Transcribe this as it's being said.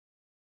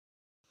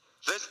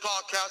This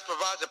podcast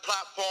provides a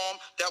platform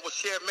that will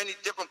share many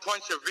different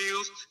points of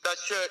views that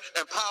should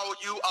empower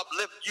you,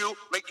 uplift you,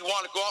 make you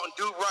want to go out and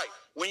do right.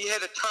 When you hear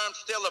the term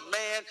still a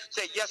man,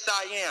 say, yes,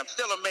 I am.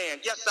 Still a man.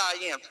 Yes, I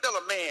am. Still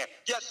a man.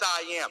 Yes,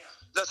 I am.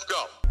 Let's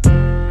go.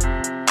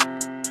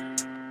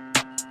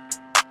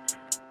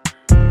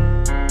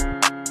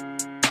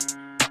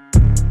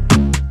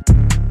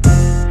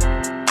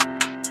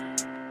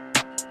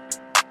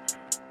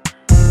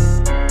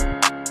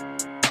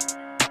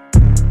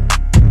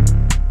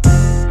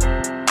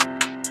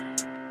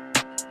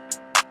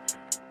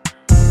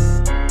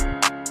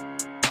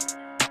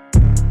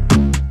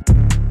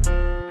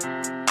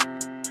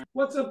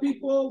 What's up,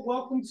 people?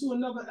 Welcome to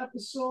another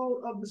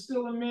episode of the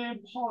Still a Man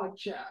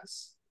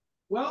podcast.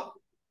 Well,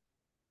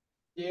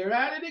 they're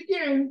at it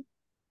again.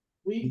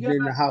 We got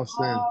in the house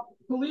now.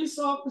 Police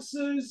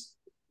officers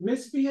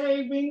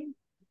misbehaving,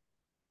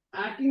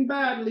 acting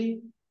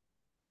badly,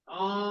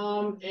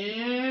 and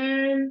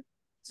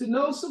to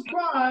no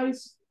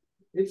surprise,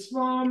 it's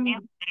from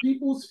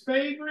people's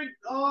favorite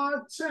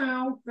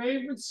town,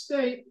 favorite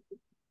state.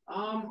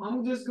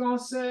 I'm just gonna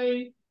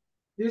say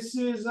this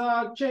is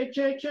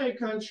KKK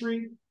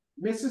country,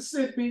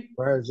 Mississippi.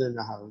 Birds in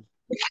the house.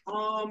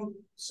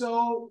 So,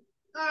 all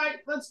right,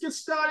 let's get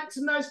started.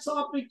 Tonight's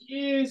topic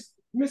is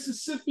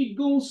Mississippi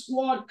Goon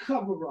Squad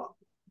cover-up.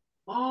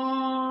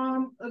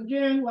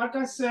 Again, like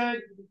I said,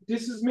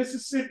 this is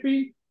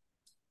Mississippi.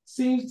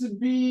 Seems to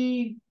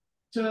be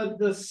to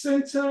the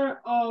center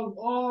of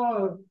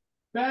all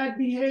bad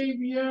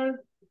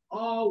behavior,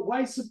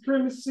 white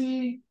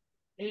supremacy,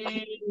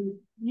 and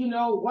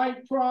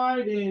white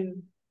pride,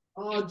 and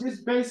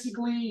just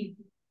basically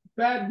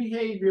bad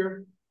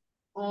behavior.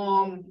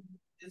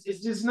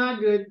 It's just not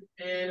good.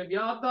 And if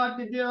y'all thought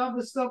that the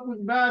other stuff was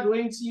bad,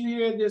 wait until you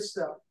hear this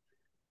stuff.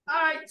 All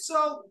right,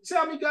 so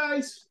tell me,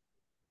 guys,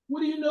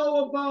 what do you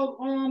know about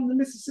the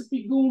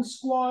Mississippi Goon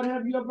Squad?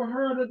 Have you ever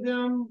heard of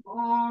them?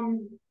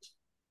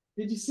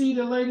 Did you see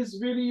the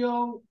latest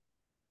video?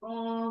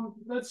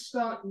 Let's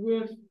start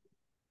with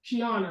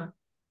Kiana.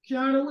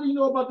 Kiana, what do you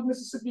know about the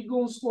Mississippi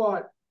Goon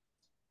Squad?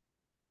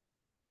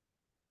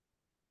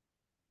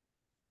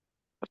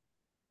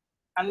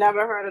 I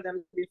never heard of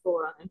them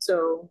before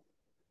until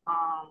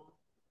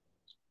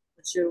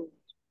you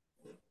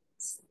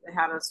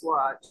had us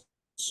watch.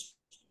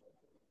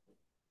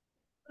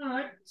 All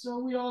right, so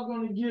we all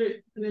going to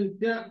get an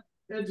in-depth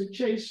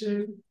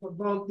education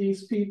about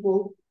these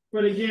people.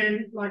 But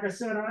again, like I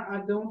said,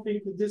 I don't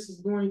think that this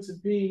is going to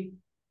be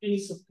any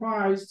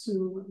surprise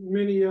to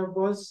many of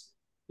us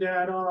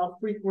that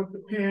frequent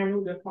the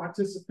panel, that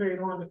participate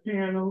on the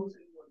panel,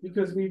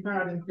 because we've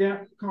had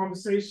in-depth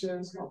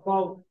conversations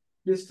about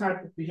this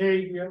type of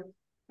behavior.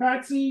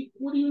 Patsy,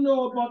 what do you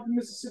know about the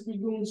Mississippi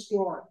Goon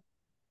Squad?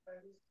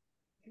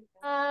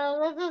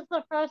 This is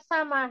the first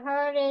time I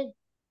heard it,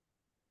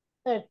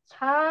 the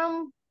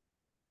term,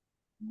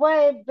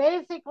 but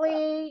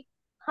basically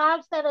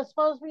cops that are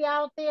supposed to be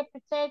out there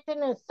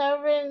protecting and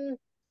serving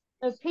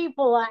the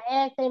people are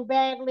acting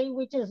badly,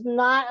 which is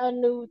not a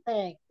new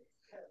thing.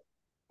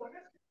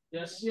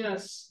 Yes.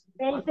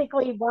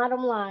 Basically,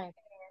 bottom line.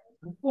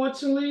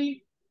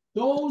 Unfortunately,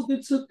 those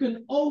that took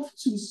an oath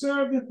to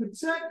serve and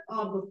protect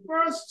are the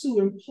first to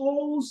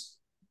impose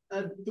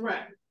a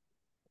threat.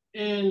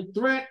 And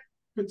threat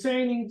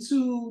pertaining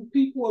to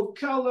people of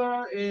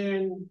color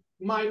and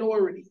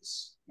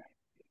minorities.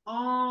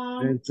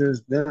 It's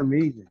just them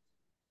either.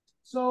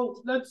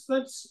 So let's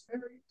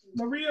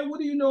Maria, what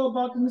do you know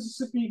about the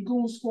Mississippi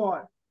Goon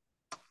Squad?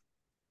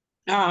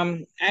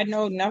 I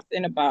know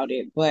nothing about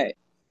it, but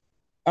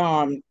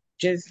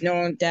just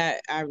knowing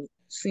that I've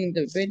seen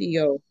the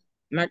video.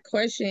 My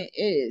question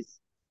is,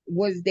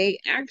 was they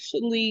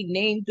actually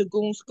named the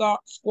Goon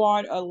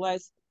Squad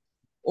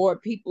or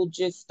people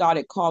just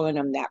started calling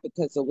them that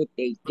because of what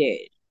they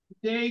did?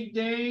 They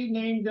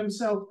named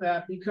themselves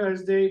that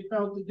because they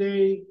felt that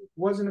they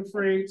wasn't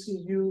afraid to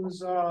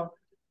use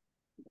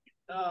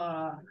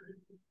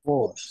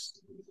force.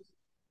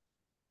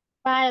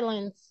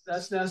 Violence.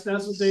 That's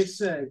what they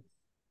say.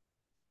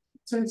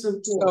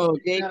 Intensive force.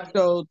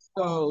 So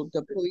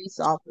the police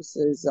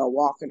officers are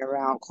walking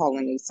around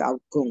calling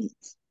themselves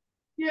goons.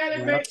 Yeah,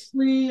 they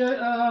basically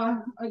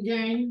a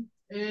gang,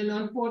 and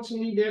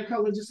unfortunately, their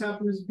color just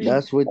happens to be.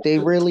 That's what they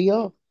really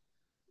are.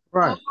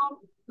 Right.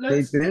 They've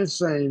Let's been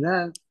saying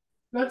that.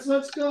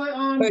 let's go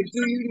on. But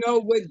do you know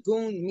what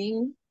goon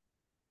means?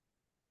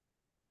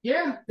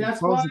 Yeah, that's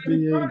supposed why to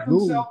be a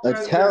goon, a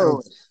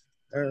terrorist.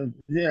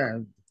 Yeah,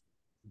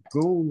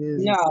 goon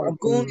is no, a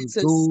goon is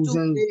a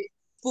stupid,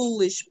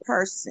 foolish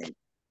person.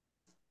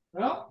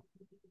 Well,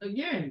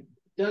 again,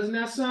 doesn't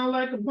that sound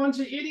like a bunch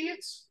of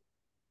idiots?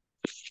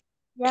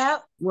 Yeah.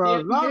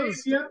 Well, a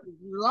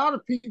lot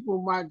of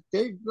people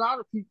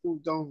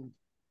don't,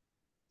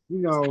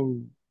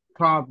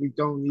 probably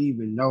don't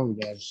even know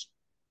that.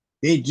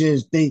 They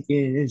just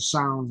thinking it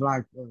sounds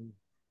like,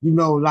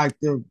 like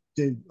the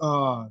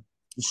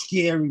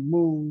scary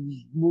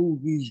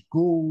movies,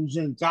 goons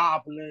and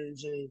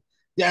goblins, and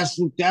that's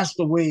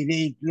the way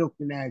they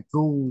looking at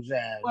goons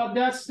as. Well,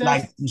 that's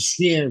like the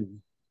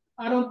scary.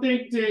 I don't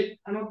think that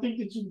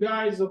you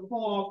guys are far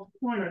off the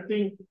point. I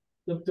think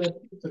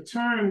the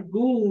term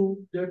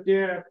goon,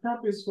 their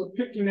purpose for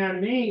picking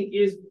that name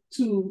is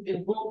to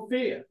invoke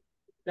fear.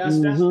 That's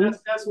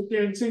what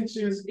their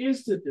intentions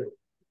is to do,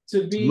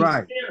 to be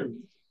Right. scary.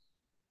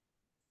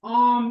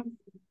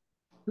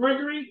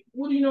 Gregory,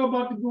 what do you know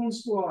about the Goon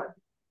Squad?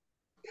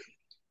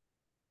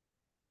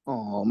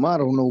 I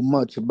don't know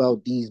much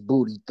about these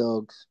booty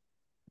thugs.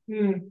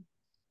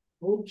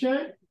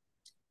 Okay.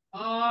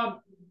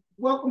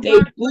 Welcome They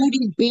back.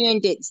 booty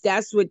bandits.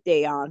 That's what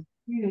they are.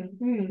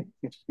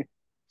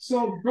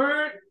 So,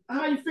 Bert,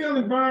 how you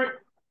feeling, Bert?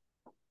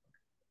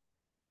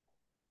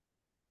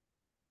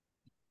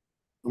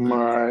 I'm all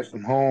right.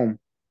 I'm home.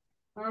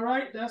 All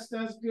right, that's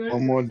good.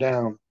 One more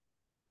down.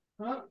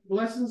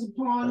 Blessings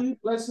upon you.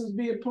 Blessings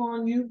be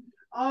upon you.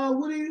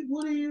 What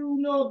do you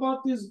know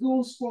about this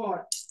Goon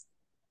Squad?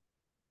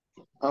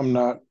 I'm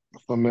not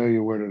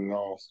familiar with it at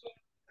all.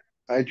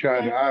 I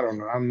tried to, I don't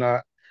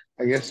know.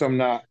 I guess I'm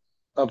not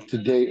up to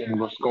date in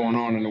what's going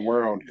on in the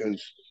world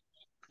because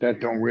that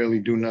don't really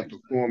do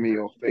nothing for me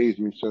or phase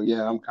me. So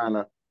yeah, I'm kind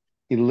of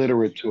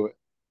illiterate to it.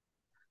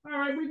 All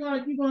right, you're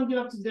gonna get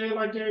up to date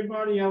like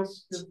everybody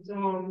else.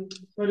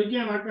 But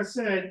again, like I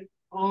said,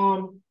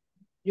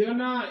 you're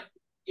not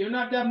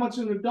that much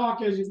in the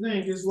dark as you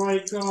think. It's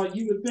like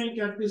you would think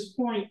at this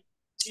point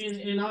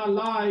in our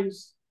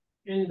lives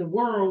in the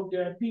world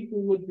that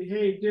people would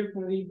behave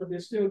differently, but they're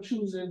still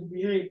choosing to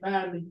behave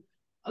badly.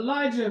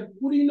 Elijah,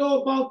 what do you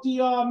know about the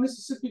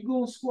Mississippi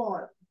Goon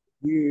Squad?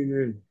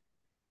 Yeah.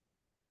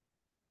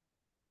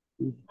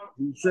 He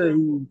said he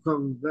was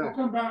coming back.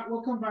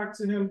 We'll come back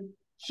to him.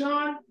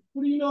 Sean,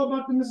 what do you know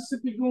about the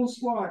Mississippi Goon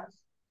Squad?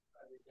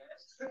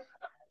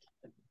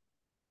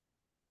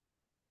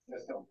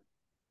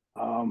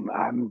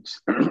 I'm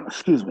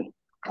excuse me.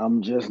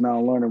 I'm just now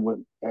learning what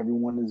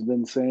everyone has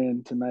been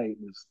saying tonight.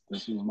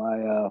 This was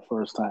my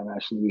first time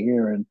actually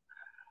hearing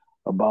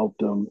about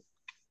them.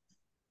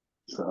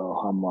 So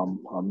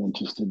I'm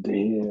interested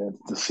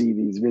to see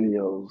these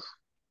videos.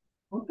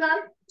 Okay.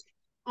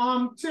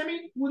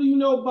 Timmy, what do you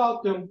know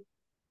about them?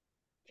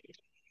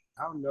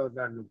 I don't know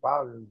nothing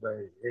about him, but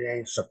it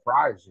ain't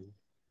surprising.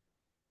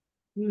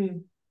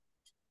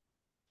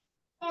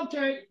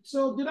 Okay,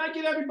 so did I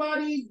get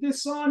everybody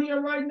this on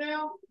here right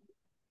now?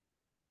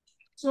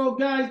 So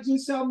guys,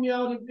 just help me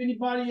out. If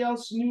anybody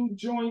else new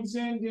joins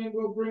in, then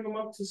we'll bring them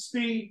up to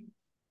speed.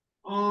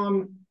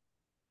 All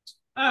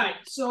right,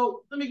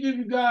 so let me give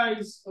you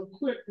guys a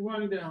quick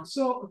rundown.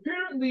 So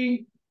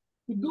apparently,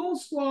 the Goon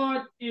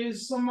Squad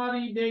is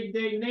somebody they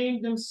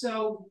named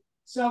themselves,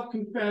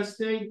 self-confessed.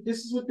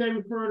 This is what they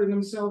refer to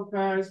themselves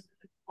as.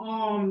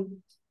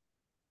 Some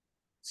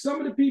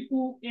of the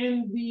people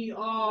in the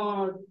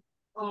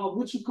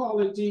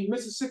the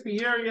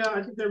Mississippi area,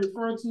 I think they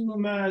refer to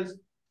them as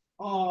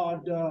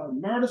the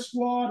murder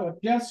squad or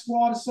death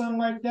squad or something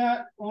like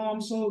that.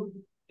 So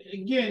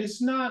again,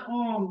 it's not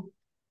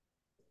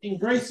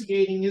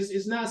ingratiating.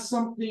 It's not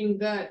something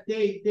that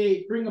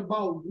they bring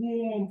about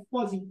warm,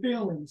 fuzzy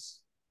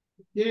feelings.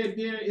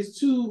 There is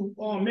to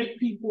make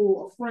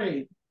people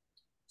afraid.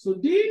 So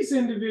these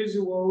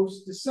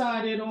individuals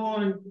decided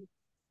on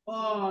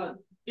an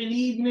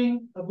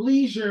evening of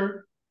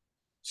leisure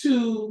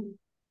to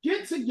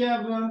get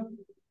together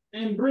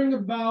and bring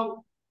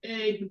about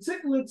a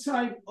particular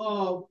type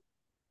of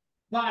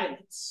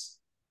violence.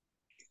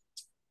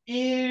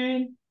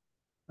 And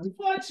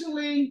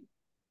unfortunately,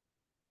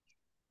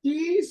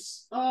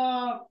 these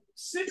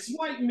 6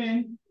 white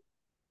men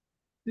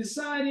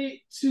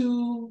decided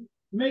to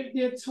make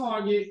their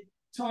target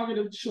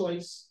of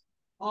choice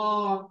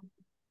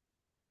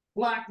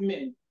Black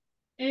men.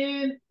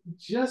 And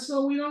just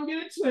so we don't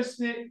get it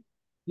twisted,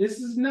 this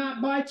is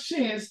not by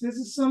chance. This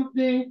is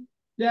something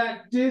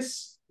that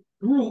this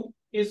group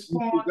is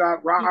You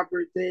got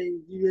Robert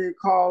thing. You didn't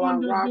call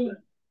on Robert?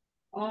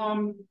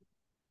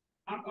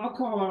 I'll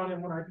call on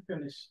him when I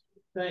finish.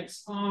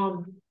 Thanks.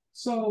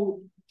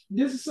 So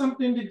this is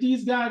something that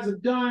these guys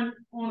have done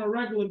on a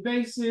regular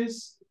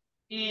basis,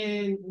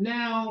 and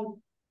now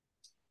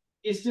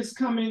it's just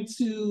coming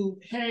to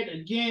head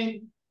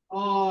again.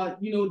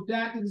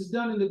 That is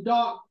done in the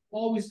dark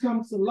always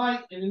comes to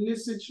light, and in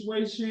this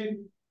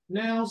situation,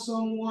 now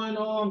someone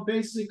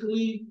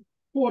basically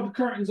pulled the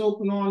curtains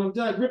open on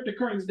them, ripped the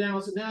curtains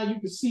down, so now you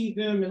can see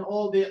them and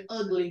all their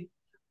ugly.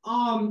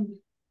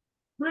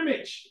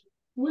 Brimage,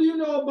 what do you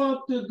know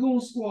about the Goon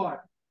Squad?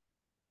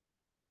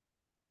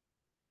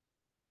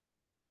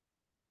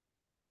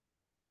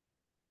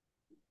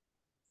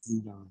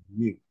 All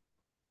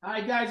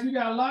right, guys, we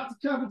got a lot to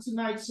cover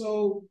tonight,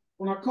 so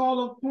when I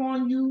call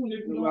upon you, and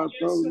if you don't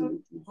answer,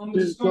 I'm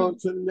just go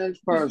to the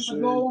next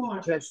person. Go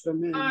on. Catch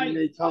them in when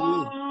they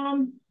come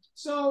in.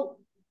 So,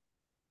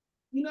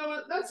 you know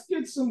what? Let's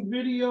get some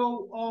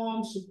video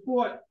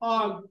support.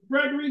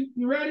 Gregory,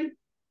 you ready?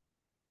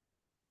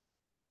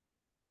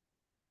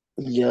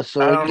 Yes,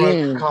 sir. I don't know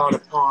if you called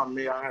upon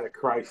me. I had a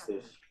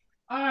crisis.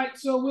 All right,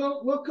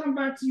 so we'll come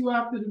back to you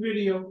after the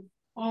video.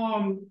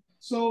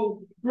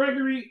 So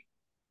Gregory,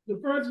 The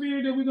first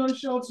video that we're going to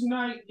show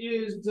tonight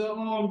is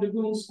the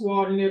Goon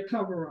Squad and their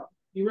cover-up.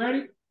 You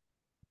ready?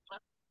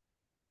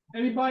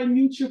 Everybody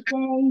mute your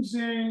phones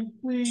and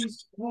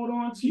please hold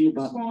on to your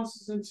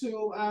responses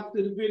until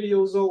after the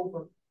video's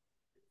over.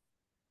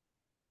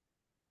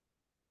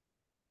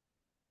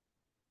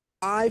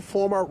 5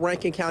 former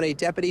Rankin County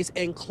deputies,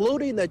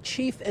 including the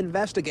chief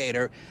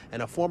investigator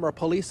and a former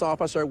police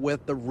officer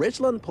with the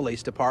Ridgeland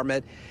Police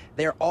Department.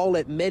 They're all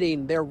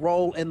admitting their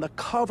role in the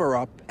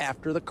cover-up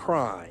after the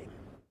crime.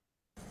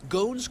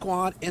 Goon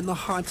Squad in the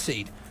hot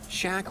seat,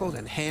 shackled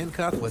and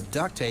handcuffed with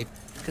duct tape,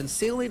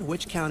 concealing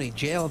which county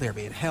jail they're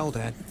being held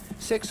at.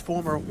 6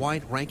 former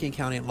white Rankin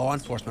County law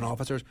enforcement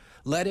officers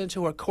led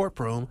into a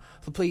courtroom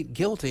to plead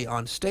guilty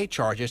on state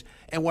charges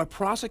and what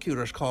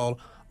prosecutors call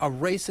a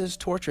racist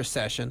torture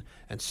session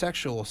and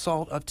sexual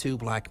assault of 2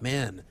 black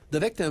men. The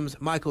victims,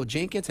 Michael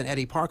Jenkins and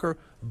Eddie Parker,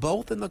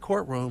 both in the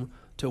courtroom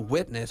to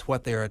witness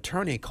what their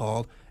attorney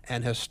called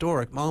an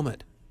historic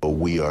moment.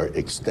 We are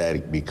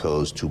ecstatic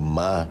because, to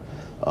my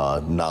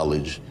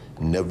knowledge,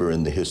 never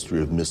in the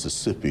history of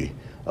Mississippi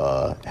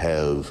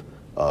have,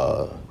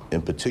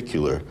 in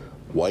particular,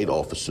 white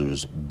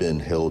officers been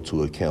held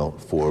to account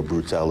for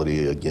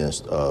brutality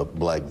against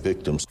black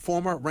victims.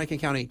 Former Rankin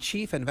County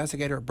Chief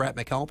Investigator Brett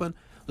McAlpin,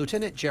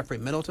 Lieutenant Jeffrey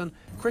Middleton,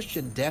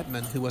 Christian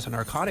Detman, who was a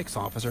narcotics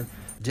officer,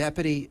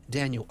 Deputy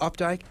Daniel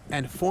Updike,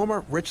 and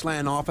former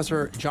Richland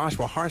officer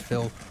Joshua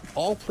Hartfield,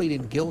 all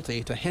pleading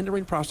guilty to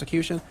hindering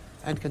prosecution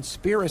and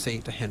conspiracy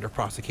to hinder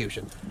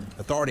prosecution.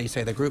 Authorities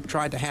say the group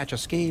tried to hatch a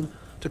scheme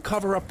to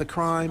cover up the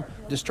crime,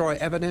 destroy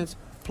evidence,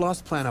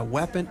 plus plan a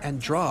weapon and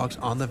drugs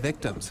on the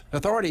victims.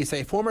 Authorities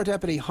say former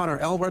Deputy Hunter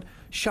Elwood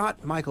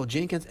shot Michael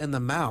Jenkins in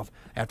the mouth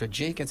after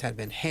Jenkins had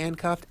been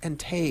handcuffed and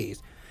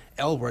tased.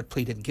 Elwood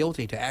pleaded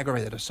guilty to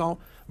aggravated assault,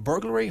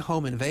 burglary,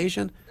 home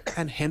invasion,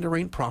 and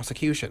hindering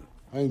prosecution.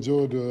 I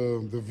enjoyed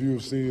the view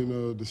of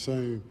seeing the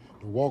shame,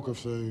 the walk of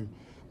shame,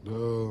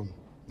 the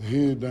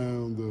head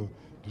down, the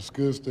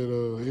disgust that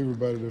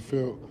everybody that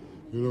felt,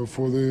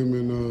 for them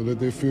and that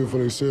they feel for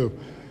themselves.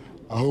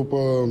 I hope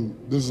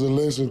this is a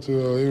lesson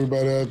to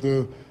everybody out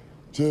there.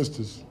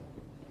 Justice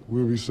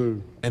will be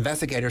served.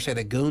 Investigators say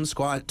the Goon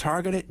Squad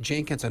targeted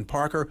Jenkins and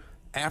Parker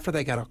after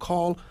they got a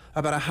call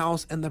about a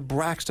house in the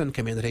Braxton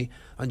community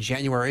on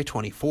January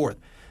 24th.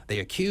 They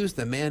accused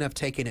the men of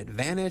taking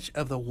advantage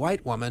of the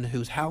white woman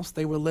whose house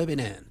they were living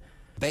in.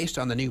 Based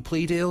on the new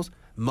plea deals,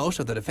 most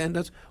of the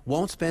defendants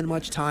won't spend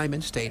much time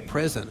in state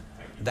prison.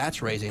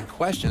 That's raising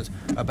questions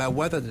about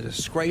whether the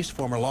disgraced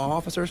former law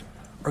officers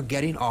are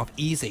getting off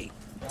easy.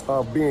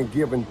 Being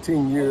given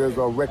 10 years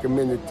or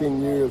recommended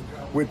 10 years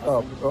with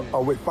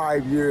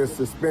 5 years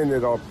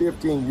suspended, or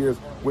 15 years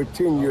with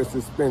 10 years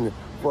suspended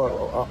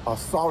for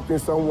assaulting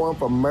someone,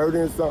 for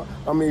murdering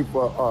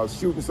for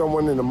shooting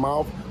someone in the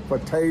mouth, for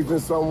tasing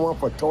someone,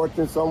 for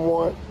torturing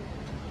someone.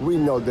 We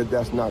know that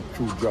that's not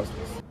true justice.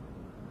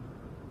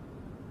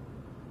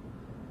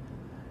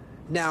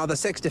 Now, the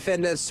 6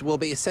 defendants will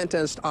be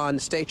sentenced on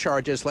state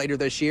charges later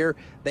this year.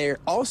 They're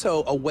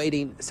also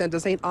awaiting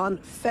sentencing on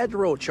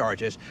federal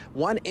charges.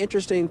 One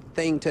interesting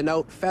thing to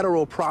note,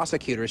 federal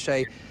prosecutors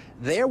say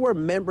there were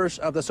members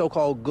of the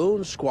so-called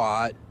Goon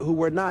Squad who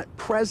were not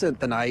present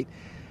the night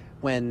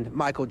when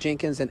Michael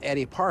Jenkins and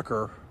Eddie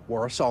Parker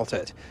were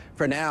assaulted.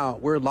 For now,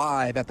 we're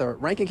live at the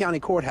Rankin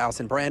County Courthouse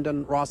in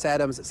Brandon. Ross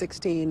Adams,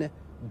 16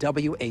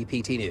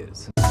 WAPT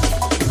News.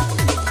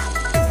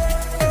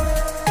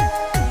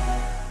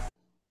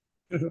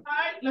 All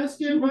right, let's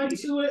get right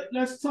to it.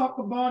 Let's talk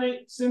about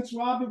it. Since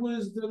Robert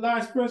was the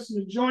last person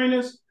to join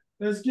us,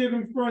 let's give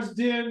him first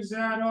dibs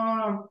at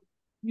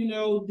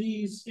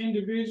these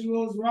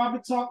individuals.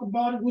 Robert, talk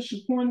about it. What's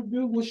your point of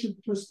view? What's your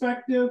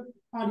perspective?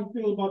 How do you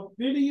feel about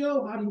the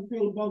video? How do you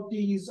feel about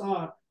these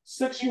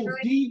sexual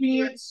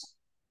deviants?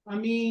 I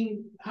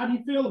mean, how do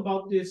you feel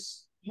about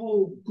this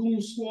whole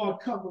Goon Squad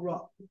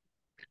cover-up?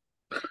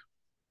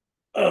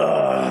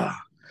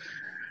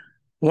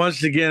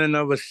 Once again,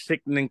 another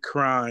sickening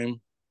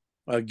crime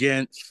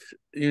against,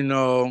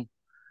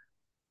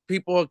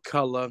 people of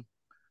color.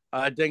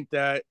 I think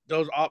that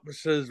those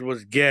officers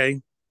was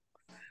gay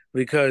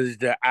because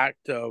the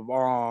act of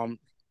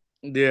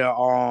their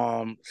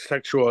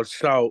sexual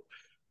assault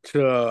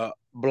to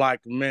black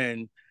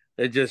men,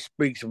 it just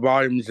speaks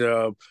volumes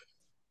of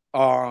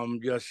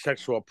your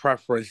sexual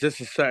preference.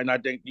 This is something I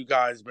think you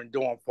guys been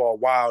doing for a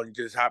while. You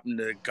just happen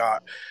to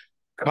got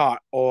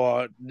caught,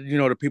 or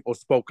the people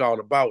spoke out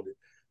about it.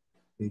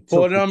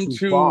 For them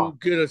to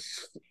get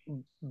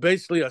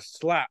basically a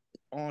slap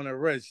on the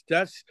wrist.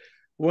 That's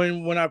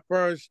when I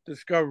first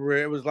discovered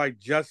it. It was like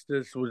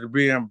justice was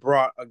being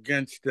brought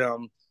against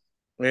them,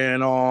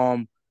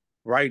 and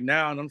right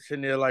now I'm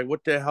sitting there like,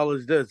 what the hell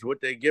is this?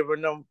 What they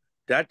giving them?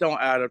 That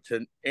don't add up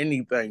to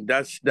anything.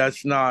 That's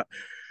not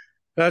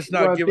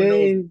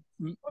giving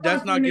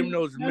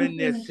those men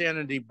their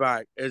sanity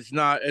back. It's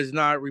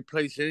not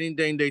replacing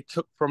anything they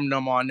took from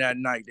them on that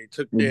night. They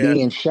took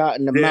being shot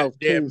in the mouth,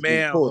 their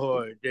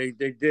manhood. They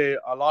did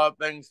a lot of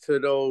things to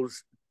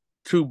those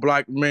 2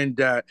 black men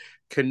that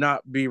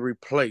cannot be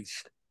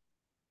replaced.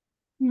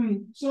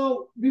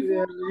 So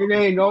before it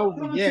ain't over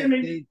hold on, yet.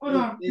 Timmy, hold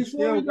on. They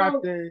Before we still got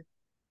go, the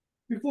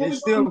before they we go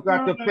still any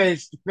got to further,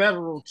 face the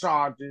federal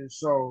charges.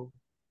 So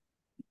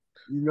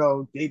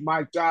they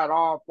might got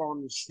off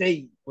on the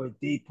state, but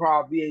they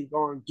probably ain't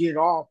gonna get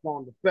off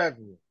on the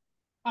federal.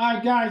 all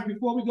right, guys,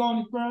 before we go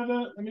any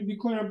further, let me be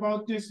clear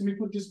about this. Let me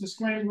put this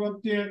disclaimer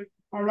up there.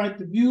 All right,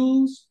 the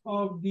views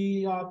of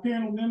the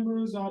panel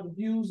members are the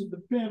views of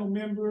the panel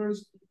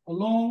members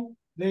alone.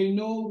 They in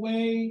no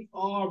way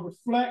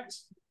reflect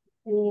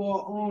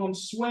or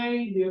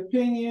sway the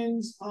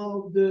opinions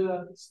of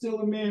the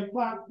Still a Man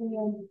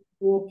platform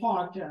or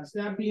podcast.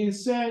 That being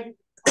said,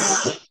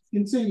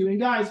 continue. And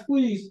guys,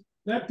 please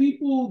let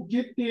people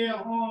get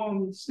their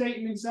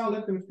statements out,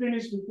 let them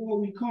finish before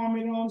we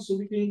comment on so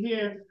we can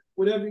hear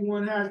what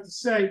everyone has to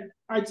say.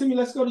 All right, Timmy,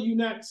 let's go to you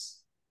next.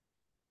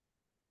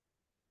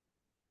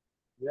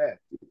 Yeah,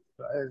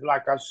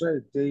 like I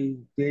said, they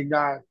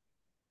got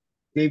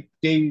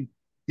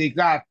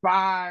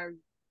 5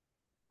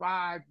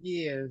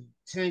 years,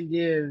 10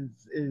 years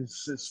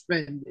is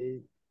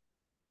suspended.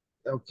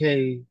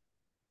 Okay,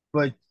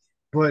 but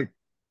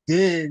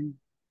then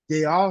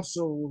they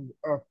also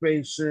are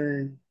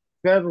facing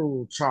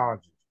federal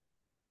charges.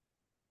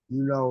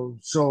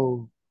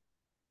 So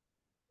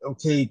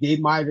okay, they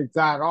might have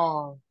got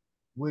off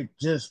with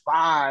just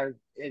 5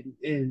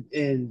 in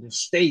the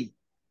state,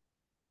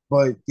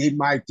 but they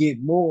might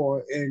get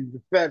more in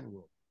the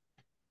federal.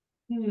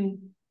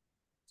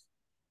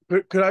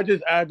 Could I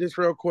just add this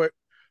real quick?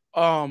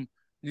 You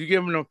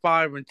give them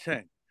 5 and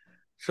 10.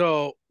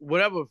 So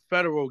whatever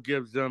federal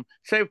gives them,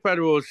 say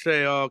federal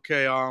say,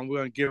 okay, we're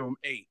gonna give them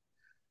 8.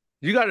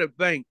 You got to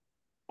think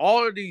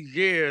all of these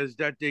years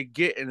that they're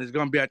getting is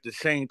gonna be at the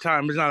same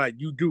time. It's not like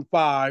you do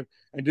 5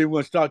 and then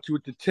we'll start you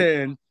with the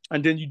 10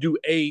 and then you do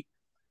 8.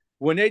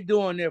 When they're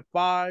doing their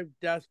 5,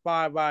 that's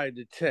 5 out of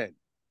the 10,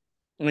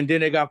 and then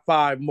they got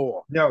 5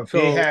 more. No, so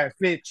they had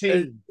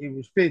 15. It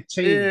was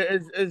 15.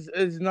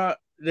 It's not.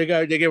 They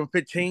gave them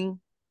 15.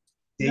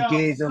 They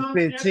gave them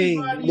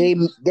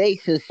 15. They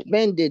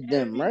suspended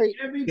them, right?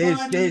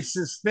 They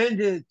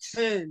suspended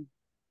 10.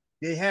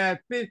 They had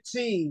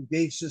 15.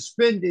 They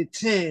suspended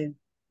 10.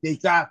 They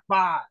got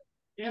 5.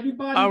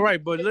 Everybody. All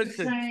right, but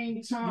listen,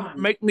 same time.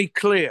 Make me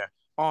clear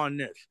on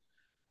this.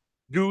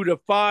 Do the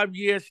 5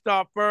 years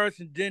start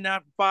first, and then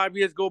after 5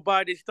 years go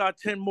by, they start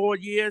 10 more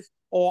years,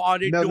 or are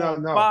they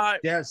doing 5?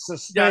 They're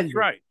suspended. That's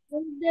right.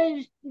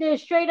 They're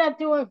straight up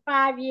doing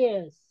 5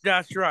 years.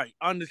 That's right.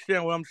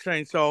 Understand what I'm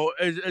saying? So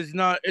it's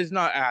not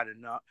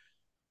adding up.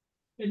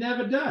 It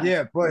never does.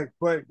 Yeah, but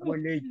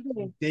when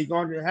they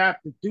gonna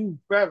have to do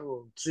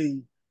federal.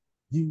 See,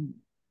 you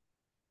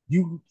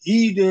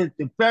either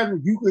the federal,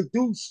 you could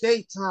do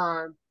state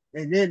time,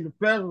 and then the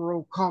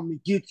federal come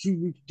and get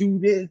you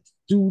to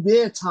do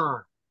their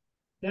time.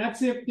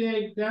 That's if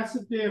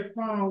they're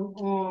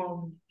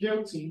found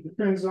guilty.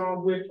 Depends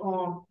on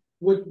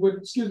what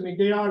excuse me,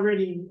 they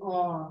already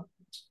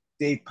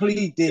they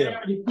plead deal.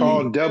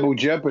 Called double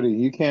jeopardy.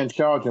 You can't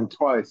charge them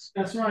twice.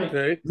 That's right.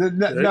 Okay.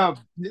 Now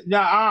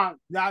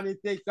that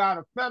they got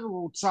a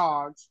federal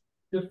charge,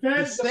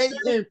 the state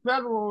and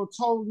federal are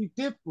totally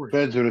different.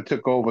 Feds would have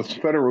took over.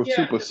 Federal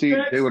supersede.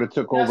 They would have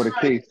took over the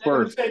case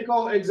first.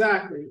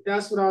 Exactly.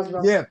 That's what I was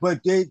about. Yeah, but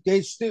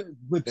they still,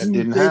 but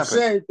they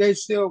said they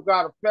still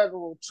got a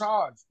federal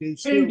charge. They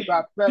still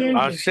got federal.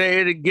 I'll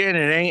say it again.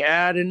 It ain't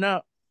adding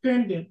up.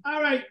 Pending.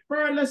 All right,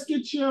 Bird, let's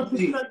get your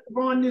perspective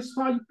on this.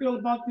 How you feel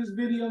about this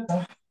video?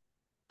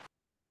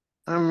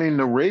 I mean,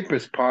 the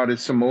rapist part is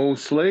some old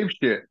slave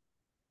shit.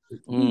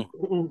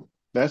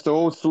 That's the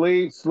old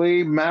slave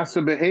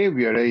master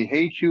behavior. They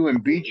hate you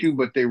and beat you,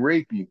 but they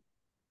rape you.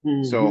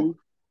 So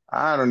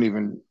I don't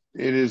even.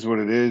 It is what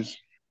it is.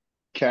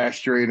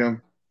 Castrate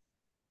them.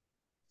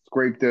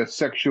 Scrape their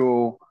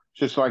sexual.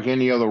 Just like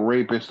any other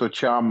rapist or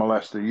child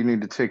molester, you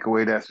need to take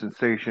away that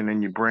sensation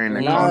in your brain.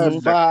 And I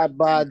abide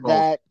by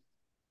that.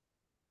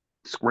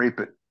 Scrape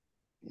it.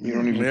 You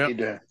don't even need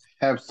to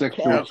have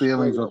sexual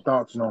feelings or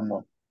thoughts no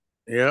more.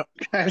 Yeah.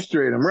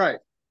 Castrate them, right.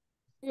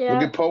 Yeah.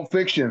 Look at Pulp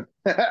Fiction.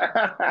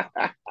 yeah.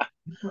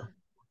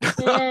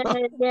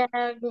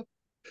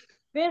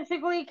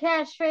 Physically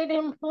castrate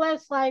him,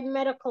 plus like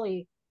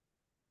medically.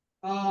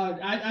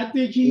 I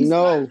think he's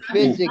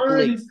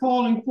physically. He's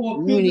calling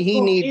for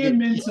physical and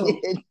mental.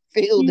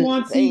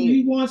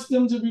 He wants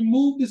them to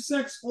remove the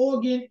sex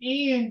organ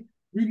and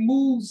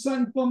remove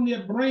something from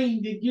their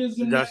brain that gives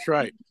them. That's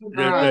right.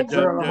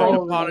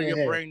 The part of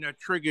your brain that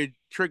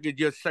triggered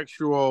your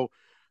sexual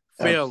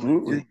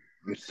feelings.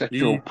 Your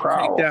sexual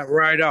power. Take that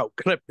right out.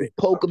 Clip it.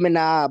 Poke him in the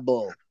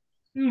eyeball.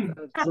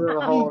 Drill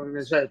a hole in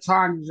his head.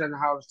 Tanya's in the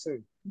house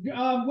too.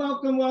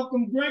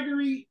 Welcome,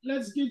 Gregory.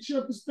 Let's get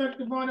your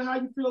perspective on it. How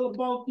you feel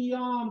about the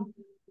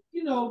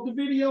the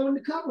video and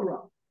the cover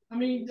up? I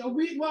mean,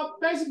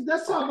 basically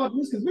let's talk about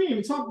this because we ain't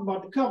even talked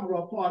about the cover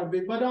up part of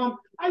it. But how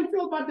you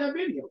feel about that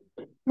video?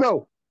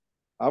 No,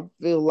 I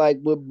feel like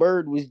what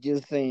Bird was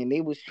just saying.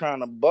 They was trying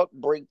to buck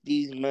break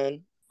these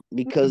men.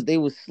 because they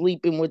was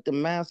sleeping with the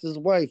master's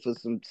wife or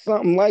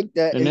something like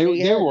that, And and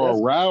they were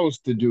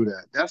aroused to do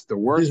that. That's the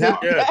worst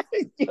part.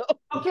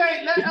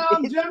 Okay,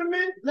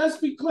 gentlemen, let's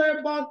be clear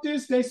about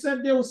this. They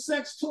said there were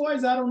sex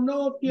toys. I don't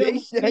know if they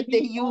said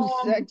they used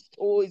sex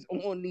toys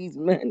on these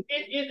men.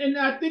 And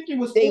I think it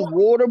was they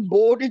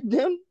waterboarded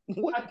them.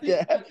 What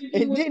the hell?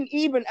 And then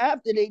even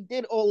after they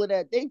did all of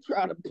that, they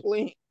tried to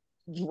plant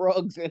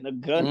drugs and a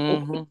gun.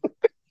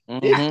 Mm-hmm.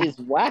 This is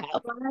wild.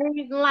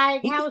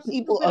 Like These how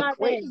people stupid are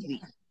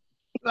crazy.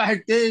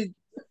 Like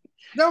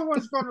no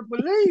one's gonna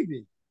believe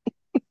it.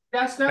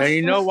 And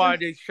you know why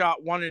they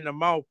shot one in the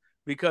mouth?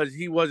 Because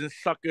he wasn't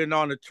sucking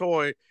on a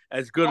toy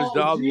as good as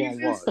the other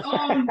one was.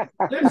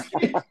 Let's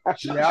get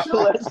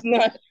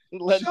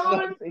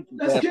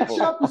let's get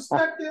your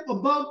perspective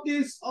about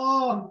this.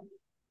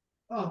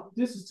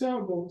 This is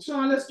terrible.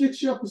 Sean, let's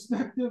get your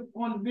perspective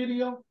on the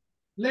video.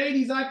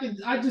 Ladies,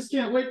 I just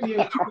can't wait to hear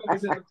what you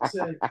guys have to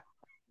say.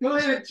 Go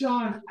ahead,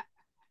 Sean.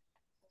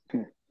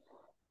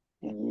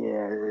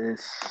 Yeah,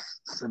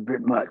 it's a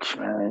bit much,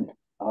 man.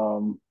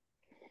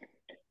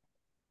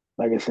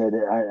 Like I said,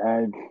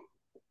 I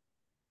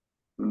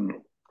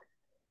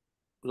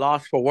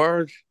lost for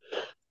words.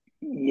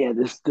 Yeah,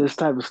 this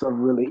type of stuff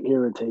really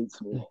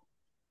irritates me.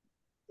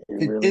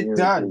 It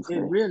does. It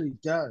really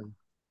does.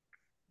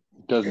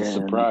 Doesn't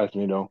surprise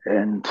me though.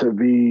 And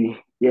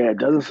it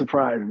doesn't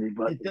surprise me,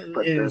 but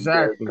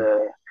exactly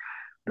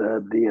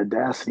the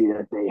audacity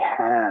that they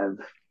have,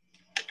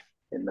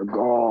 and the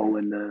gall,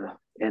 and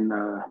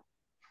the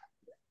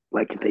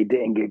like, if they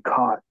didn't get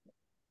caught,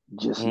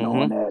 just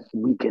knowing that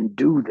we can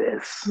do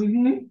this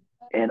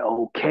and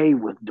okay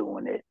with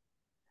doing it.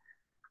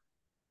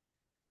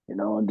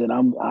 And then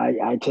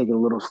I take it a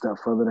little step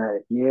further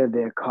that, yeah,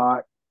 they're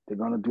caught, they're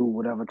gonna do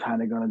whatever time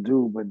they're gonna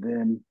do, but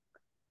then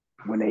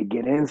when they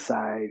get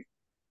inside,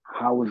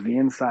 how is the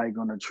inside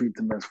gonna treat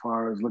them as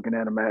far as looking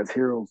at them as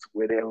heroes,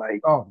 where they're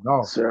like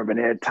serving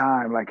their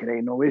time like it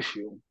ain't no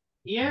issue?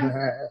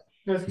 Yeah,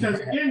 because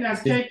again,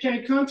 that's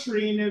KK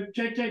country, and if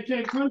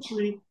KKK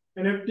country,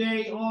 and if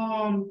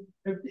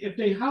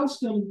they house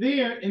them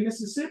there in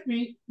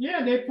Mississippi,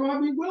 yeah, they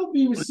probably will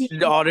be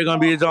receiving. All they're gonna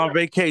be is on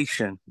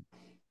vacation.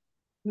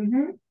 Or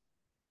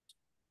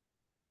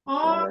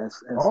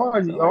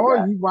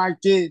you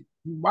might get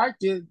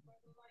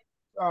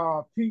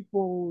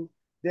people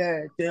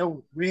that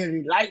don't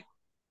really like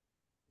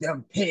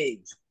them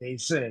pigs. They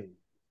say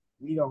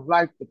we don't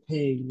like the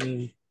pig,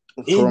 man.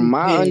 From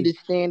my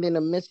understanding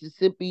of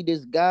Mississippi,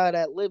 this guy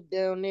that lived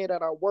down there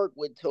that I work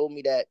with told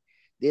me that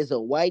there's a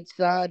white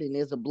side and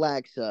there's a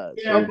black side.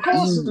 Yeah, so of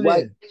course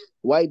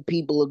white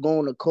people are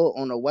going to court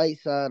on the white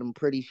side. I'm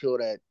pretty sure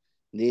that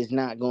there's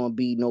not going to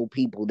be no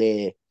people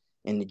there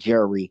in the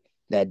jury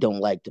that don't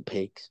like the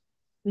pigs.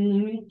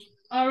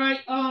 All right,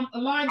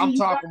 Elijah. I'm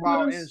talking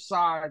about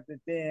inside the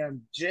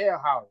damn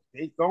jailhouse.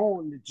 They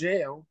going to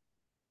jail.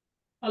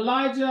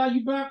 Elijah, are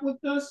you back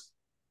with us?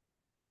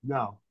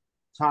 No.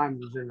 Time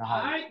is in the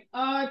house.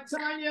 All right,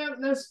 Tanya,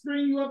 let's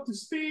bring you up to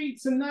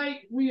speed.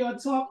 Tonight, we are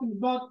talking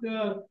about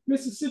the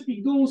Mississippi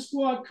Goon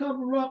Squad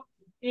cover-up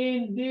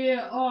and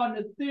their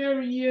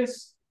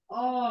nefarious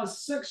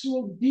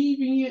sexual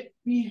deviant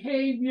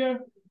behavior.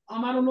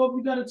 I don't know if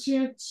you got a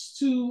chance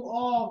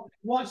to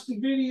watch the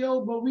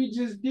video, but we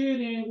just did,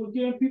 and we're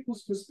getting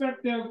people's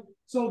perspective.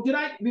 So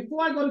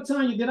before I go to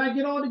Tanya, did I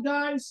get all the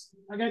guys?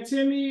 I got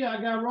Timmy, I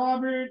got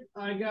Robert,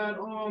 I got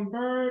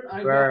Bird,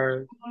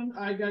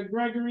 I got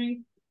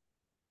Gregory.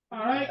 All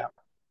right. Yeah.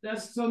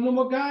 That's so no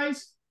more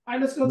guys. All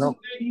right, let's go to the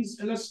ladies,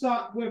 and let's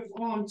start with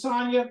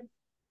Tanya.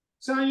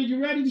 Tanya, you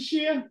ready to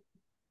share?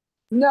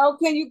 No,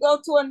 can you go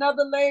to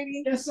another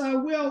lady? Yes, I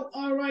will.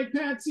 All right,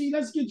 Patsy,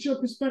 let's get your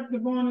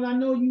perspective on it. I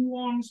know you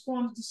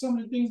responded to some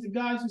of the things the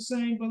guys were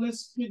saying, but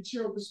let's get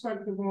your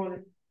perspective on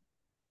it.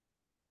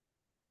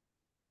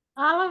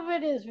 All of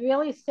it is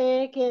really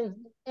sick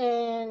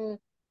and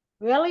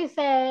really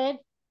sad,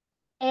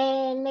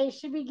 and they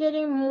should be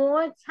getting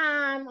more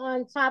time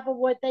on top of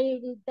what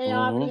they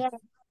already have.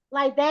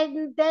 Like that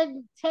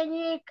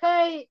 10-year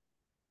cut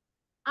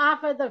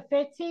off of the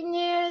 15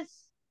 years.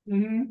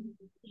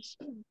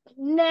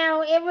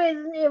 Now, if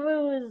it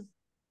was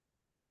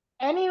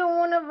any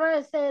one of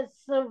us as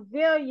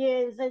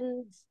civilians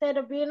instead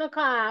of being a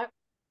cop,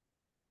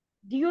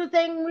 do you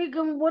think we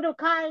would have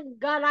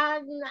got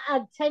out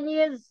 10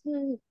 years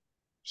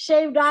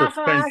shaved off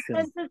of our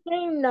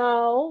sentencing?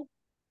 No.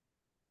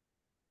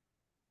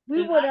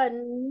 We would have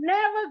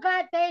never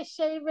got that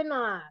shaving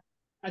off.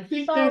 I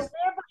think so their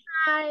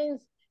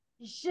behinds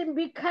should,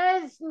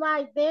 because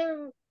like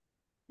they're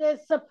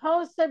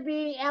supposed to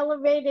be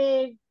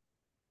elevated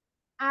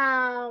to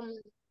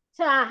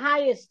a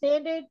higher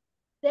standard,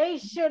 they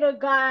should have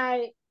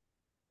got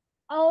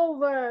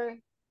over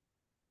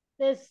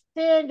the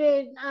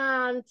standard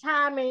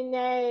timing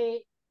that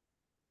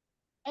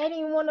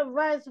any one of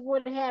us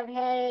would have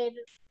had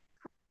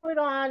put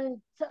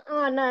on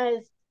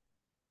us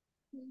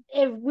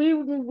if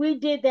we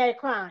did that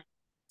crime.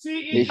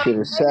 They should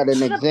have set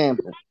an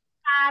example.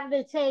 5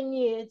 to 10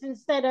 years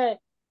instead of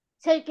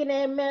taking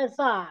that mess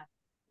off.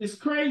 It's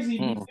crazy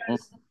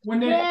because when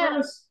they Yeah,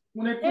 first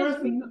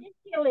it's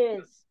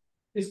ridiculous.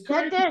 it's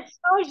That crazy. just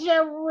shows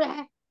you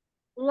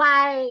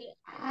like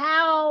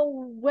how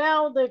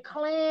well the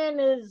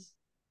Klan is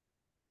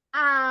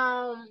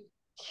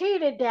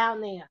treated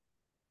down there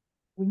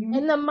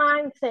in the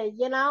mindset,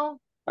 you know?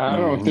 I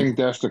don't think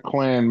that's the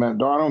Klan,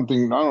 man. I don't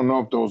know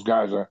if those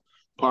guys are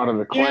part of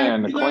the Yeah,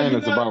 Klan. The Klan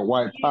is about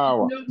white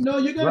power. no,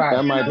 you're gonna Right. That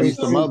find might out be It's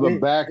some so. other it's No,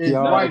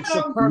 backyard white no,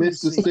 supremacy.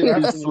 Mississippi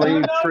That's what it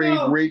slave is. trade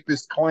no,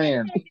 rapist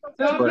Klan.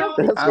 no, But no,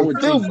 That's I what would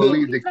you just do.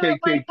 believe You the got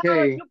white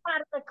power, KKK. you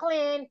part of the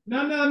Klan.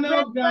 no, Whether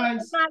or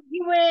guys. not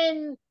you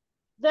in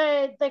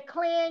the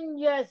Klan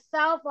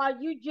yourself or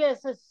you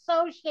just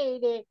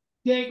associated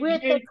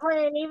with the They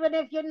Klan, even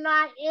if you're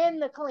not in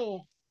the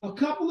Klan. a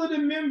couple of the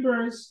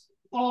members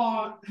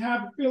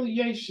have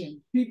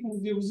affiliation. People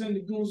that was in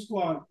the Goon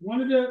Squad.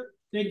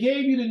 They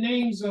gave you the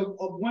names of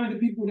one of the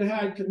people that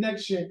had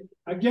connection.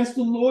 I guess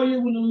the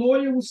lawyer, when the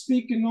lawyer was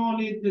speaking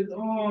on it,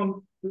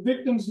 the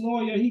victim's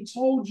lawyer, he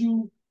told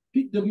you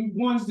the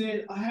ones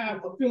that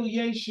have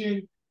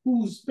affiliation,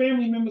 whose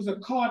family members are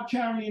card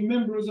carrying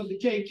members of the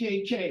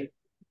KKK.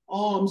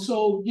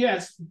 So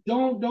yes,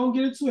 don't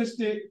get it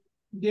twisted.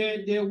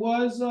 There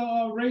was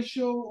a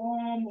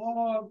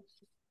racial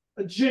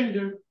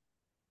agenda,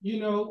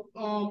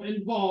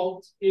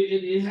 involved.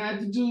 It had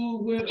to do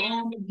with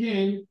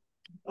again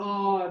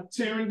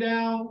tearing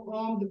down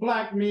the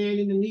black man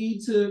and the need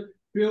to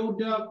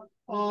build up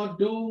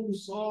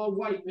those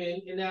white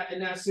men in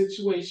that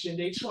situation.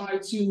 They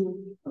tried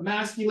to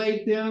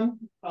emasculate them,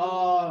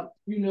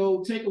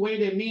 take away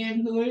their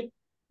manhood.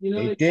 They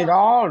They did try,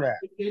 all that.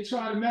 they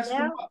try to mess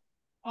Yeah. them up.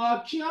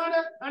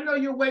 Kiana, I know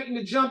you're waiting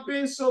to jump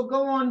in, so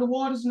go on. The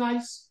water's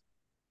nice.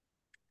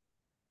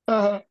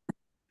 Um,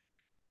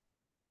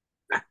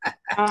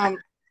 I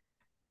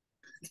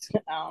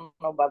don't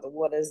know about the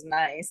water's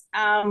nice.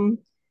 I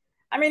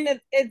mean,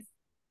 it's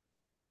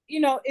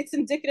it's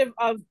indicative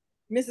of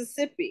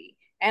Mississippi,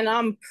 and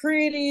I'm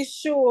pretty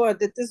sure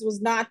that this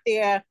was not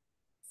their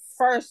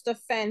first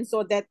offense,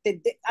 or that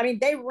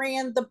they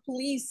ran the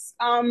police,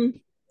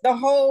 the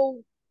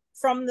whole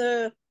from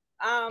the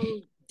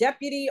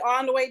deputy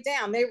on the way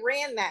down. They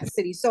ran that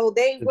city, so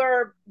they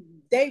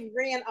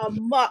ran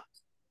amok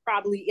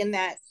probably in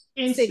that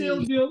And city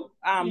still do.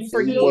 And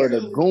for They still were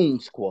years. the do. Goon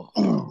Squad.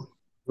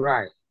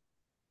 Right.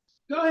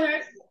 Go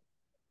ahead.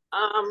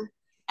 And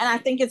I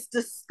think it's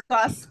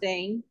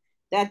disgusting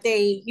that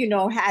they,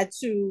 had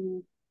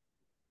to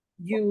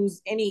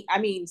use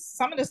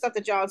some of the stuff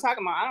that y'all are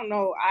talking about. I don't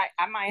know.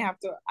 I might have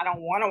to, I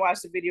don't want to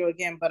watch the video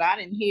again, but I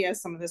didn't hear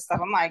some of this stuff.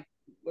 I'm like,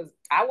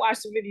 I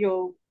watched the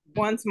video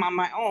once on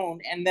my own,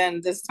 and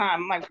then this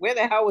time I'm like, where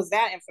the hell was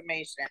that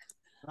information?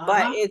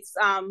 But it's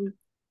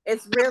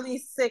really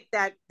sick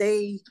that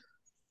they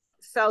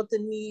felt the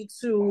need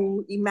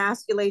to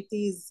emasculate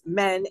these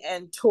men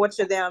and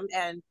torture them,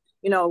 and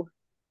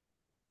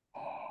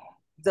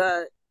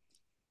the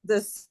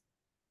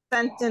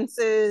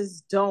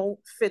sentences don't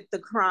fit the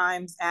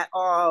crimes at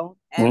all,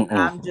 and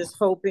I'm just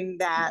hoping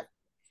that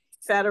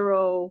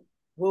federal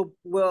will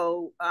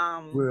We'll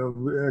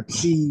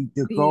achieve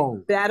the be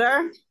goal.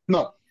 better.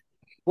 No.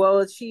 Will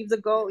achieve the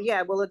goal.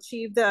 Yeah, will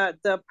achieve you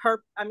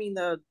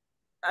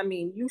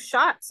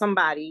shot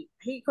somebody.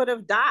 He could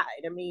have died.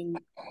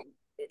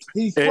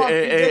 He's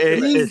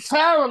ridiculous.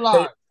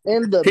 paralyzed.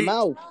 In the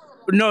mouth.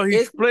 No, he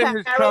Is he split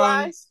his tongue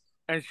paralyzed?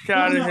 and No,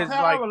 shattered no, his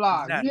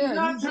paralyzed. neck. He's Yeah,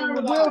 not he's in the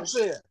paralyzed.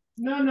 wheelchair.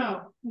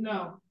 No.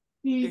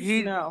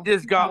 He No.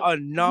 just got a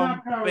He's numb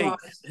not face.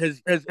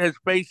 paralyzed. His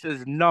face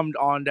is numbed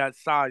on that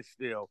side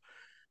still.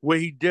 What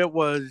he did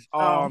was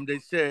they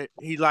said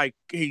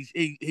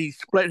he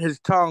split his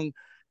tongue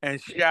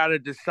and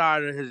shattered the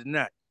side of his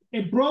neck.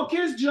 It broke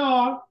his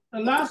jaw,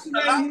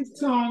 lacerated his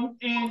tongue,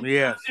 and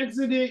Yes.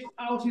 exited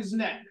out his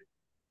neck.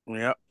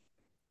 Yep.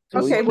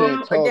 So he Okay, well,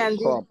 can't talk again,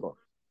 proper.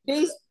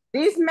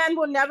 these men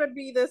will never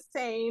be the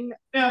same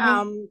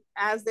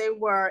as they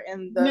were,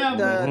 and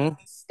the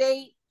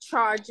state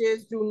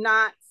charges do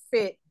not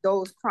fit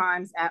those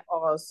crimes at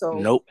all. So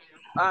nope.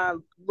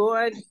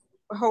 Lord,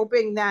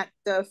 hoping that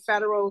the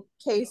federal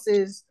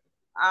cases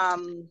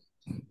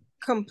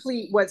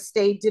complete what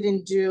state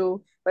didn't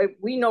do. But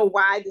we know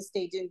why the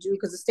state didn't do,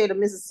 because the state of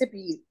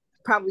Mississippi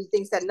probably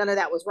thinks that none of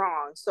that was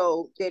wrong,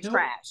 so they're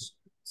trash.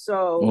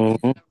 So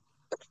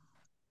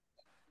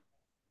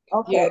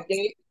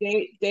Okay,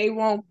 they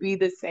won't be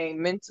the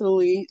same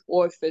mentally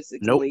or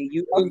physically. Nope.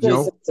 You can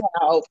just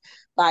tell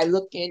by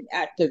looking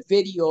at the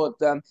video of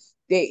them.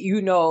 They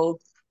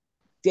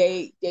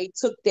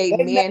took their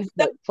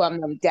manhood from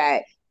them,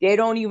 that they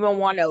don't even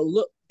want to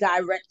look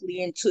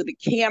directly into the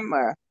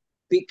camera,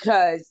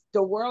 because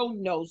the world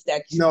knows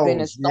that you've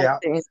been assaulted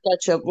in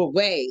such a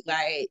way,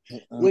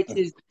 which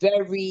is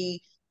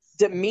very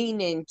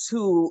demeaning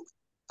to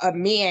a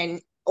man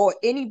or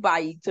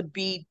anybody to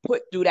be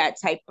put through that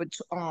type of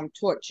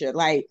torture.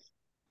 Like,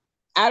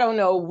 I don't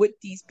know what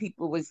these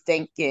people was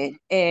thinking.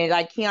 And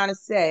like Kiana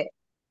said,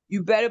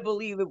 you better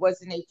believe it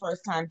wasn't their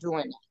first time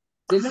doing that.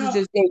 This is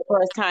just their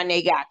first time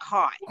they got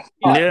caught.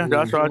 Yeah,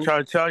 that's what I try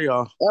to tell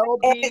y'all. There'll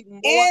be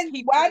more And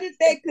people why did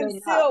they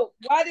stepping up.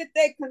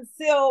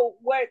 conceal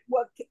what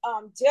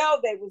jail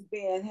they was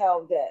being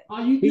held at?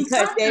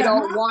 Because they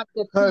don't want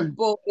the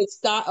people to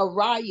start a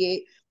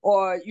riot,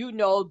 or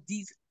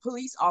these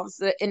police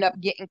officers end up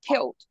getting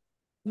killed.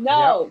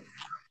 No. Yep.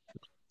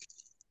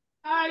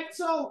 All right,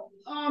 so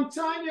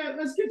Tanya,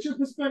 let's get your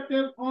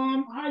perspective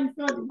on how you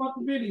felt about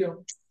the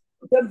video.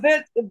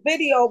 The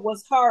video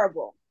was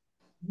horrible.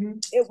 Mm-hmm.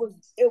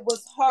 It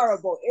was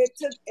horrible.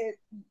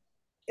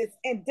 It's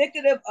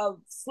indicative of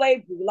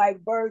slavery, like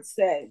Bird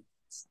said,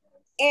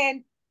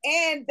 and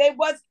they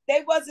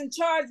wasn't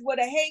charged with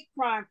a hate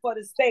crime for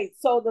the state,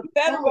 so the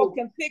federal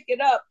can pick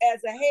it up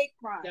as a hate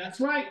crime. That's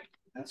right.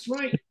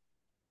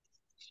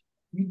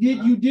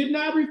 You did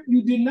not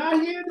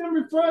hear them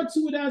refer to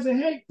it as a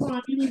hate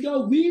crime, even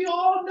though we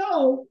all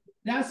know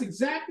that's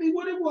exactly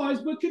what it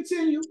was. But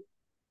continue,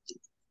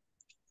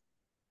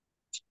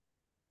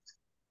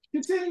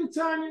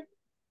 Tanya.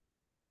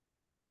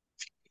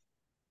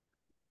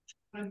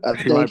 I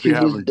think he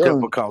was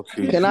done.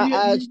 Can I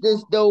ask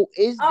this though?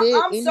 Is there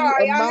I'm any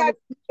sorry, amount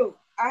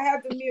I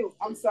had to mute.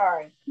 I'm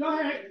sorry. Go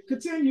ahead,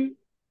 continue.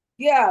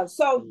 Yeah,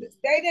 so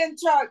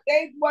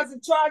they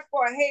wasn't charged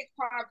for a hate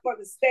crime for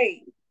the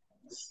state.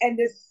 And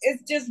it's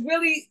just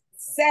really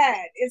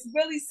sad. It's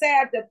really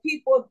sad that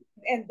people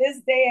in this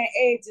day and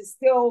age is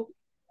still,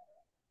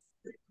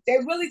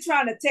 they're really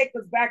trying to take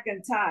us back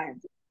in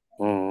time.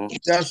 Mm-hmm.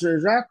 That's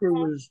exactly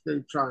what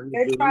they're trying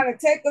to do. They're trying to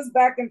take us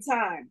back in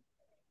time.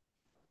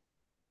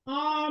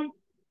 All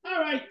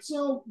right,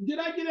 so did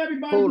I get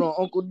everybody? Hold on,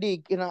 Uncle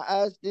D, can I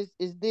ask this?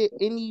 Is there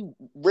any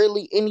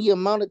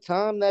amount of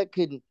time that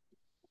could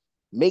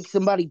make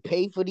somebody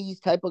pay for these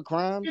type of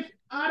crimes?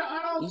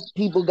 These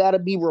people got to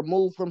be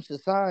removed from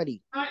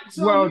society.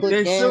 Well,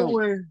 they're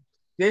suing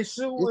this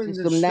the is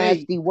some state.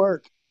 Nasty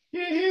work.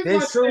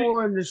 They're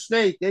suing the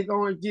state. They're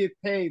going to get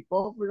paid.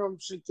 Both of them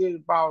should get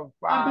about $5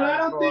 but I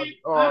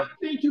don't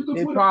think you could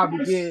they put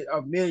probably get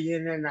 $1.5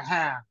 million.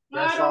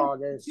 That's all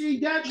that. See,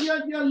 that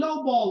you're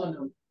lowballing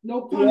them.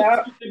 No pun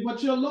intended,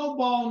 but you're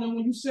lowballing them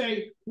when you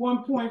say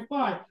 1.5.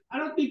 I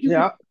don't think you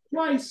can put a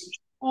price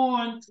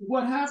on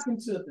what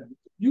happened to them.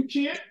 You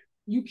can't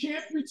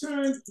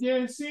return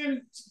their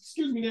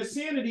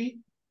sanity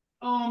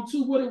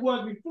to what it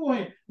was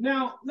beforehand.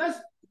 Now let's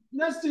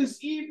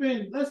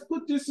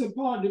put this in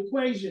part of the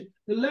equation.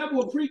 The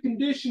level of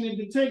preconditioning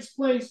that takes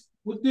place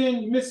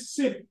within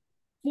Mississippi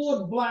for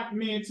the black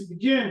man to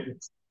begin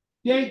with.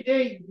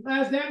 They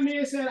as that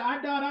man said,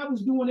 I thought I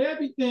was doing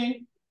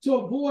everything to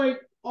avoid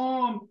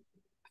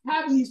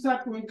having these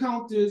type of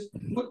encounters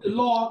with the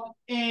law,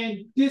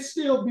 and this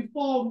still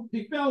befell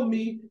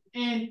me.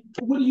 And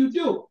what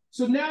do?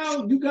 So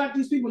now you got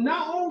these people,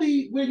 not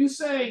only where you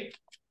say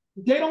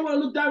they don't want to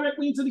look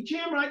directly into the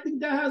camera. I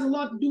think that has a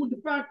lot to do with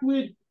the fact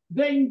where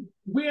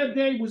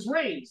they was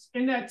raised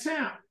in that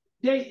town,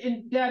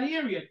 in that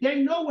area.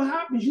 They know what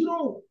happens. You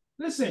don't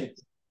listen.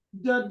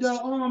 The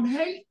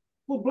hate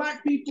for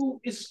black people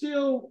is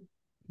still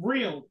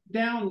real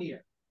down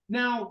there.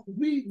 Now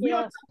we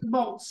are talking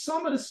about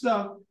some of the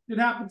stuff that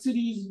happened to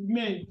these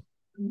men.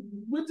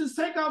 We'll just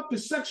take out the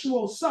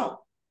sexual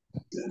assault.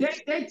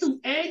 They threw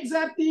eggs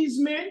at these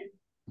men.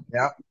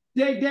 Yeah.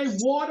 They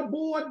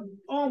waterboarded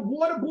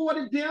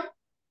them,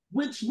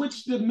 which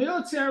the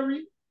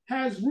military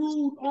has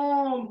ruled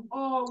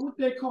what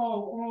they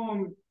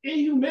call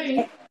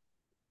inhumane.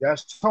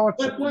 That's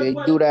torture. They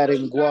do that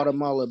in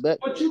Guatemala,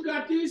 but you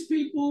got these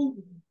people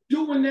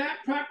doing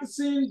that,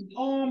 practicing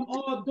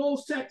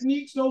those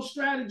techniques, those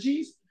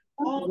strategies.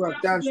 Well,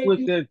 that's what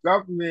the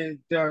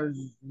government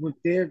does with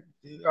their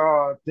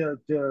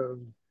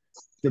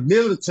the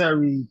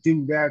military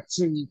do that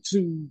to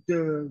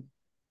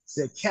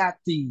the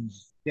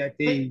captives that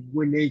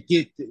when they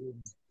get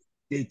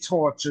they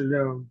torture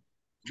them,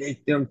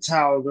 make them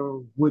tell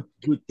them what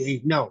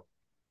they know.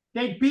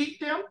 They beat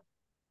them.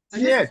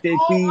 They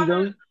beat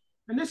them.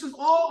 And this is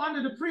all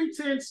under the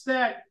pretense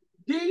that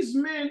these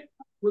men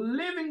were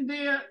living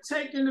there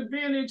taking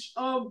advantage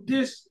of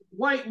this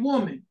white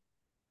woman.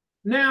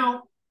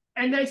 Now,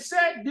 and they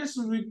said this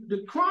was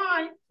the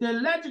crime, the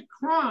alleged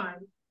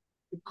crime,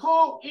 the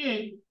call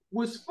in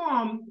was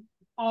from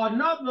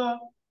another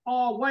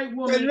white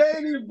woman. The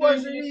lady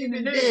wasn't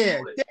even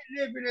there. They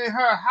living in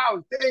her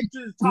house. They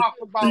just talk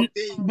about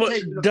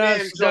taking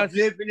advantage of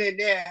living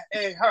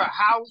in her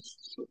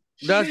house.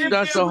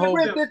 That's the whole.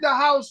 She rented the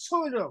house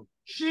to them.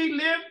 She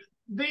lived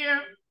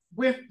there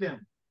with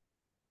them.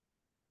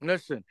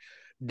 Listen,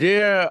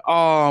 they're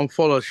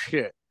full of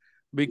shit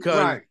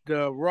because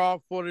the raw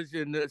footage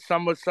and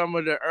some of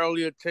the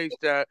earlier tapes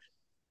that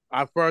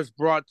I first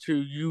brought to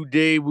you,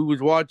 Dave, we was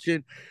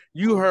watching.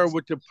 You heard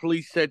what the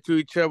police said to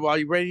each other. Are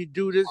you ready to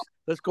do this?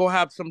 Let's go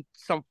have some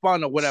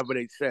fun or whatever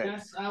they said.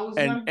 Yes,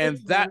 and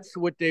that's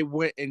what they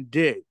went and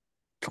did.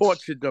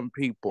 Tortured them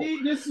people.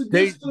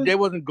 They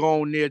wasn't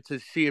going there to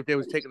see if they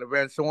was taking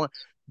advantage of someone.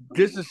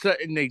 This is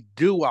something they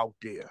do out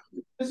there.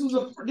 This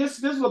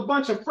was a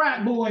bunch of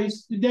frat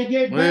boys that they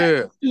gave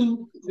back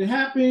to that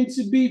happened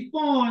to be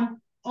fond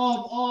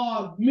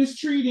of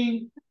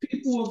mistreating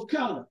people of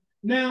color.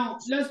 Now,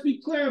 let's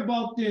be clear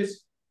about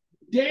this.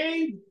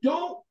 They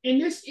don't, in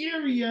this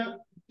area,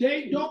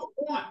 they don't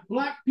want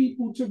Black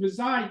people to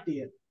reside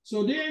there.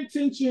 So their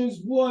intentions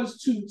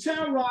was to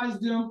terrorize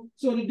them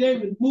so that they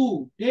would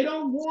move. They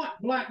don't want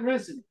Black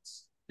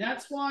residents.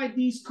 That's why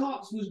these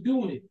cops was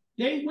doing it.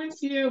 They went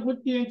there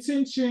with the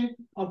intention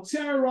of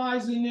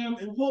terrorizing them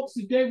in hopes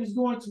that they was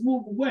going to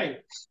move away.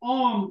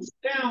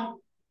 Now,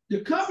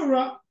 the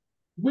cover-up,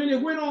 when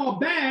it went all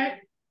bad,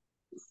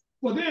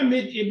 for them,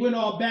 it went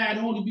all bad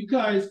only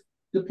because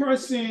the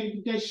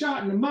person they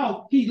shot in the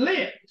mouth, he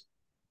lived.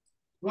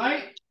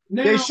 Right?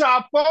 Now, they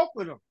shot both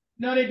of them.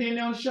 No, they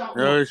didn't. They shot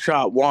one. They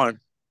shot one.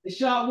 They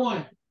shot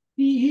one.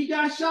 He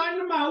got shot in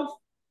the mouth.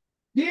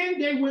 Then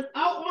they went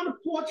out on the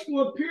porch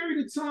for a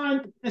period of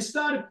time and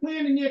started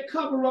planning their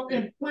cover-up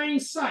in plain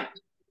sight.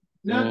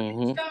 Now,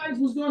 these guys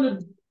was going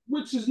to,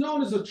 which is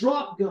known as a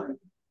drop gun.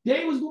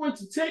 They was going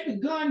to take a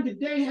gun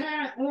that they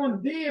had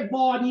on their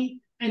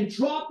body and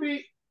drop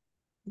it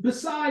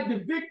beside the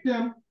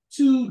victim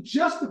to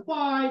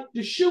justify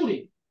the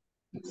shooting.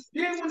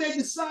 Then when they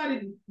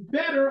decided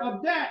better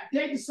of that,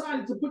 they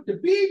decided to put the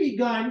BB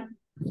gun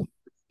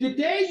that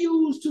they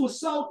used to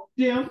assault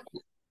them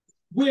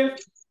with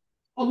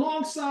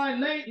alongside,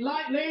 laid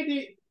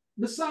it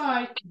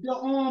beside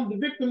the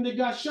victim that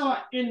got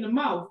shot in the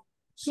mouth.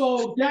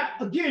 So that,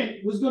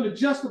 again, was going to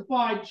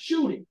justify the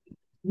shooting.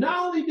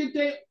 Not only did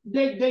they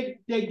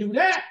do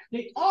that,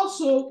 they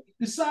also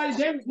decided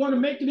they were going to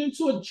make it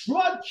into a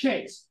drug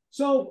case.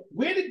 So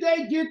where did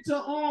they get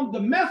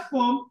the meth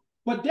from?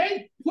 But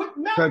they put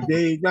meth on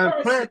this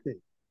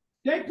person.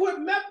 They put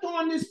meth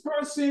on this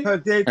person.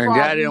 And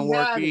that didn't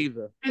work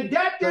either. And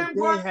that didn't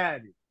work.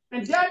 And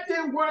that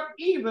didn't work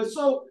either.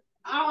 So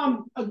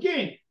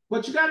again,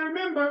 but you got to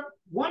remember,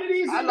 one of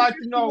these. I'd like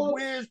to know,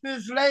 where's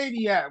this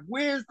lady at?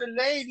 Where's the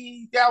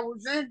lady that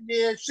was in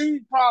there? She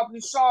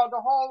probably saw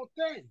the whole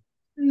thing.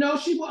 No,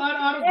 she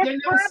was. There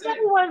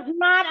probably was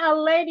not a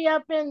lady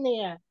up in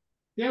there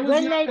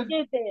when they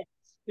did this.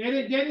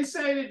 They didn't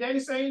say that. They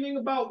didn't say anything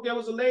about there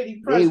was a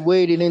lady present. They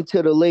waited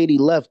until the lady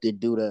left to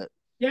do that.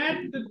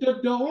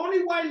 The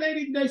only white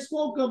lady they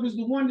spoke of is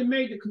the one that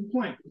made the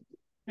complaint.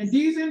 And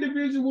these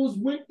individuals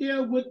went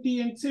there with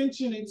the intent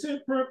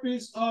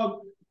purpose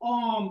of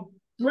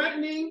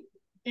threatening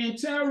and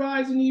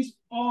terrorizing these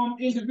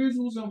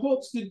individuals in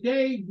hopes that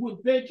they would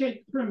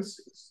vacate the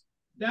premises.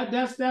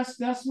 That's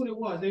what it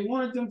was. They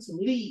wanted them to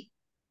leave.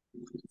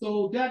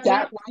 So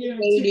that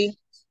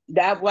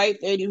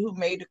white lady who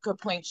made the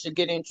complaint should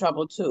get in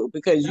trouble too,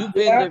 because you've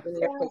been living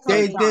there for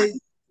some time.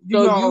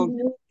 You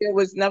knew there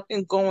was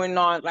nothing going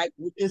on. Like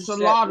it's a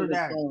lot of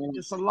that.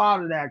 It's a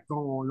lot of that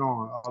going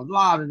on. A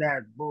lot of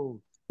that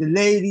bull. The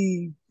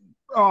lady,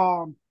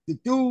 the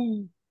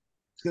dude,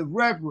 the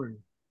reverend.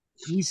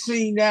 We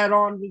seen that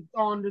on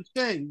the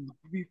thing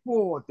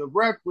before. The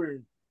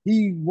reverend,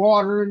 he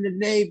watering the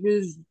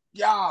neighbor's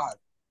yard.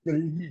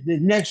 The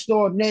next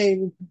door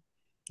neighbor.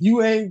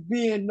 You ain't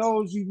being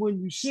nosy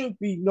when you should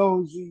be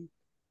nosy,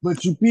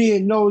 but you're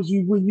being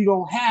nosy when you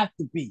don't have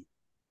to be.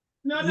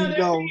 No,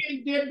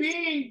 they're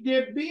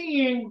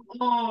being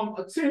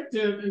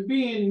attentive and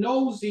being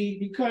nosy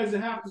because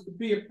it happens to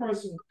be a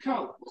person of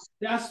color.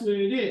 That's what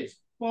it is. As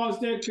far as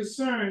they're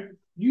concerned,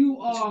 you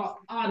are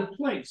out of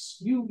place.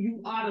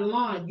 You out of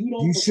line.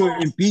 You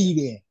shouldn't be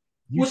there.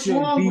 You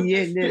shouldn't be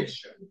in there.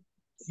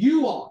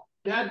 You are.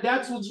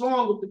 That's what's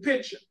wrong with the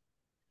picture.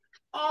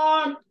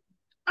 All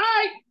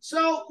right,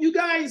 so you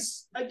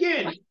guys,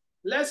 again,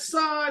 let's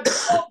go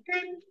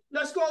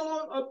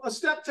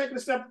take a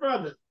step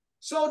further.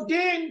 So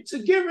then, to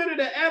get rid of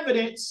the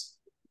evidence,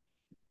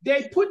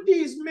 they put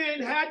these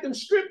men, had them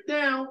stripped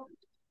down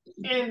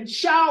and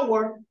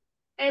shower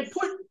and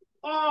put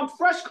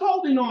fresh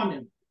clothing on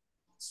them.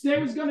 So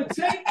they was gonna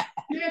take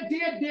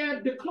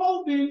the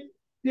clothing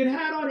that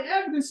had all the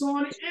evidence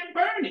on it and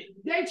burn it.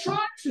 They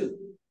tried to.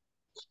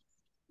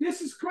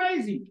 This is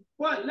crazy.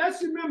 But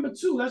let's remember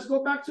too, let's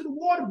go back to the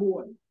water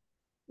board.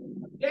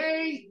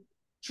 They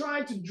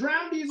tried to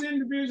drown these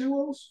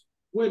individuals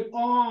with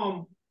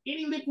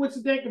any liquids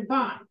that they can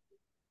find.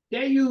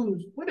 They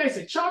use, what they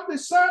say, chocolate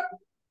syrup.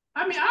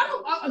 I mean, I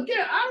don't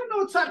know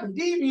what type of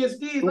deviance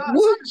these are.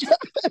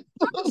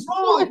 What's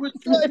wrong with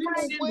these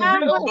individuals?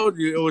 I told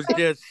you it was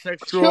their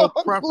sexual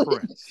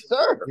preference.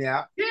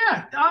 Yeah.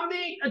 Yeah, I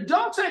mean,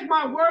 don't take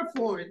my word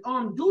for it.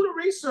 Do the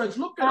research,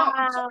 look it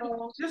up.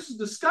 This is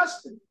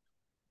disgusting.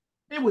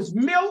 It was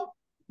milk,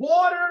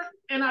 water,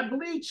 and I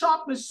believe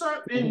chocolate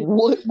syrup.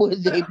 What were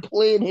they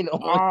planning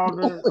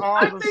on?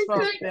 I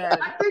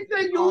think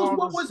they used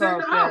what was in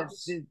the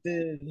house. To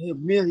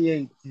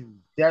humiliate you.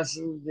 That's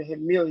to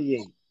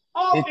humiliate.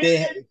 Oh, if they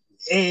had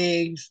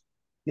eggs,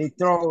 they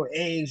throw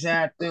eggs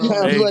at them.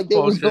 Sounds like they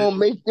was gonna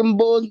make them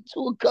boys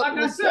into a couple.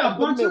 Like I said, a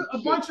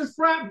bunch of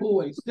frat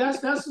boys.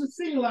 That's what it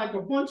seemed like.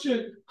 A bunch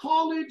of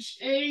college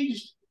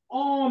aged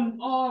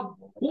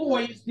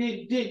boys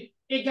that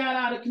it got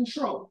out of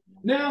control.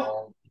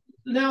 Now,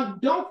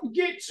 don't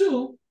forget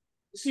too.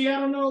 See, I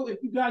don't know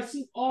if you guys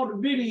see all the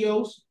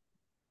videos.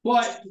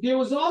 But there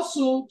was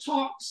also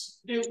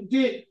talks. It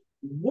did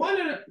one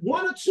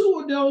or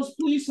two of those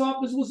police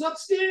officers was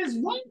upstairs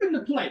wiping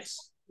the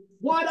place,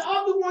 while the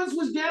other ones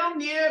was down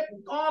there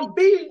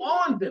beating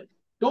on them.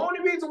 The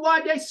only reason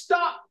why they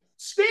stopped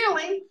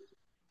stealing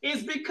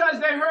is because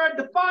they heard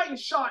the fire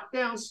shot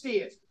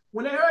downstairs.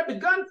 When they heard the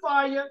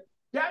gunfire,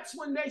 that's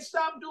when they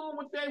stopped doing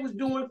what they was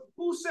doing.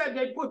 Who said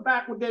they put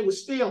back what they were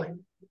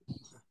stealing?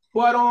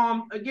 But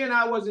again,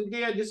 I wasn't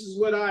there. This is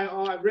what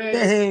I read.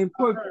 They ain't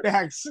put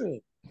back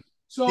shit.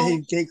 So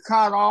they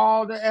caught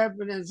all the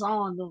evidence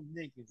on them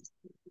niggas.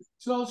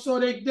 So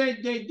they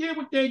did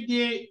what they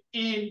did,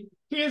 and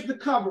here's the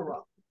cover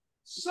up.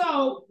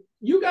 So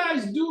you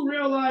guys do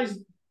realize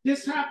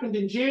this happened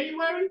in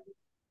January,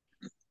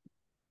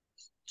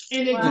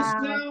 and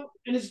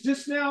it's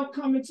just now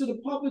coming to the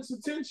public's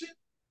attention.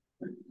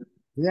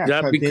 Yeah,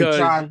 that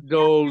because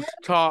those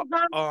top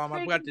I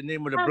forgot the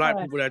name of the black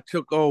people that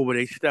took over.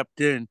 They stepped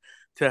in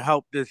to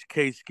help this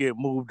case get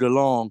moved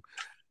along.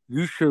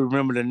 You should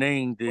remember the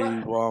name, Dave.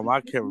 I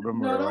can't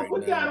remember it right now. Don't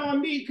put that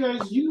on me,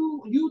 because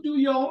you do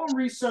your own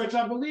research.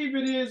 I believe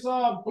it is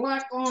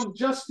black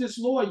justice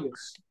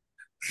lawyers.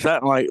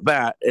 Something like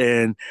that.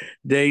 And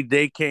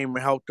they came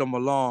and helped them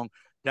along.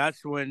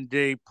 That's when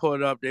they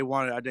put up, they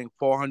wanted, I think,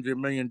 $400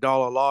 million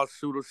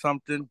lawsuit or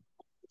something.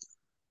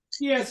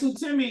 Yeah, so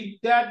Timmy,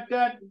 that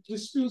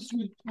disputes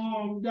with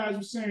you guys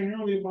were saying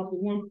earlier about the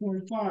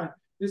 1.5.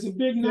 There's a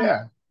big number.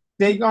 Yeah.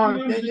 It's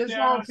gonna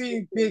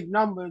be big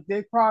numbers.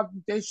 They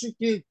should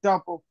get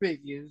double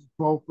figures,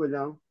 both of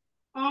them.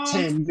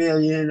 10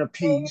 million a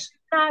piece.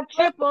 Not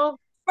triple.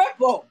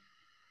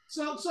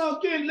 So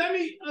again, let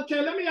me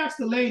ask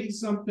the lady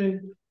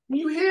something. When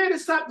you hear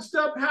this type of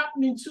stuff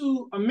happening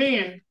to a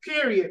man,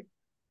 period,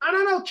 I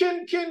don't know,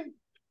 can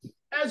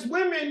as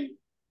women,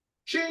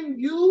 can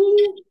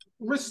you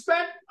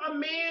respect a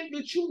man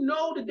that you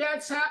know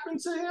that's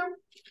happened to him?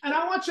 And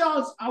I want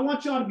y'all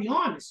to be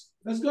honest.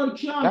 Let's go to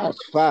Keanu. That's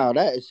foul.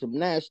 That is some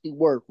nasty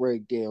work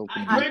right there.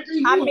 I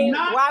mean,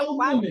 why would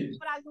I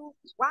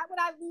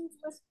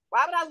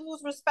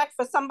lose respect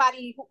for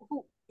somebody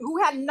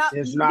who had nothing?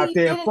 It's not he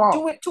their didn't fault.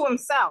 do it to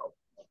himself.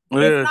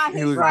 Yes, it's not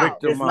his fault.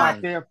 It's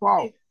not their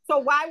fault. So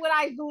why would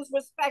I lose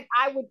respect?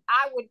 I would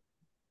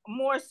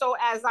more so,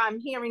 as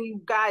I'm hearing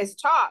you guys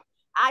talk,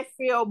 I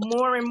feel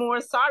more and more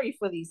sorry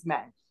for these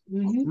men.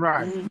 Mm-hmm.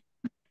 Right. Mm-hmm.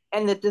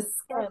 And the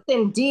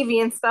disgusting,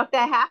 deviant stuff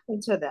that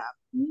happened to them.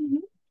 Mm-hmm.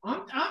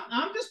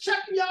 I'm just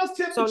checking y'all's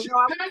temperature,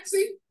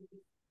 Patsy.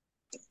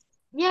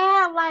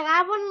 Yeah, like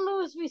I wouldn't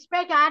lose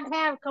respect. I'd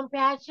have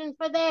compassion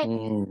for that.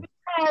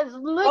 Because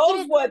look at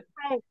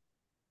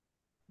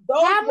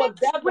how many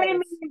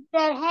women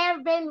that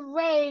have been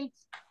raped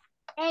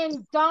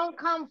and don't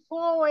come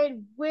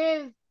forward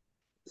with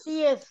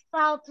the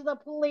assault to the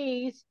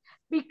police,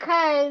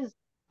 because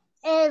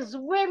as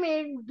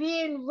women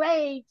being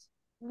raped,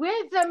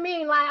 what does it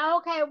mean? Like,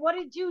 okay, what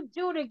did you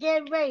do to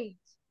get raped?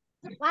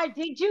 Like,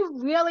 did you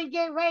really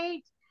get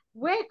raped?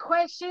 We're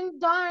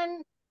questioned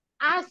on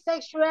our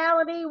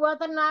sexuality,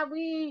 whether or not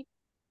we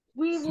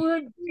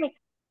would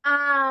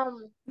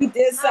we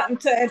did something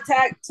to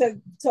attack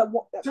to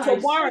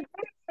warrant.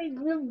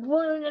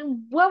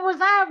 What was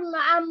our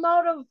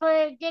motive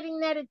for getting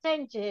that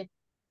attention?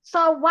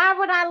 So why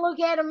would I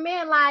look at a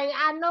man like,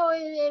 I know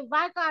if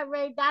I got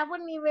raped, I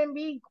wouldn't even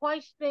be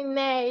questioning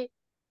that,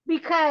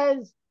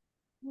 because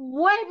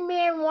what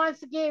man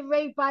wants to get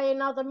raped by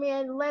another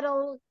man, let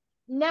alone,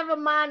 never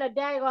mind a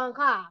daggone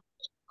cop?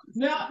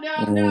 Now,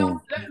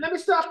 let me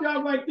stop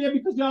y'all right there,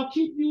 because y'all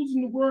keep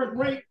using the word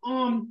rape.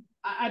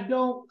 I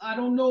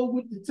don't know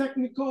what the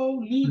technical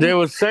legal. They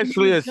were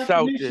sexually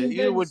assaulted.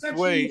 Either which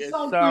way, it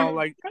sounds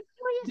like.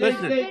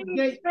 Listen, it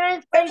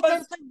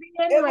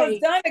was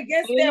done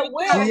against their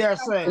will.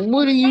 Yes,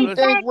 what do you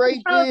think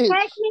rape is?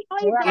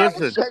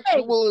 Listen,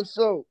 sexual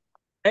assault.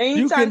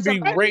 You can be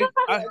raped.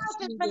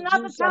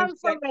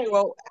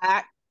 Sexual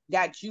act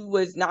that you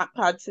was not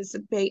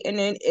participating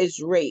in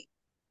is rape.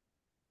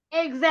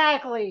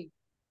 Exactly.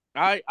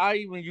 I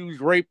even use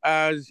rape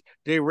as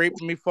they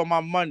raped me for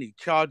my money,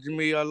 charging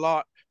me a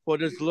lot for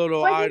this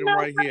little item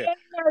right here.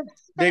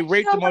 They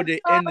raped them on their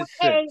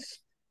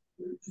innocence.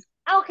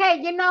 Okay,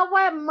 you know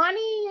what?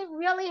 Money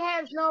really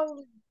has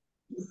no.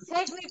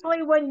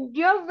 Technically, when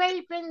you're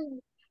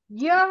raping,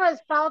 you're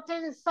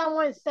assaulting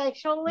someone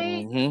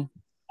sexually.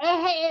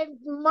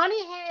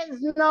 Money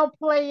has no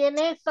play in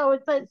it. So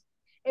if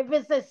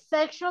it's a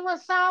sexual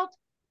assault,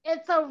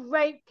 it's a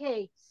rape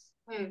case.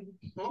 Okay.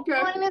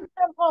 Plain and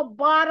simple,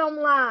 bottom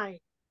line.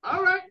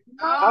 All right.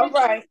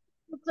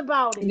 It's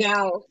about it.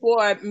 Now,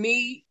 for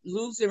me,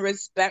 losing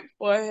respect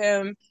for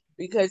him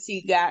because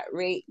he got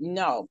raped,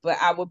 no. But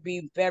I would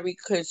be very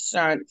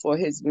concerned for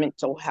his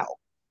mental health.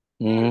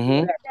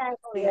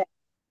 Exactly. Yeah,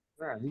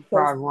 he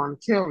probably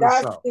want to kill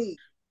himself. Deep.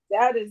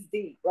 That is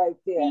deep right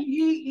there.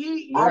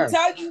 I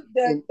tell you,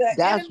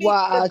 that's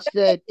why I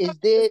said, is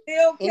there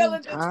still killing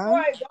any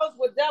time? Detroit? Those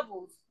were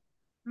devils.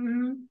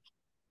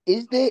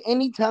 Is there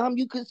any time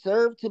you could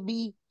serve to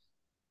be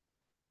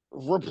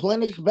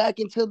replenish back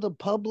into the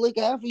public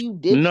after you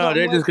did No, something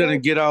they're like just gonna that?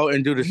 get out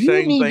and do the You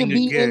same need to thing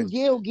be in again.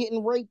 jail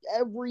getting raped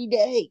every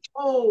day.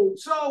 Oh,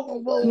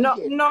 so there's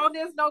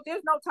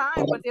no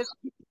time, but there's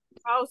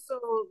also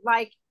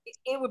like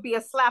it would be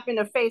a slap in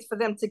the face for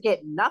them to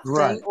get nothing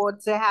Right. or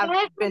to have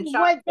been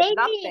charged with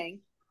nothing.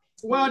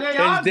 Well, they Is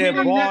are their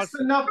getting boss next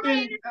to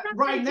nothing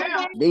right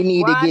now. They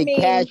need Well, to I get mean,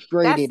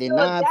 castrated and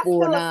that's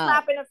still a 949.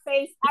 slap in the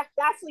face.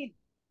 Actually,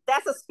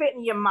 that's a spit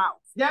in your mouth.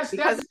 That's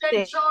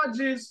state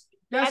charges.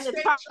 That's and the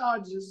state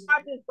charges.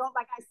 charges don't,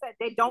 like I said,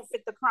 they don't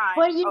fit the crime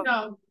Well, you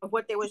know, of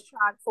what they was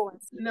charged for.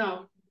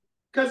 No,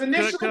 because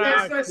initially Can I they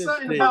ask said this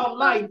something thing? about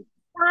life.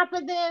 Top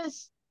of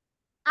this,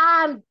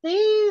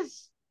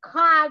 these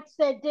cops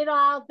that did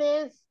all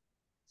this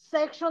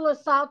sexual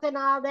assault and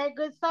all that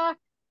good stuff,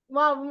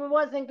 well, it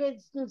wasn't good,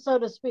 so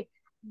to speak.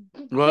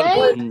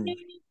 They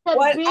need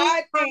to be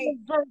on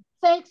the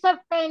sex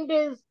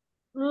offenders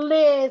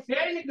list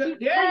because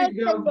they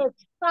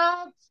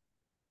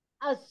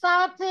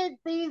assaulted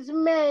these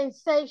men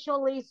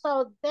sexually,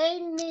 so they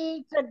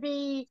need to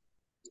be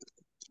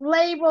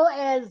labeled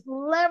as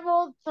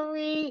level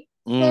 3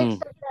 sex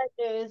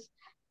offenders.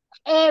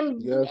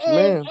 And,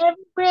 and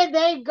everywhere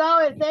they go,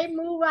 if they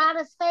move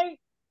out of state,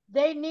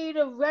 they need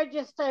to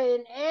register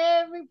in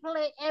every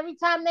place. Every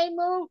time they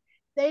move,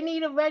 they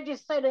need to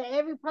register to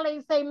every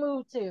place they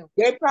move to.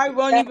 They probably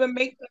won't even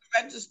make them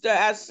register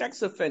as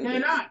sex offenders.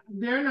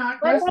 They're not.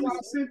 That's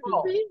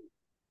Mississippi.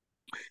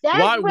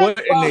 Why wouldn't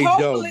they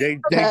though?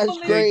 That's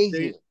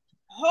crazy.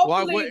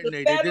 Why wouldn't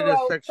they? They did a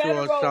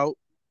sexual assault.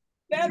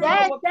 That's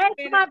my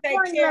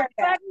point. Yeah,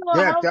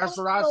 that's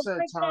what I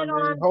said, Tommy.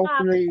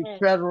 Hopefully,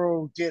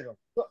 federal get them.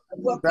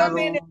 Will come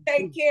in and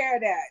take care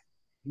of that.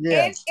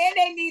 Yeah. And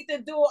they need to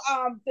do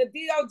the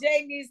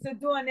DOJ needs to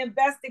do an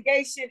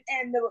investigation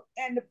and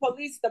the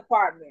police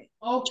department.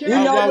 Okay. You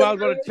know what I was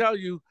going to tell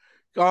you,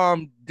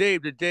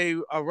 Dave, that they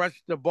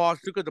arrested the boss.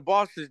 Look at the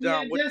boss is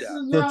down with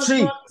that. The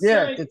chief,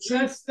 the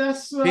chief.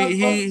 That's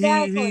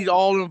he's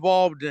all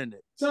involved in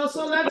it. So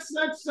let's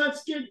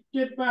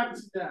get back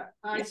to that.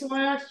 All right. So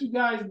I asked you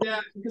guys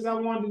that because I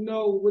wanted to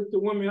know what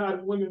how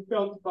the women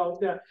felt about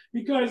that.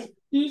 Because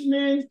these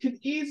men could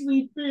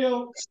easily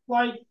feel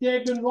like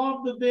they've been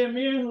robbed of their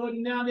manhood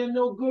and now they're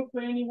no good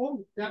for any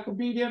woman. That could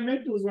be their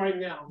mentals right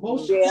now.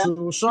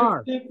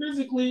 Suicide.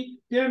 Physically,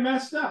 they're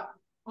messed up.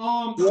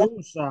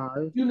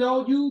 Suicide. You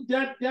know,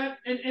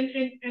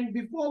 and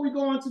before we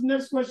go on to the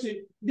next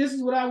question, this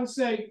is what I would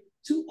say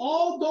to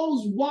all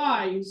those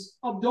wives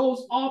of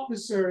those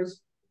officers.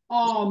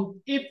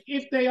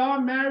 If they are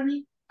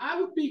married,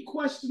 I would be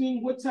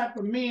questioning what type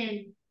of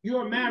man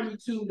you're married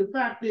to. The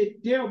fact that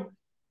they're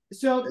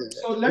so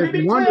let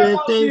me be clear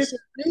about this.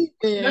 Let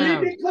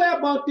me be clear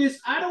about this.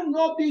 I don't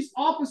know if these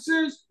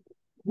officers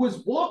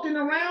was walking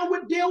around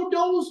with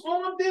dildos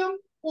on them,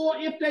 or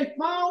if they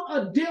found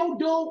a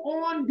dildo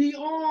on the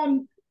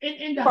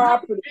in the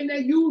house and they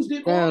used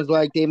it. Sounds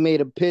like they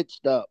made a pit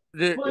stop.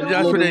 That's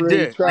what they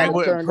did. They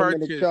wouldn't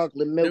purchase.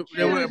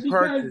 They wouldn't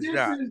purchase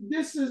that.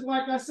 This is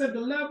like I said, the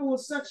level of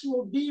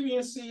sexual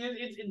deviancy.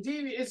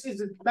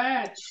 It's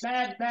bad.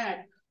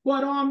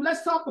 But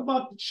let's talk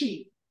about the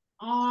chief.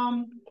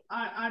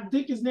 I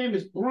think his name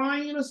is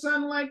Brian or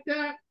something like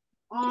that.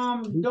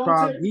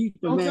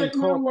 Don't take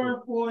my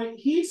word for it.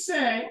 He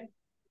said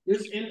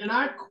this, and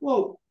I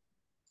quote: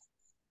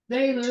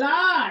 "They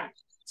lied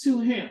to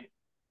him.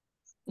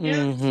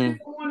 Every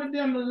single one of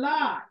them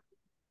lied.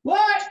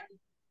 But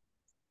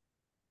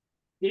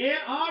there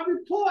are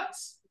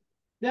reports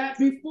that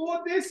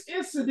before this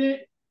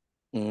incident,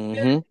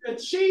 the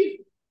chief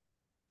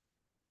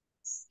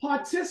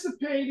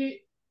participated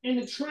in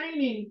the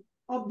training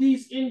of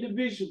these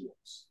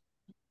individuals.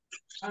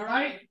 All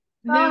right.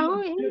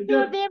 Now,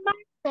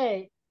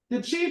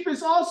 the chief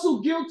is also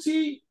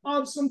guilty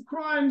of some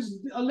crimes,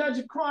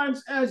 alleged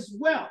crimes as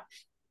well.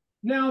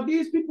 Now,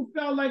 these people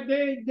felt like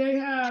they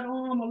had a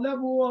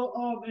level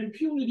of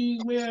impunity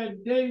where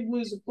they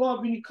was above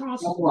any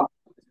consequence.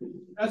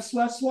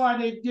 That's why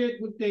they did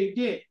what they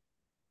did.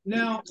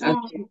 Now,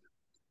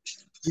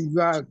 you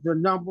got the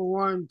number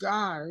one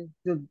guy,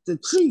 the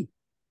chief.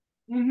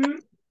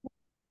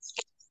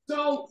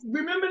 So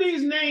remember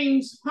these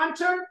names: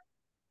 Hunter.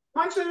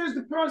 Hunter is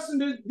the person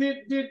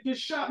that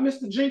shot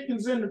Mr.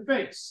 Jenkins in the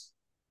face,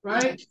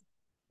 right,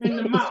 in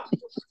the mouth.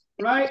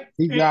 Right?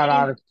 He got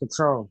out of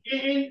control.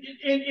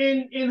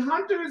 And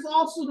Hunter is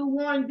also the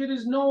one that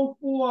is known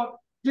for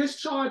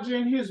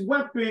discharging his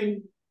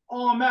weapon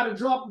at a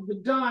drop of a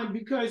dime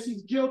because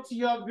he's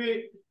guilty of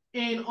it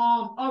in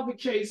other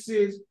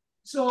cases.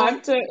 So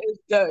Hunter is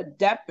the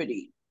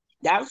deputy.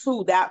 That's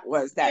who that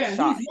was that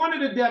shot. He's one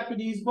of the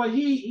deputies, but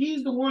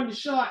he's the one that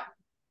shot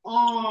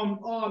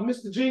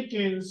Mr.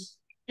 Jenkins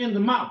in the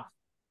mouth.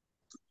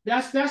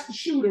 That's the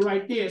shooter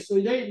right there. So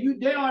they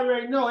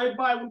already know.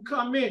 Everybody would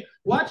come in.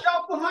 Watch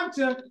out for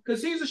Hunter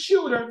because he's a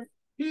shooter.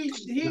 He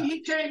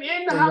came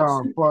in the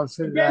house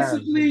and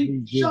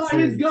basically shot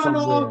his gun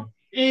off,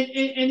 and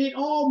it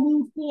all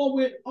moved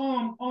forward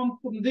from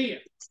there.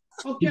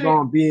 Okay. He's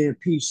gonna be in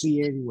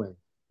PC anyway.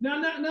 Now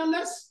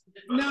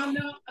Now,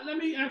 let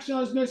me ask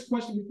y'all this next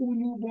question before we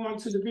move on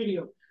to the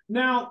video.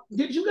 Now,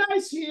 did you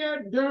guys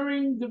hear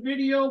during the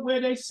video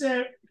where they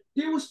said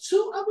there was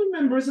 2 other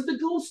members of the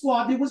Goon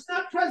Squad that was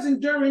not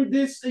present during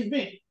this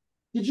event?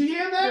 Did you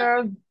hear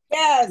that?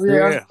 Yes.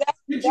 Yeah.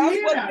 Did you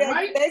hear what that,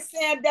 right? They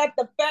saying that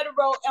the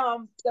federal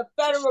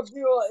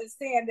bureau is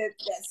saying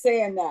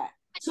that.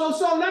 So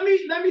let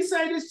me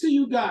say this to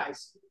you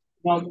guys.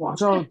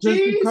 So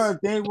just because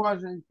they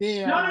wasn't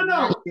there on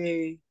that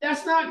day,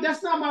 that's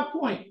not my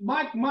point.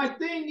 My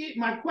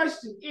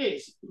question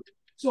is,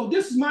 so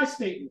this is my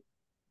statement.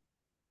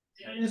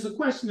 And it's a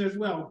question as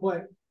well,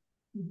 but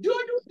do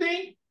you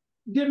think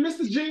that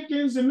Mr.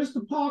 Jenkins and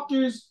Mr.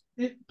 Parker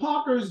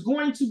is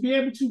going to be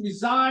able to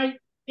reside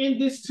in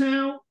this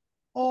town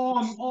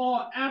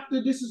or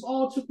after this is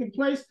all taking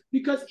place?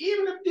 Because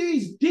even if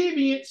these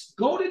deviants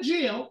go to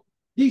jail,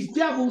 these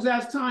devils,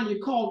 as Tanya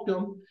called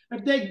them,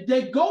 if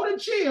they go to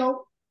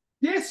jail,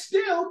 there's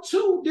still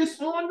 2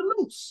 that's on the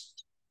loose.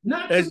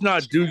 It's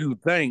not do you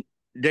think.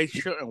 They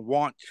shouldn't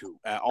want to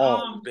at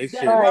all. They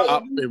should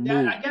up and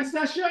move. I guess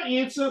that's your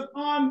answer.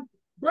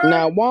 Bird,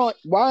 now,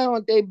 why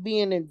aren't they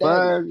being indicted?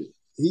 Bird,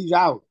 he's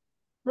out.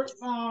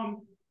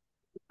 All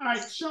right,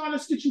 Sean,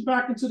 let's get you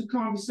back into the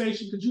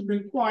conversation because you've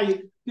been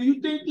quiet. Do you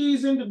think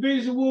these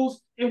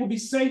individuals, it would be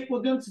safe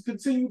for them to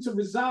continue to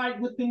reside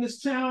within this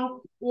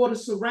town or the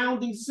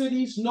surrounding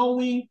cities,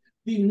 knowing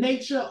the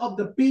nature of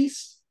the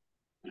beast?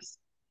 Of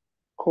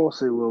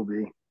course it will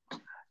be.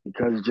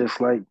 Because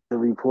just like the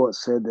report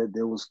said that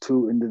there was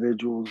 2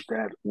 individuals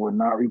that were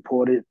not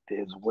reported,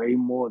 there's way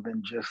more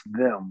than just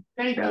them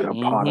that are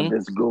part of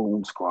this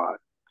Goon Squad.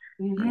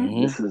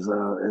 This is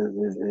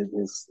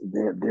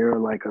they're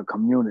like a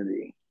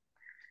community,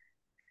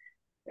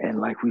 and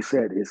like we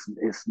said,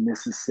 it's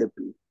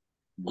Mississippi.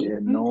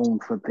 They're known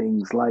for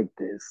things like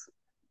this.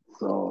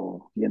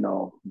 So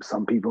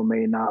some people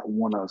may not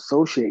want to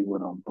associate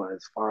with them, but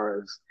as far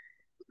as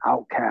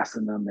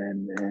outcasting them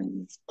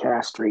and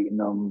castrating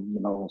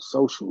them,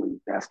 socially,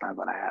 that's not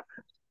going to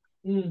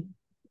happen.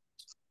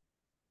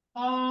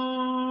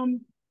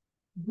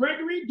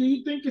 Gregory, do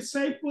you think it's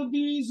safe for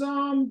these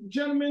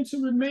gentlemen to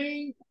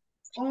remain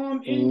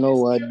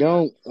No, I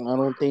don't. I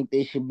don't think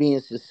they should be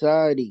in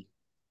society.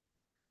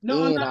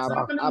 No, I'm not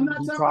talking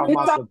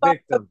about the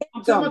victims.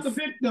 I'm talking about the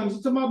victims.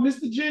 I'm talking about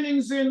Mr.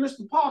 Jennings and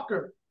Mr.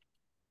 Parker.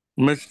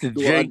 Mr.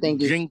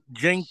 Jenkins.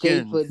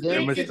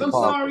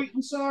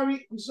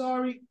 I'm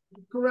sorry.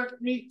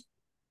 Correct me.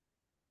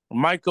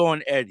 Michael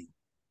and Eddie.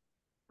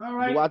 All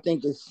right. Do I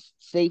think it's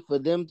safe for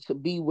them to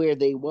be where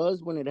they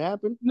was when it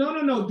happened?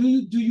 No. Do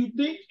you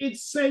think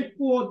it's safe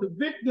for the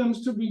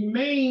victims to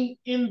remain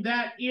in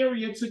that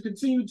area, to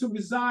continue to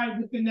reside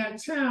within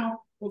that town,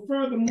 or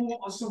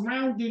furthermore, a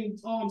surrounding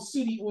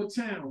city or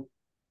town?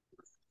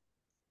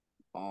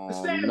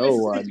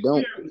 No, I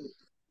don't.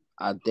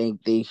 I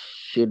think they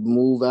should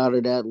move out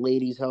of that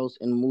lady's house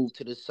and move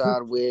to the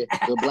side where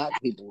the black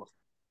people are.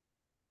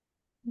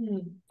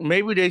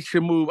 Maybe they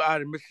should move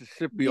out of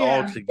Mississippi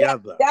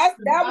altogether. That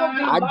would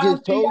be. I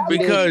just told you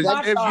because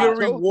if you're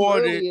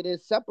rewarded, they're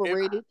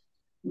separated.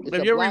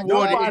 If you're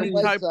rewarded any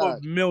type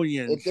of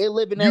millions, if they're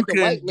living you at the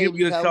can white give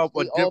yourself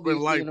house, a different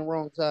life. In the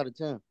wrong side of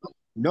town.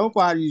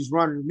 Nobody's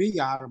running me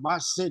out of my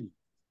city.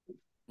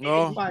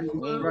 Nobody's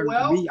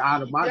running me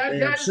out of my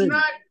damn city.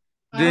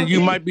 Then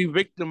you might be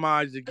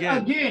victimized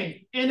again.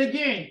 Again and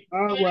again.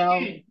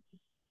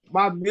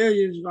 My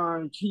million's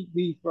gonna keep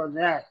me from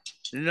that.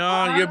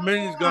 No, your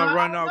million's gonna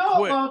run out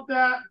quick.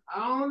 I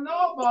don't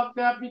know about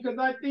that because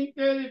I think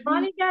that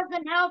money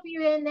doesn't help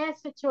you in that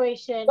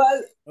situation.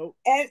 But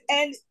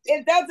and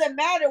it doesn't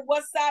matter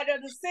what side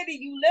of the city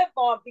you live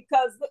on,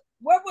 because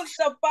where was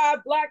the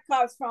 5 black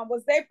cops from?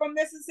 Was they from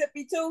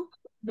Mississippi too?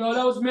 No,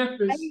 that was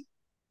Memphis.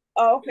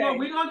 Oh, okay. No,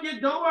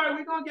 don't worry,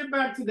 we're gonna get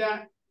back to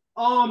that.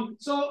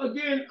 So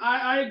again,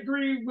 I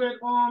agree with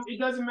it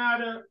doesn't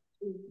matter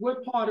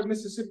what part of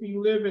Mississippi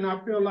you live in.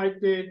 I feel like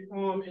that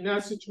in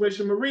that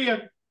situation,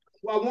 Maria,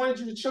 well, I wanted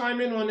you to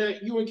chime in on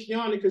that, you and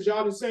Kiana, because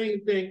y'all didn't say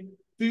anything.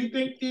 Do you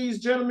think these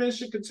gentlemen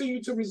should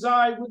continue to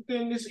reside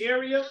within this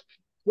area,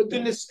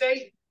 within the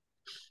state?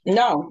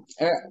 No,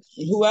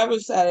 whoever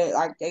said it,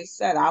 like they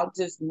said, I'll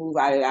just move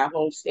out of that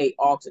whole state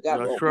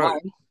altogether. That's right.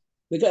 One,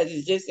 because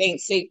it just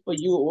ain't safe for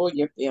you or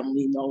your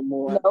family no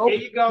more. There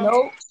you go.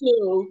 No.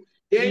 Two,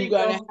 you're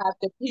gonna have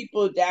the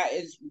people that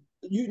is,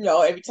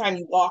 every time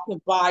you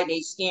walking by, they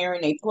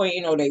staring, they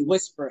pointing, or they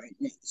whispering.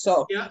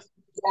 So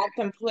that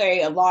can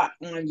play a lot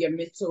on your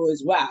mental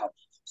as well.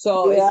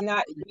 So it's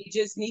not, we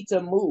just need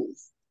to move.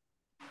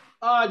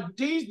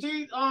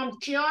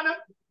 Kiana?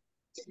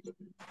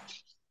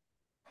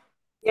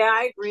 Yeah,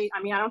 I agree.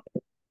 I mean, I don't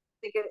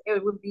think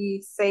it would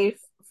be safe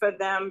for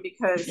them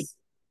because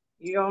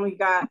you only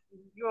got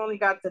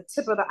the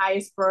tip of the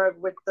iceberg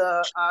with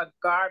the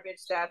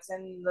garbage that's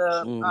in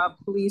the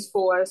police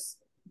force,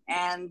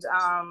 and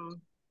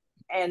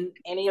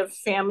any of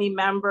family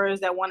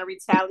members that want to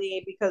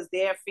retaliate because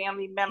their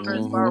family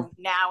members are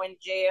now in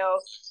jail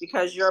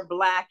because your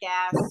black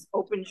ass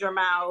opened your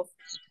mouth.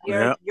 You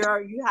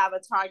have a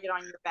target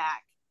on your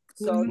back.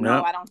 So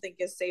no, I don't think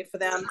it's safe for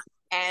them.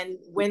 And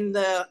when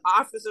the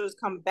officers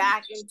come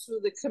back into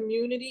the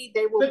community,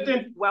 they will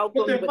be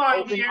welcomed with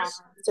open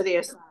arms to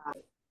their side.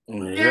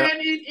 Yeah,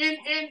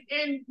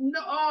 and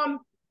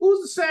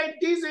who's to say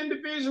these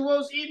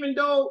individuals, even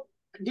though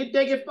did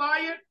they get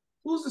fired,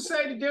 who's to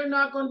say that they're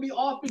not going to be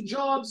offered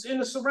jobs in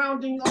the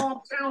surrounding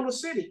town or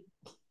city?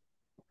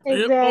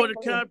 Exactly. Or the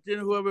captain,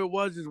 whoever it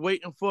was, is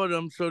waiting for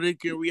them so they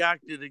can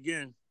react it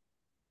again.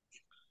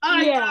 All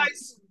right,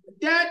 guys,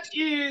 that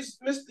is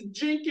Mr.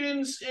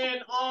 Jenkins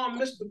and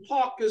Mr.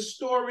 Parker's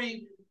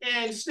story.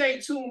 And stay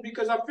tuned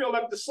because I feel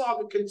like the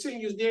saga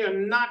continues. They are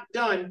not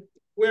done,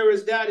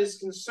 whereas that is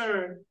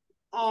concerned.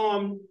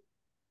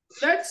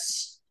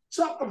 Let's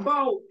talk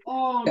about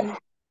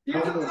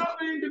there's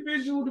another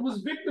individual that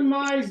was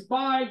victimized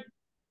by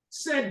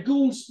said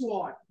Goon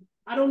Squad.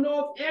 I don't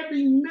know if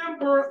every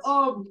member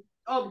of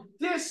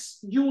this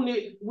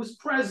unit was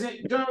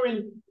present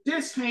during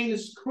this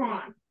heinous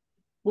crime,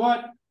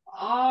 but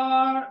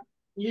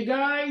you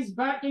guys,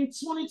 back in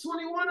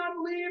 2021, I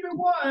believe it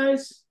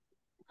was,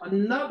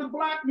 another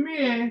black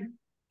man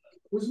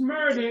was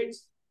murdered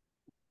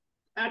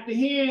at the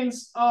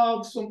hands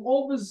of some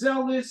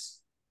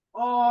overzealous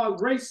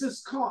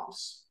racist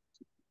cops.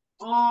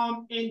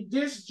 And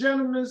this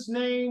gentleman's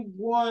name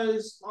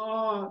was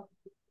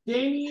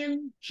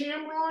Damian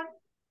Cameron.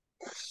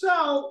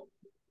 So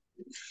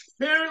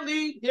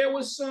apparently there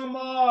was some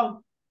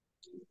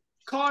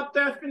car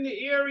theft in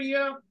the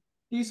area.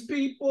 These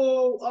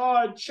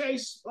people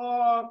chased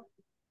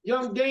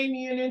young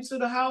Damian into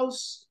the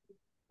house,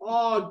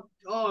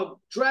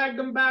 dragged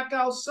him back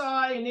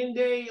outside, and then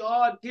they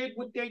did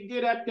what they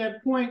did at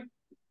that point.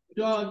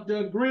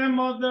 The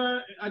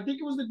grandmother, I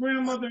think it was the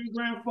grandmother and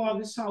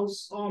grandfather's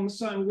house,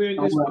 something where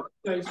this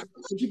place.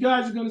 But you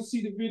guys are gonna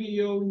see the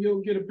video and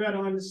you'll get a better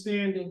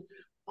understanding.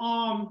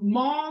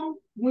 Mom,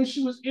 when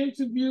she was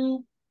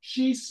interviewed,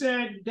 she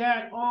said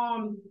that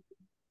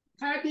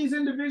had these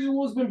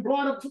individuals been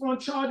brought up on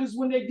charges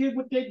when they did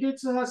what they did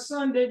to her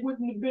son, they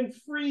wouldn't have been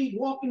free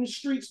walking the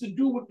streets to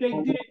do what they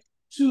did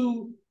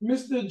to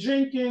Mr.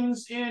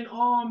 Jenkins and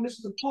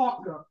Mr.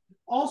 Parker.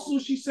 Also,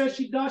 she said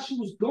she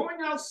was going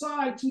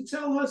outside to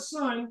tell her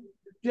son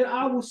that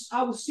I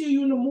will see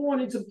you in the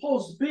morning to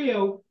post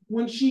bail.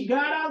 When she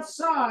got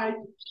outside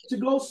to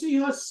go see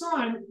her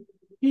son,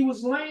 he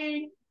was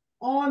laying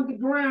on the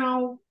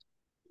ground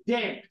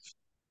dead.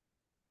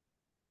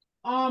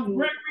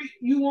 Gregory,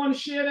 you want to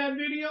share that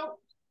video?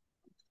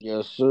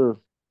 Yes, sir.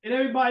 And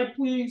everybody,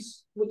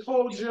 please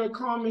withhold your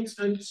comments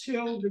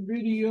until the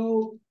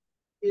video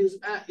is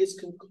at its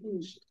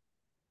conclusion.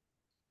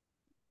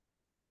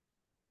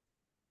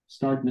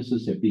 Start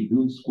Mississippi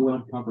Goon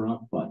Squad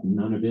cover-up button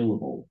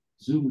unavailable.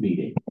 Zoom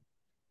meeting.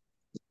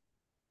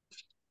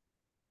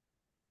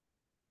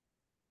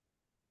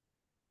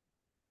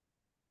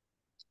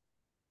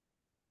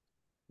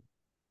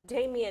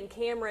 Damian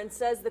Cameron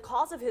says the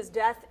cause of his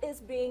death is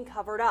being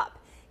covered up.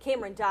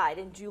 Cameron died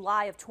in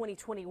July of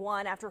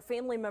 2021 after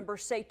family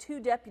members say 2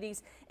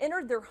 deputies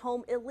entered their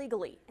home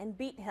illegally and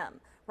beat him.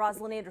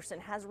 Rosalind Anderson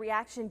has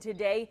reaction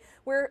today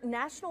where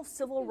national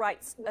civil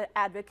rights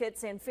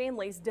advocates and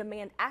families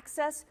demand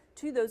access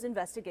to those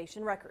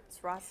investigation records.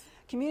 Ross?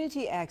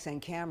 Community X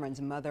and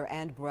Cameron's mother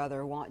and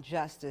brother want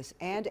justice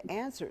and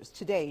answers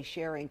today,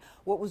 sharing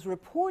what was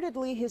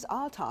reportedly his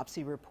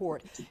autopsy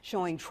report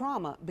showing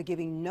trauma but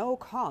giving no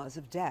cause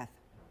of death.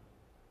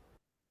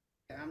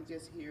 I'm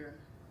just here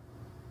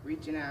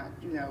reaching out,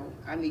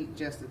 I need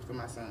justice for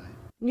my son.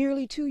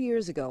 Nearly 2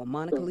 years ago,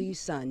 Monica Lee's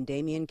son,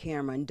 Damian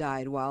Cameron,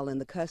 died while in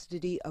the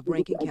custody of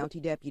Rankin County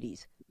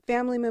deputies.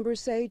 Family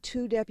members say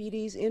 2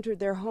 deputies entered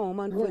their home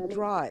on Foot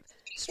Drive,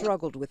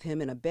 struggled with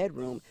him in a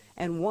bedroom,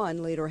 and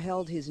one later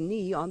held his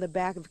knee on the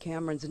back of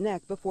Cameron's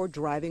neck before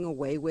driving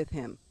away with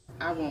him.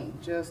 I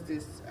want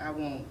justice. I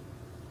want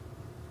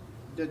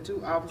the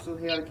 2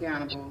 officers held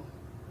accountable,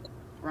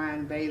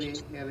 Ryan Bailey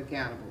held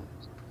accountable,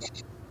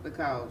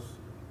 because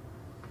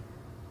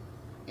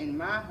in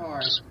my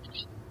heart,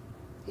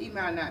 he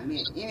might not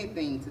mean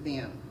anything to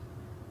them,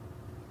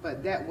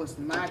 but that was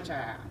my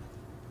child,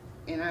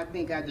 and I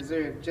think I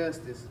deserve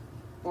justice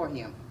for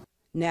him.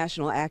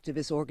 National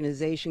activist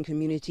organization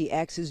Community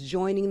X is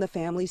joining the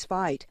family's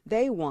fight.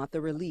 They want the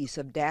release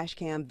of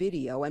dashcam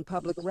video and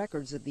public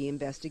records of the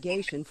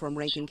investigation from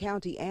Rankin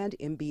County and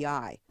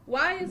MBI.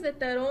 Why is it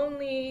that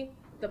only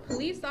the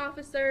police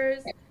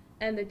officers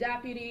and the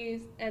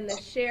deputies and the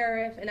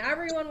sheriff and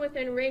everyone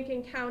within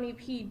Rankin County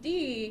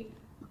PD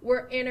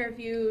were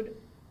interviewed,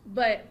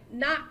 but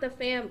not the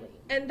family?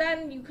 And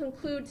then you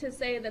conclude to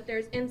say that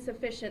there's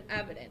insufficient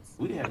evidence.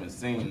 We haven't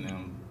seen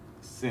them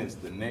since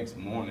the next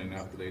morning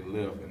after they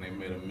left and they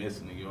made a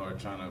mess in the yard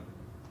trying to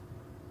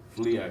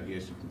flee, I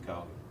guess you can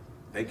call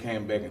it. They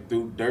came back and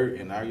threw dirt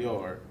in our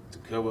yard to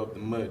cover up the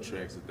mud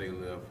tracks that they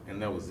left,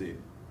 and that was it.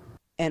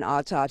 An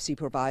autopsy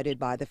provided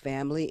by the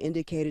family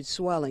indicated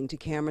swelling to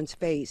Cameron's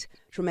face,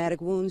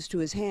 traumatic wounds to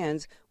his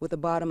hands with the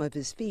bottom of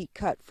his feet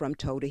cut from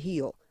toe to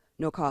heel.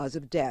 No cause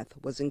of death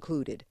was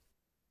included.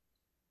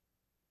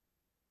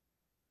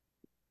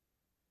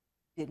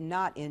 did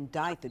not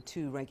indict the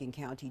 2 Rankin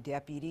County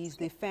deputies.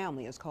 The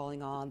family is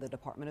calling on the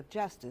Department of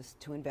Justice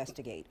to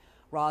investigate.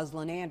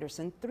 Rosalind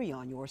Anderson, 3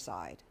 on your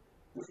side.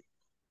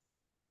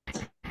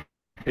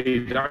 Hey,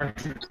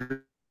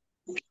 Dr.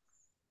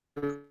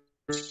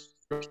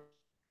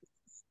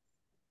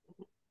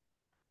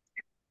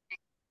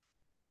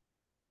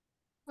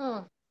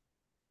 All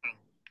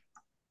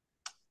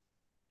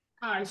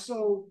right,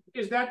 so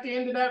is that the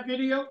end of that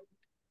video?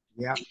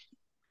 Yeah.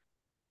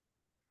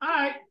 All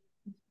right.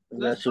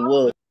 Yes, it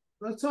would.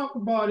 Let's talk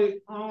about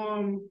it.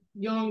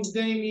 Young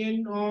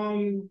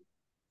Damien,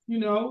 you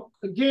know,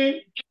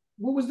 again,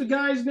 what was the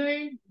guy's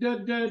name?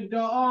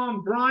 The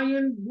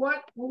Brian,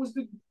 what was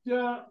the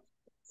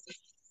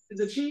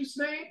chief's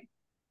name?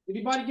 Did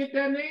anybody get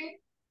that name?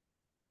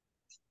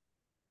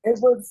 It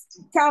was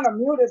kind of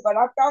muted, but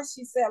I thought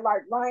she said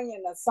like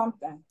Ryan or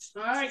something.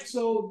 All right,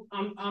 so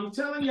I'm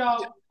telling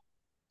y'all,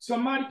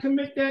 somebody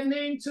commit that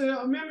name to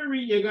a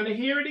memory. You're gonna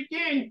hear it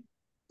again.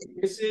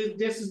 This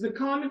is the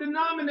common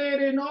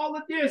denominator in all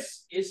of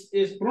this.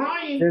 It's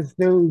Brian. This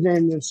dude's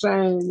in the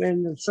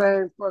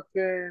same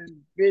fucking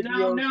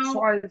video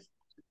twice.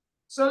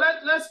 So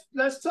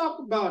let's talk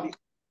about it.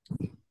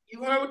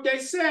 You heard what they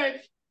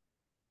said.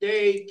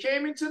 They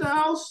came into the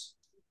house,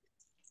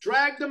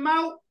 dragged them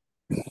out,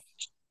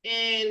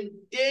 and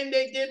then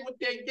they did what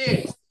they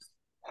did.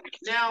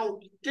 Now,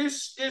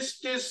 this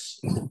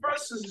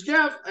person's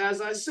death, as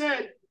I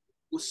said,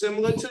 was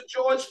similar to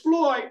George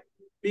Floyd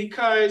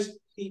because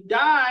he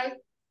died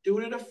due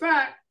to the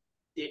fact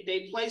that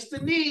they placed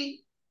a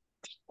knee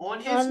on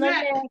his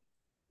neck.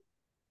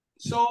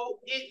 So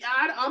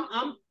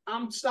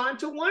I'm starting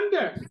to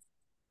wonder: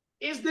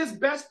 is this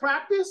best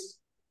practice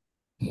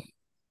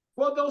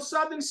for those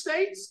southern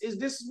states? Is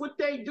this what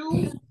they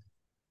do?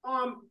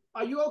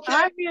 Are you okay?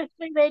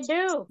 Obviously, they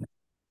do.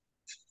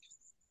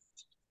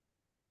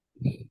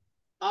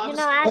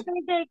 Obviously, I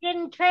think they're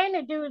getting trained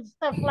to do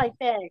stuff like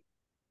that.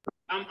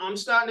 I'm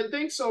starting to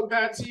think so,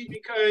 Patsy,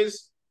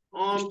 because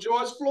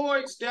George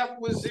Floyd's death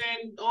was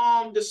in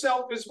the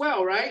South as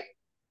well, right?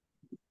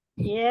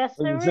 Yes,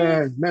 it was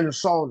in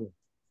Minnesota. It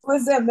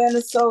was in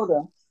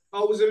Minnesota.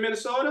 Oh, it was in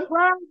Minnesota?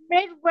 Well,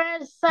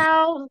 Midwest,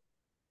 South,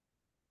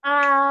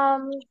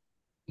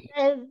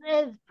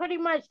 is pretty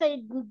much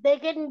they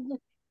getting,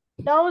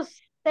 those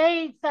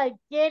states are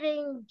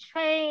getting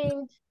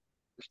trained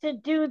to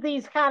do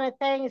these kind of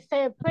things,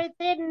 to put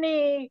their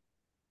knee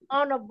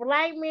on a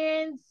black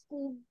man's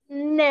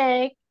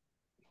neck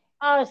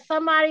or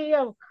somebody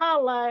of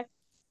color,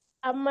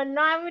 a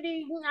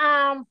minority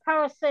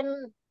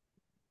person.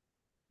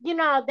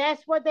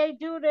 That's what they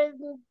do to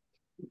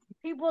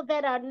people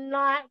that are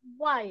not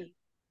white.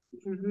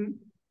 Mm-hmm.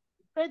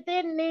 Put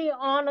their knee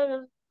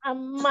on a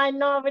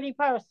minority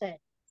person.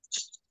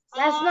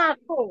 That's not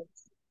cool.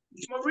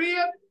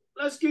 Maria,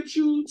 let's get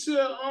you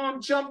to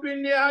jump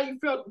in there. How you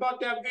felt about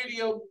that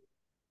video?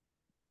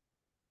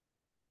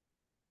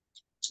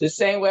 The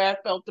same way I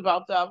felt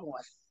about the other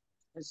one.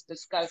 It's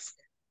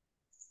disgusting.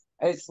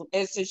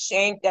 It's a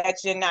shame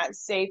that you're not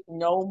safe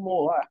no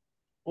more,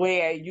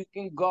 where you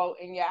can go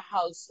in your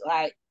house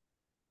like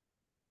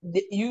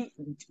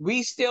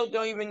we still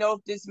don't even know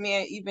if this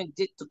man even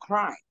did the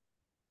crime.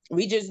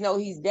 We just know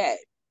he's dead.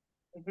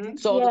 Mm-hmm.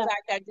 So the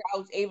fact that I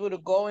was able to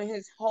go in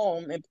his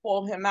home and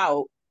pull him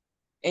out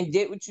and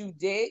did what you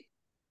did,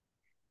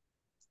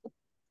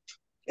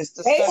 it's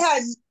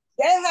disgusting.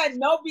 They had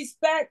no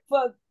respect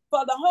for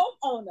the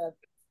homeowner.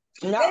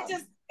 No.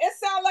 It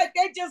sounded like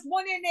they just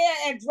went in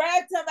there and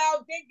dragged him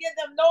out, didn't give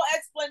them no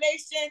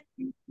explanation,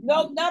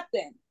 no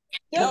nothing.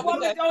 This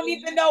woman don't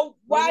even know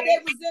why they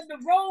was in the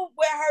room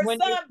with her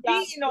son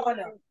beating on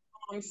her.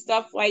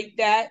 Stuff like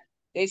that,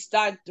 they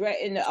start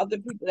threatening the other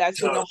people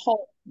that's in the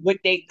home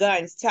with their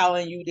guns,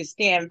 telling you to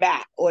stand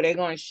back or they're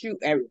going to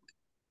shoot everyone.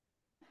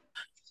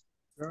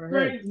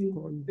 Crazy.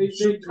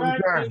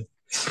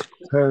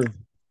 Because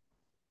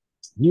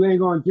you ain't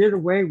going to get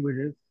away with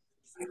it.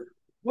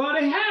 Well,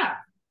 they have.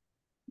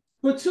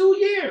 For 2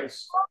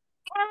 years.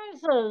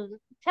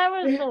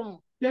 Terrorism.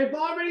 They've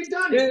already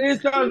done it.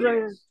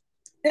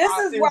 This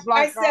is what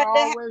I said.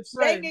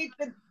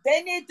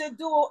 They need to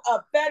do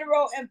a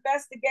federal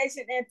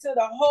investigation into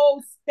the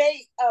whole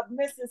state of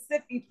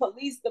Mississippi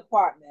Police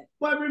Department.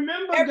 But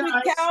remember, every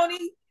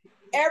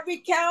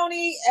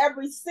county,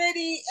 every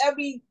city,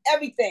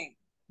 everything.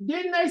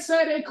 Didn't they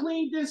say they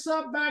cleaned this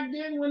up back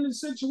then when the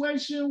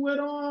situation with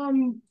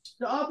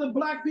the other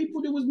black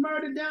people that was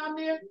murdered down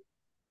there?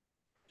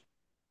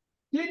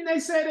 Didn't they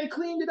say they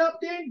cleaned it up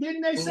then?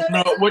 Didn't they say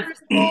I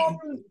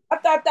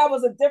thought that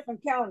was a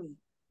different county.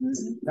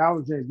 That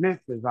was in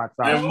Memphis, I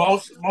thought. And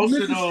most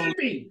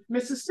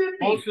Mississippi.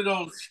 Most of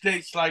those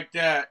states like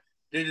that,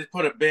 they just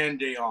put a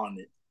Band-Aid on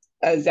it.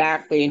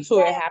 Exactly, until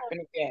it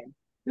happened again.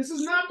 This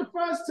is not the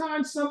first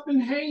time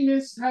something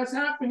heinous has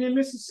happened in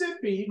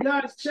Mississippi. You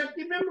guys check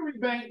your memory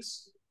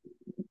banks.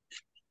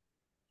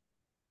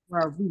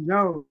 Well, we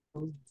know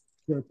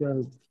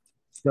that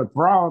the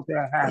brawl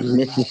that happened.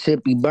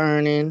 Mississippi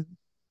burning.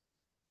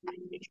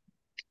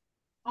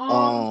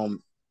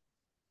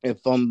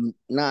 If I'm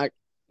not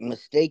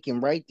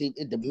mistaken, right?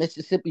 The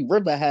Mississippi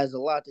River has a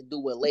lot to do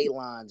with ley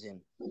lines and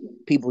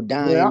people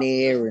dying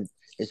there, and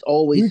it's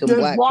always some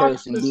black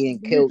person being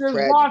killed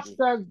tragically.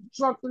 That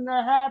something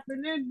that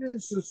happened in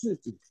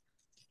Mississippi.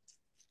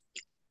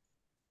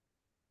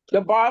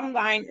 The bottom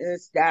line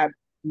is that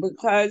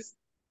because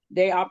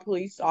they are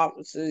police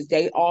officers,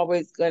 they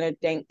always gonna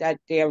think that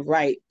they're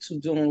right to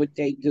doing what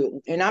they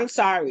do. And I'm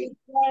sorry.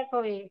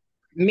 Exactly.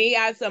 Me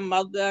as a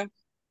mother,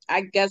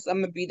 I guess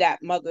I'm gonna be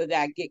that mother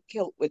that get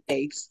killed with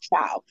a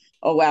child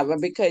or whatever,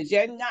 because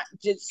you're not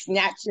just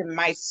snatching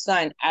my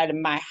son out of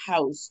my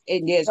house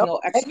and there's no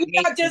And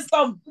you're not just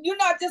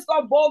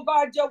gonna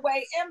bogart your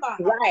way in my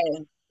house.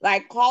 Right.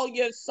 Like, call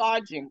your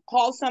sergeant,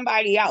 call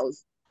somebody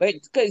else. But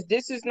because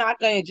this is not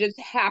gonna just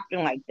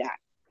happen like that.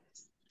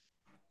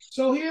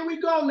 So here we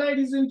go,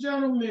 ladies and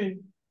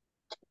gentlemen.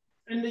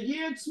 In the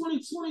year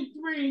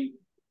 2023,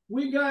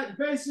 we got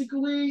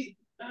basically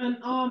an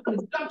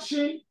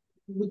abduction.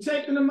 We're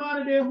taking them out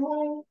of their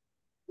home,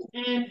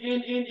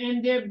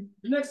 and they're,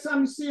 next time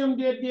you see them,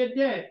 they're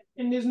dead,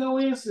 and there's no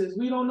answers.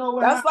 We don't know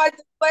what That's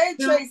happened. like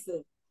the slave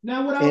chasers.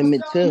 Now, what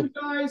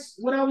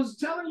I was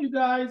telling you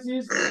guys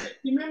is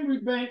the memory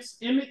banks.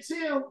 Emmett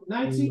Till,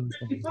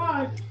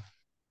 1955,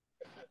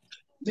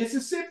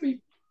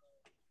 Mississippi.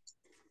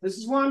 This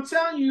is why I'm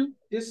telling you.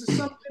 This is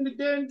something that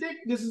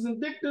this is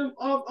indicative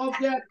of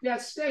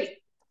that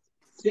state.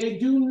 They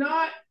do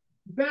not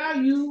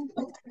value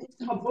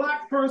a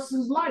black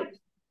person's life.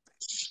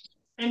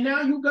 And now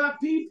you got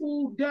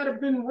people that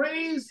have been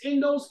raised in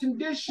those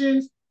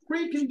conditions,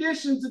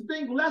 preconditions to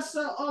think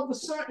lesser of a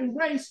certain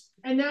race,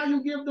 and now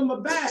you give them a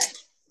badge,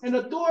 an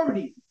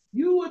authority.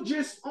 You are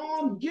just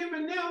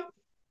giving them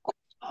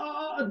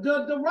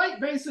the right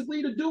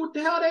basically to do what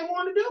the hell they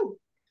want to do.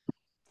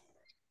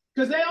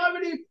 Because they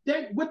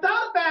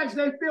without a badge,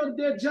 they feel that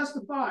they're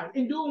justified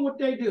in doing what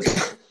they do.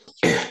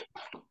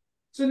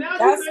 So now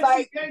that's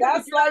like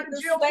the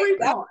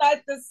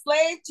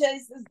slave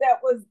chasers that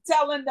was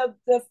telling the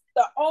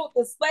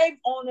slave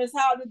owners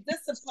how to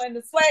discipline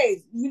the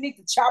slaves. You need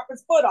to chop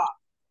his foot off.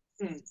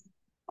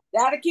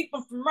 That'll keep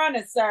them from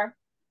running, sir.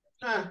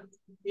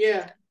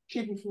 Yeah,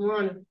 keep them from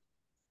running.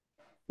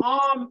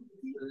 The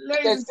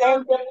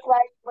same thing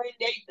like when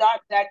they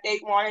thought that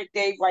they wanted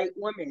their white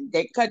women,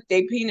 they cut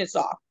their penis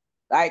off.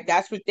 Like,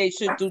 that's what they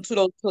should do to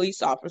those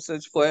police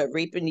officers for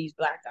raping these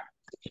black guys.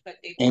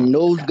 And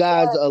those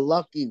guys are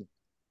lucky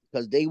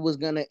because they was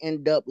gonna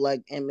end up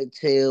like Emmett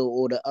Till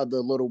or the other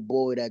little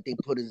boy that they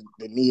put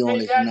the knee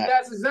on his neck.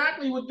 That's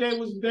exactly what they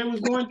was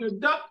going to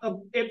abduct.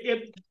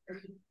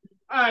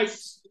 All right,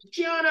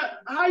 Kiana,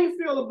 how you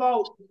feel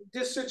about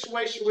this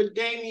situation with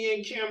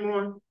Damian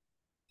Cameron?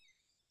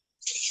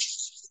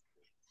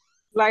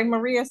 Like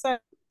Maria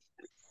said,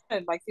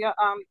 like the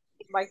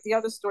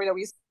other story that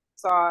we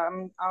saw,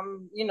 I'm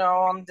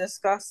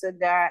disgusted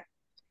that,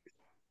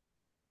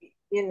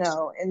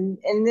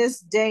 in this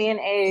day and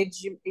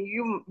age,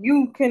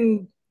 you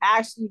can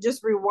actually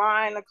just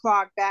rewind the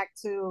clock back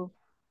to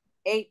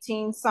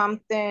 18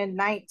 something,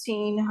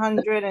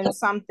 1900 and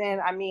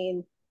something. I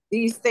mean,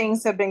 these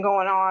things have been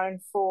going on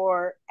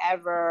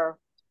forever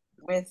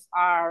with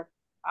our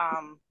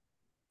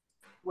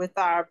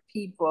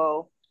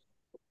people.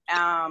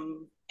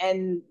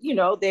 And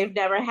they've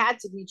never had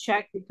to be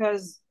checked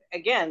because,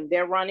 again,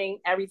 they're running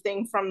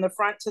everything from the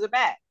front to the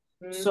back.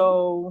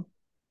 So,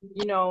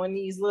 and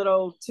these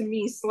little, to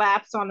me,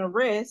 slaps on the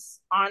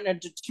wrist aren't a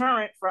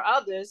deterrent for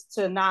others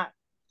to not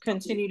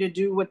continue to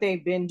do what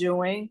they've been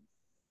doing.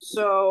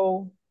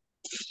 So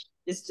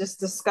it's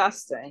just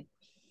disgusting.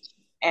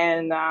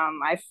 And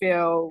I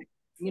feel,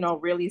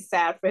 really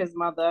sad for his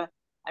mother.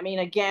 I mean,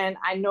 again,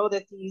 I know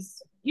that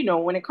these,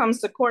 when it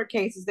comes to court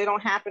cases, they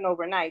don't happen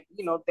overnight.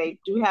 They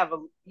do have,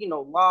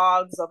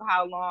 logs of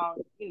how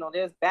long,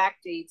 there's back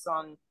dates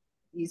on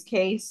these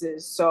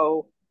cases.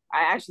 So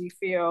I actually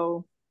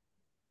feel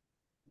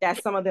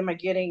that some of them are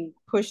getting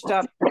pushed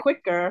up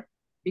quicker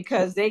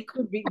because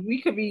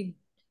we could be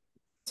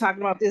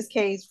talking about this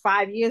case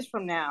 5 years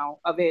from now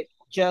of it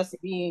just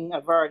being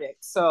a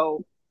verdict.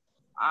 So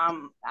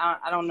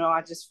I don't know.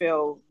 I just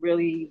feel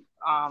really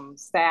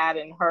sad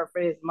and hurt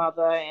for his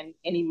mother and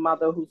any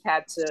mother who's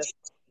had to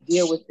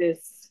deal with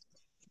this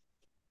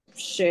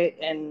shit.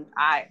 And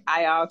I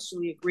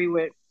actually agree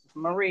with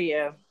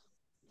Maria.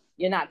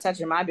 You're not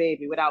touching my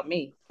baby without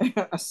me.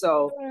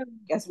 So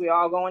guess we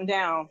all going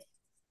down.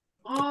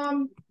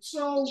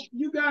 So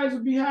you guys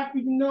would be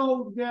happy to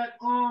know that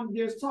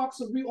there's talks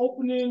of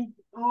reopening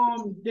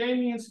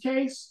Damian's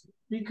case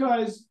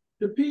because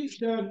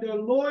the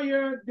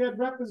lawyer that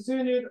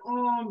represented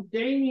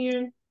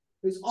Damian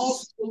is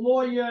also the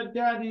lawyer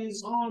that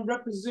is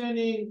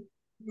representing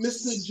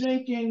Mr.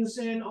 Jenkins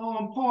and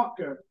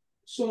Parker.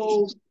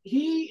 So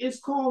he is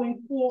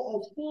calling for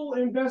a full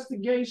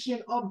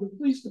investigation of the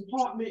police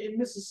department in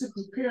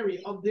Mississippi,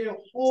 period, of their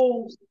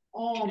whole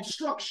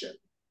structure.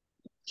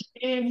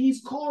 And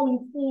he's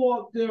calling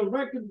for the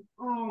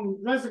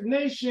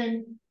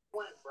resignation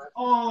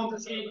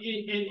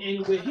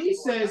and what he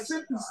says,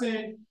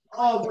 sentencing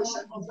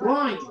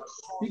blind,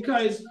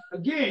 because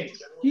again,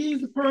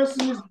 he's the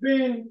person that's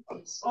been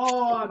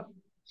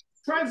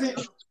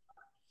present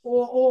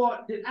or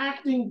the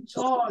acting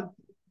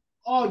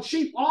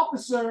chief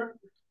officer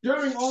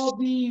during all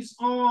these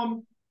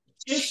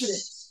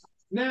incidents.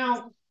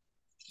 Now,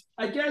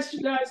 I guess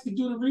you guys could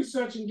do the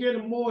research and get a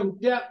more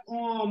in-depth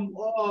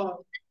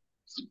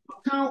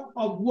account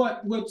of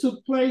what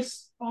took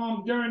place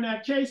during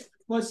that case.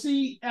 But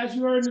see, as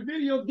you heard in the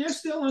video, they're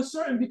still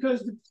uncertain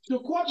because the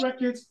court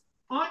records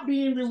aren't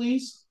being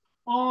released.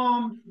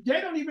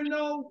 They don't even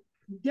know.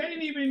 They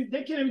can't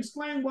even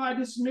explain why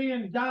this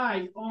man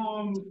died.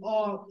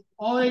 All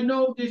they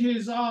know that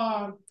his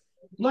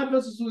blood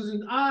vessels was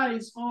in his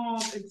eyes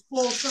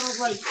exposed. Sounds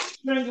like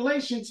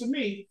strangulation to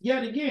me.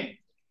 Yet again.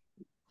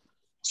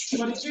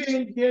 But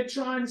again, they're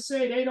trying to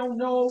say they don't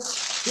know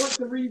what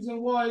the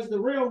reason was, the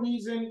real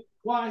reason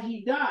why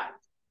he died.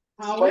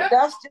 But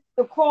that's just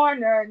the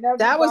coroner. And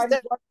that was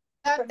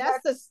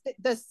that's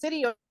the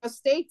city or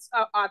state's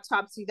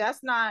autopsy.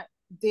 That's not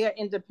their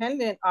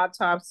independent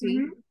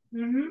autopsy.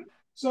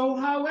 So,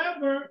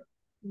 however,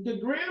 the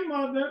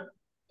grandmother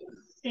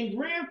and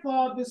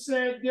grandfather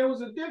said there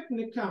was a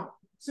different account.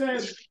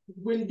 Said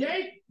when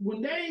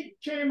they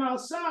came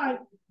outside,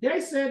 they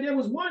said there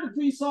was one of the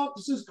police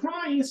officers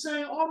crying and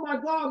saying, "Oh my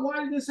God,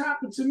 why did this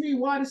happen to me?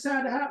 Why this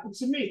had to happen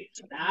to me?"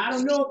 Now, I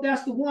don't know if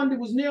that's the one that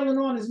was kneeling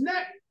on his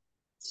neck.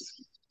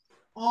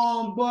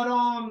 But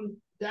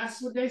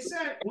that's what they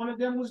said. One of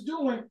them was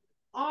doing.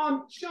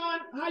 Sean,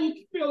 how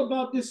you feel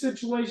about this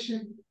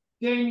situation,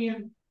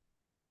 Damien?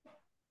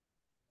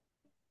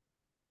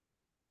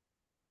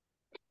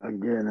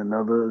 Again,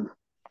 another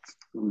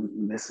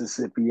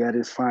Mississippi at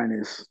its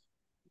finest.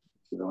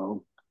 You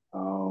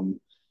know,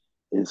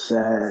 it's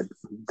sad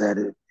that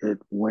it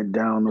went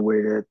down the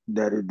way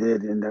that it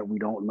did, and that we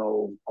don't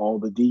know all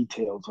the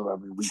details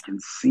of it. We can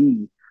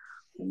see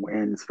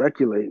and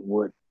speculate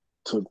what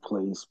took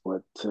place,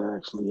 but to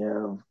actually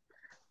have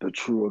the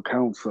true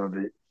accounts of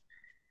it,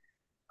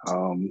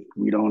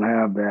 we don't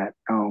have that.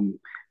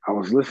 I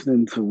was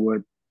listening to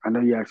what, I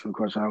know you asked me a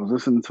question. I was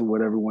listening to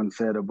what everyone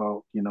said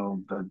about,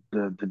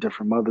 the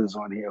different mothers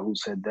on here who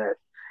said that,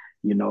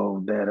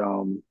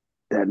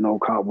 that no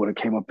cop would have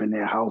came up in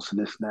their house and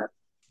this and that,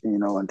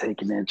 and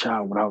taken their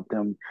child without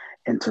them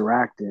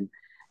interacting.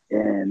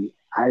 And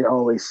I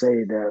always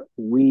say that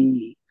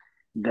we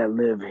that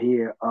live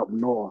here up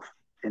north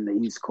in the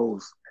East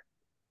Coast,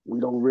 we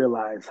don't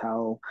realize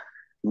how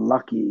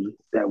lucky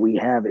that we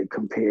have it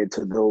compared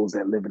to those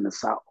that live in the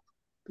South.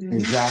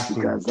 Exactly.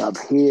 Because up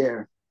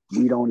here,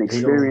 we don't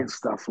experience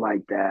stuff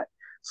like that.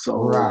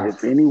 So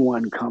if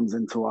anyone comes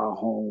into our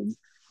home,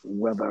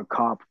 whether a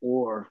cop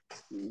or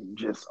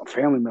just a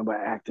family member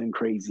acting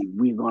crazy,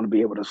 we're going to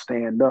be able to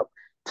stand up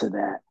to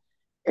that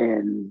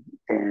and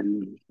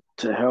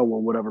to hell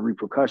with whatever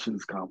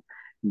repercussions come.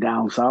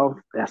 Down south,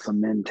 that's a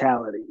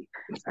mentality.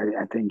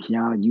 I think,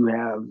 Kiana, you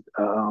have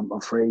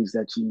a phrase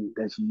that you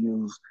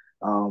use,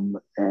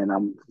 and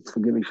I'm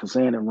forgive me for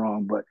saying it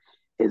wrong, but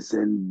it's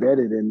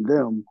embedded in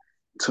them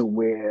to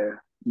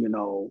where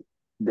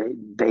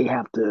they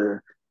have to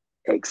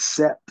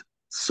accept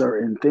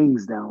certain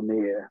things down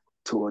there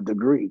to a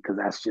degree, because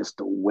that's just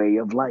the way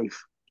of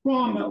life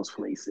in those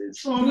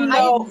places.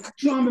 I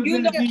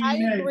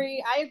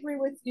agree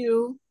with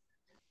you.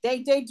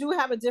 They do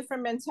have a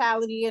different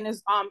mentality, and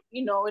it's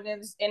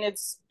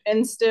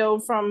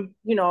instilled from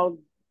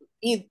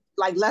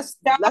let's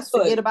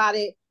forget about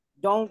it.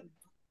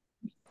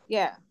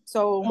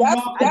 So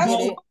that's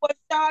what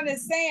Sean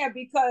is saying,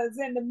 because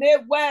in the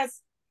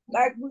Midwest,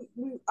 like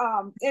we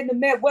in the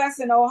Midwest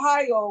in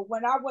Ohio,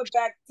 when I went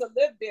back to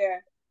live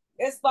there,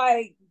 it's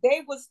like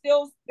the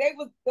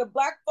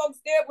black folks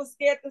there were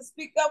scared to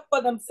speak up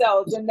for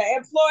themselves, and the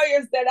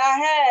employers that I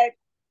had,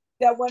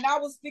 that when I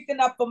was speaking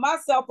up for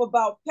myself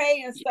about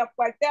pay and stuff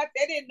like that,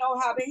 they didn't know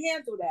how to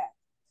handle that.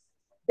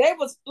 They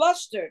was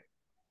flustered.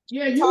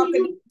 Yeah, you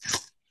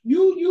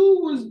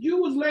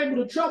was labeled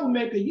a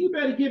troublemaker. You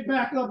better get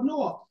back up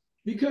north,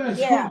 because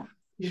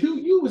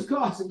you was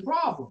causing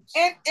problems.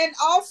 And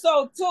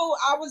also too,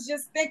 I was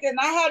just thinking,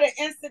 I had an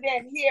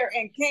incident here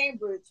in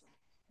Cambridge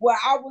where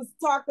I was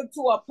talking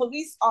to a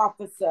police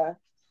officer,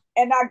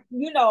 and I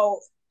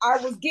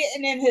was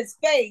getting in his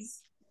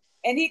face.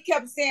 And he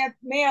kept saying,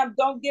 "Ma'am,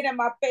 don't get in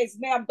my face.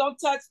 Ma'am, don't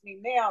touch me.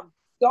 Ma'am,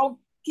 don't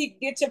keep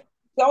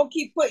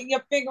putting your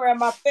finger in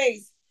my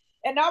face."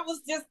 And I was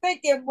just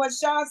thinking, when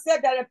Sean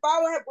said that, if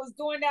I was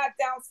doing that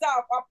down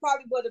south, I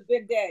probably would have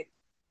been dead.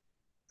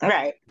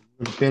 Right.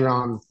 Been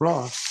on the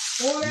floor.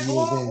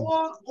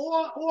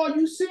 Or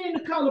you seen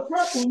The Color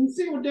Purple? You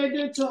see what they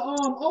did to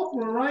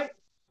Oprah, right?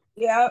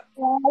 Yeah.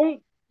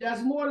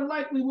 That's more than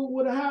likely what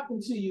would have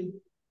happened to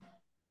you.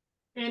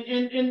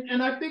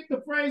 And I think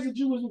the phrase that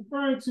you was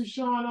referring to,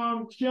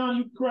 Sean,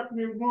 you correct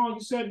me if I'm wrong,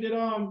 you said that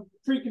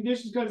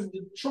preconditions because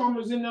the trauma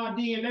is in our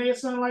DNA or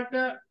something like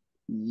that?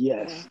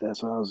 Yes,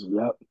 that's what I was,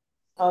 yep.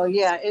 Oh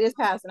yeah, it is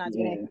passing our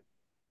DNA.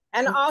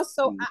 And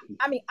also,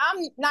 I mean,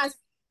 I'm not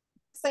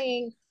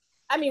saying,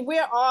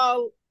 we're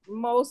all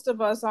most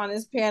of us on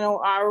this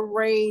panel are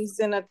raised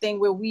in a thing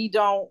where we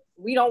don't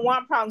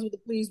want problems with the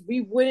police.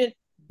 We wouldn't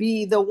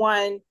be the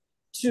one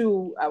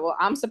to. Well,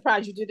 I'm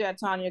surprised you did that,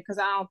 Tanya, because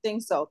I don't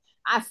think so.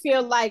 I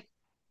feel like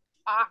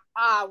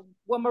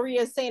what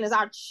Maria is saying is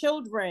our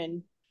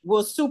children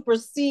will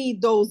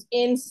supersede those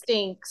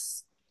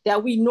instincts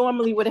that we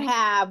normally would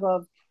have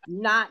of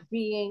not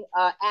being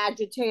an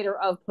agitator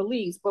of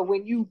police. But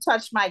when you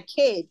touch my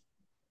kid,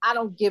 I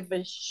don't give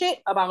a shit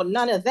about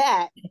none of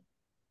that.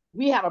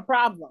 We have a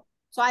problem.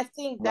 So I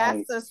think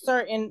that's a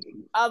certain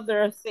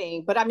other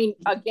thing. But I mean,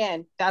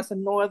 again, that's a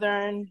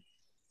northern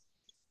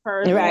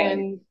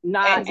person,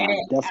 not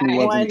definitely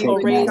one wasn't taking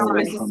that raised in away from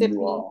you Mississippi.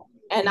 all.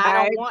 And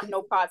I don't want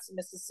no parts of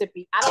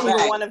Mississippi. I don't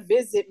even want to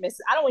visit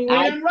Mississippi. I don't even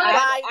want to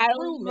ride I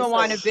through don't even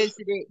want to Mississippi.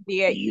 visit it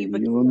there either.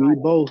 You and me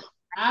both.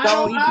 I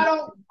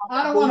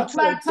don't want a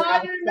flat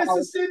tire in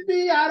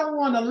Mississippi. I don't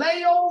want a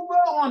layover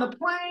on a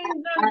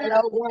plane. I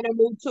don't want to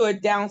move to a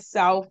down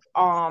south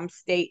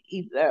state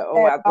either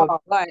or whatever.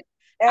 But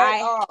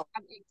I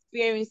have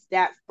experienced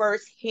that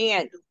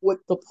firsthand with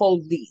the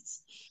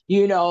police.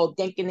 You know,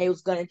 thinking they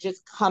was gonna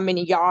just come in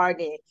the yard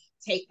and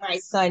take my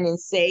son and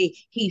say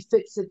he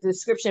fits the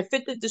description.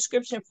 Fit the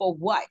description for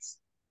what?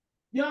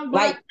 Young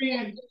black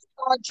man.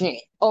 Sergeant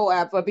or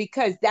whatever,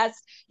 because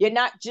you're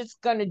not just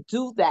gonna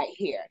do that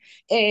here.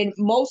 And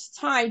most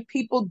time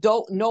people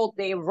don't know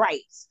their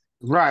rights.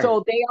 Right.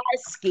 So they are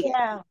scared.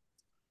 Yeah.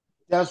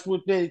 That's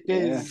what they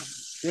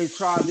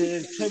try to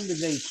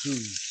intimidate you.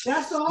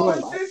 That's the whole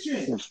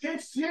intention.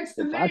 Hence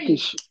the name.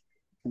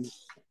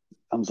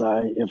 I'm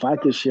sorry. If I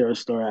could share a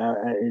story,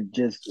 it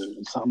just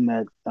something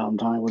that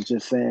Tanya was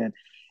just saying.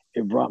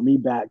 It brought me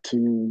back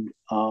to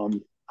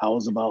I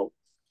was about,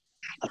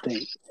 I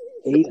think,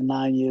 8 or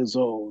 9 years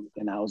old,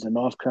 and I was in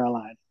North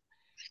Carolina,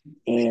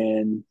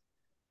 and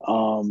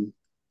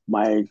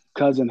my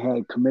cousin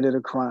had committed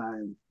a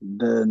crime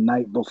the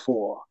night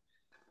before,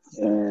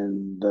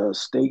 and the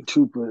state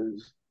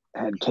troopers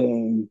had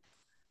came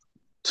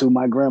to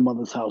my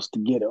grandmother's house to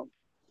get him,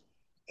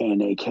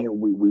 and they came.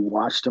 We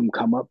watched them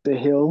come up the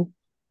hill.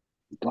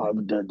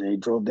 They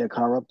drove their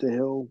car up the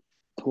hill,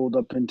 pulled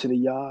up into the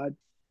yard,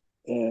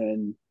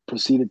 and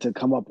proceeded to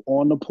come up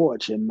on the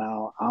porch. And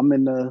now I'm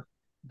in the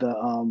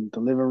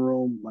living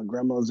room. My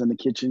grandmother's in the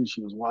kitchen.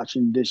 She was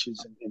washing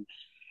dishes,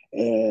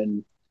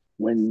 and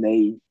when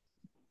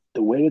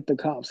the way that the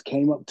cops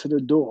came up to the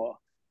door,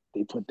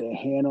 they put their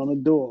hand on the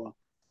door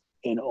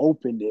and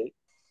opened it.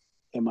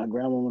 And my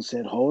grandmama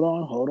said, hold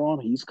on,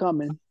 he's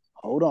coming.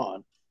 Hold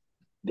on.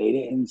 They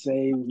didn't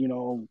say, you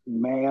know,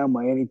 ma'am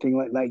or anything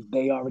like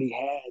they already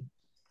had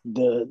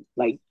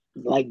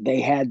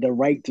they had the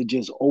right to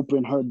just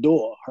open her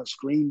door, her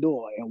screen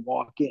door, and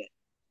walk in.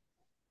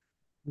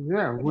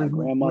 Yeah, my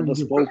grandmother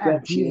spoke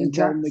up. She didn't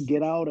tell them to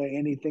get out or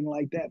anything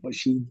like that, but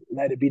she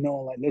let it be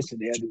known, like, listen,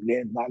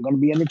 they're not going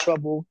to be any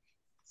trouble.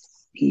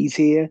 He's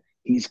here.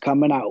 He's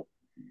coming out.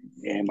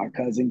 And my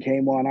cousin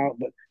came on out,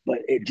 but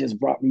it just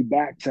brought me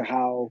back to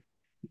how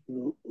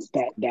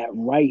that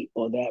right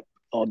or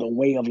the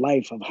way of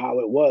life of how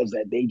it was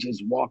that they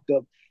just walked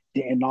up,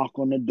 didn't knock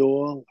on the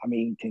door. I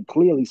mean, can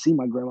clearly see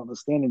my grandmother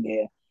standing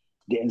there,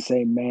 didn't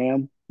say,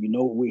 ma'am, you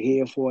know what we're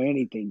here for,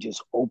 anything,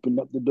 just opened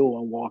up the door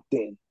and walked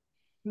in.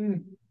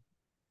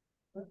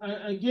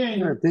 Again,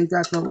 yeah, they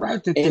got the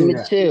right to do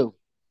that. Too.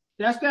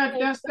 That's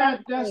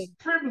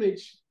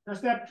privilege.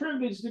 That's that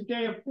privilege that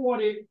they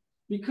afforded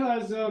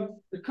because of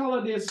the color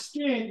of their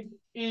skin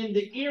in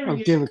the area. I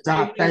don't give a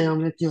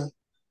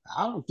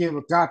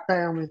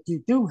goddamn if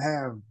you do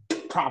have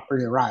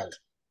property rights.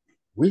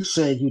 We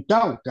say you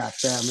don't,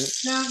 goddamn it.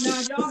 Now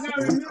y'all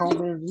gotta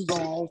remember. We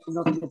gonna open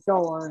up the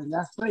door and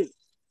that's it.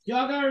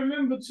 Y'all gotta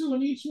remember too,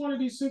 in each one of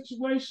these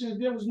situations,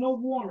 there was no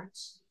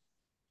warrants.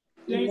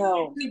 They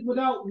did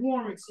without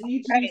warrants in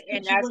each of these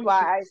situations. And that's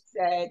why I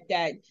said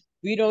that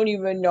we don't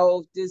even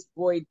know if this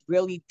boy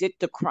really did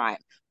the crime.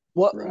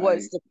 What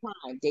was the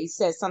crime? They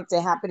said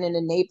something happened in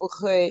the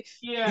neighborhood.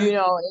 Yeah. You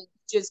know, and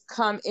just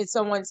come in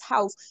someone's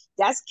house.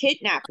 That's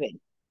kidnapping.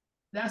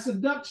 That's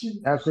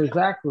abduction. That's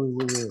exactly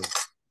what it is.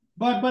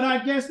 But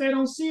I guess they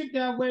don't see it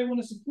that way when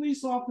it's a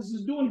police officer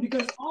doing it,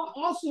 because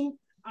also,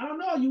 I don't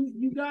know,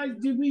 you guys,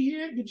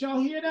 did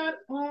y'all hear that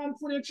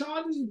for their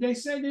charges? They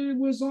said that it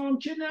was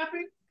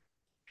kidnapping?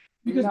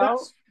 Because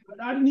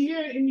I didn't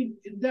hear any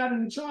that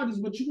in the charges,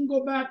 but you can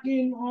go back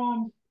and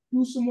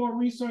do some more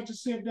research to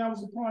see if that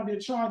was a part of their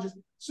charges.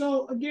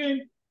 So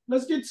again,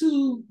 let's get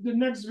to the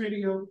next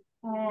video.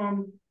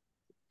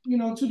 You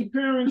know, to the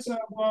parents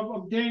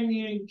of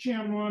Damian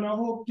Cameron, I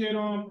hope that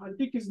I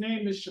think his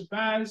name is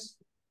Shabazz.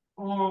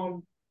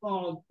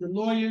 The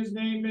lawyer's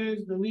name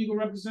is, the legal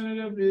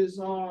representative is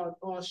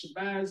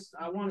Shabazz.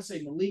 I want to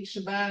say Malik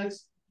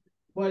Shabazz.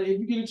 But if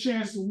you get a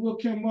chance to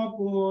look him up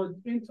or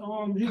his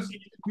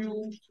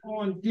interview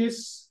on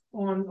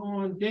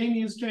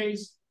Damian's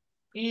case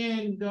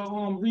and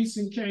the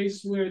recent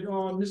case with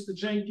Mr.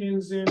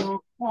 Jenkins and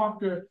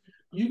Parker,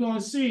 you're gonna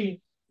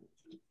see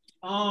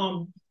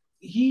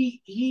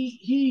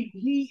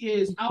he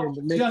is out to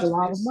for make a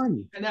lot of justice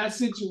money in that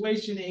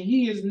situation, and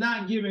he is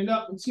not giving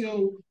up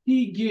until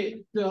he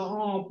get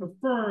the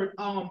preferred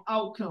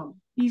outcome.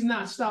 He's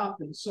not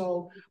stopping.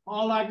 So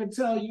all I can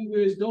tell you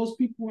is those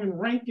people in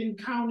Rankin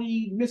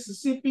County,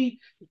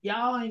 Mississippi,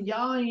 y'all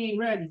ain't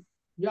ready.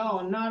 Y'all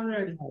are not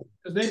ready.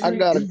 I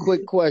got a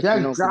quick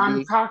question. That's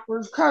Johnny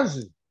Cocker's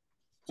cousin.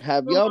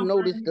 Have y'all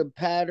noticed the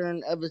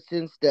pattern ever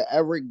since the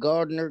Eric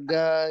Gardner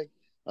guy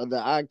of the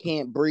I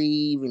Can't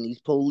Breathe and these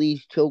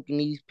police choking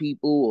these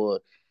people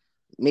or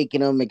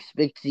making them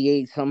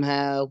asphyxiate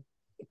somehow,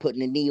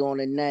 putting a knee on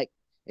the neck?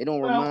 It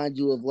don't remind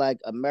you of like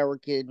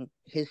American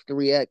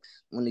History X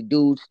when the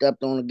dude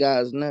stepped on the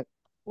guy's neck?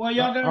 Well,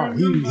 y'all gotta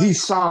remember he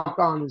socked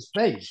on his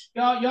face.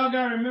 Y'all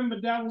gotta remember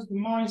that was the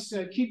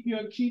mindset. Keep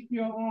your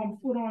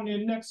foot on their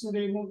neck so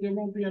there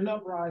won't be an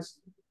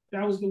uprising.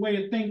 That was the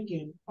way of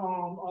thinking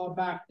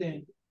back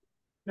then.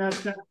 That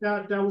was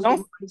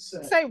Don't the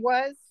mindset. Say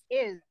was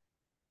is.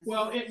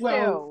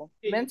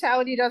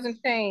 Mentality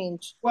doesn't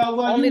change.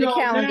 Well, only you the know,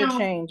 calendar now,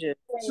 changes.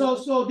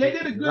 So they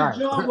did a good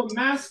job of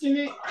masking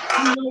it,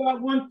 at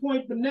one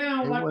point. But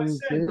now, like I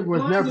said, it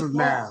was never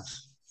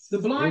masked. The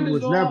blinders It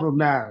was never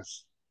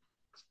masked.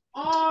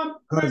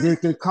 Because it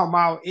could come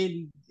out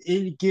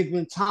any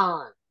given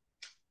time.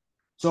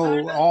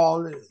 So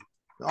all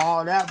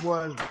that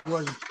was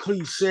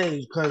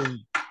cliche because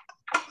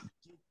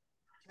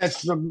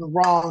catch them the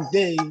wrong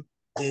day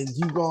and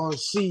you gonna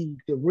see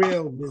the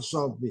realness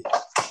of it.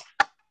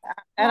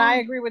 And I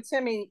agree with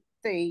Timmy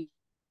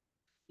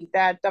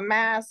that the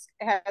mask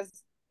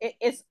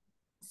it's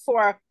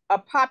for a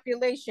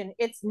population.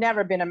 It's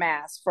never been a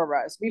mask for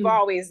us. We've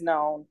always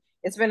known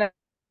it's been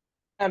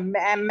a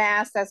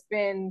mask that's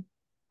been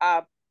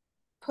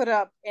put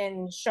up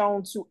and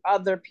shown to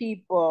other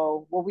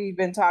people. What we've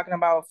been talking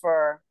about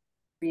for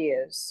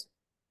years.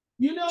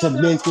 To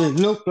make it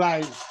look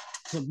like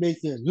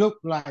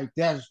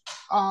that's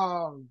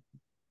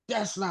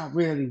not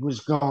really what's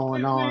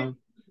going on.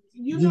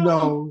 You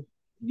know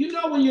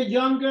when you're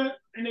younger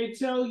and they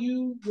tell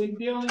you when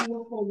dealing with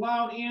a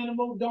wild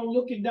animal, don't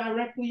look it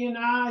directly in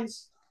the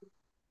eyes.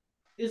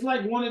 It's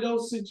like one of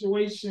those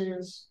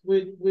situations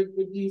with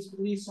these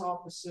police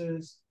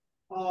officers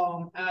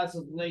as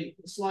of late.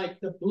 It's like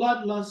the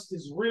bloodlust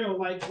is real.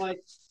 Like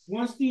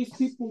once these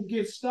people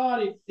get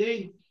started,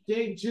 they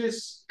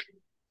just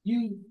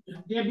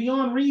they're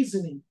beyond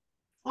reasoning.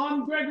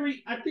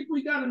 Gregory, I think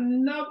we got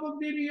another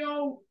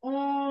video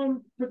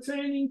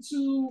pertaining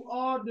to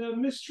the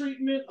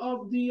mistreatment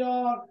of the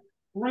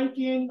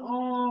Rankin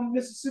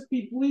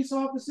Mississippi police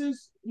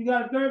officers. You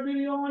got a third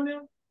video on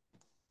there?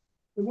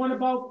 The one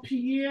about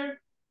Pierre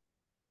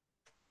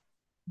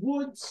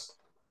Woods.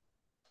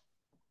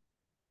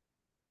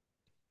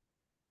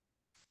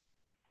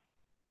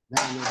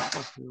 Now they're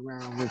fucking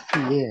around with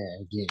Pierre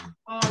again.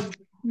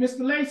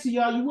 Mr. Lacey,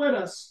 are you with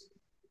us?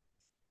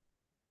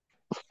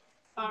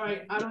 All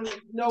right, I don't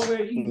know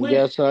where he went.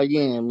 Yes, I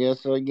am.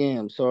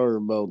 Sorry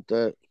about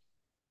that.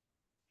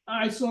 All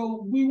right,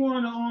 so we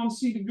want to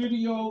see the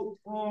video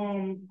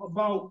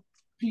about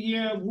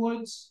Pierre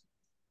Woods.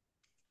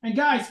 And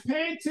guys,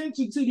 pay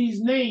attention to these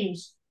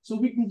names so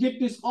we can get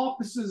this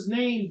officer's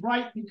name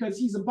right because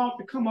he's about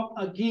to come up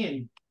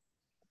again.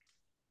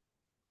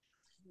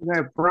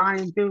 That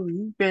Brian dude,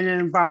 he's been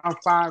in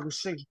about 5 or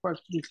 6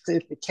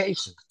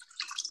 certifications.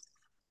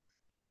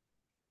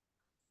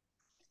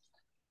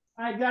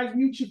 All right, guys,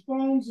 mute your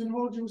phones and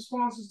hold your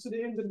responses to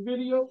the end of the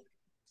video.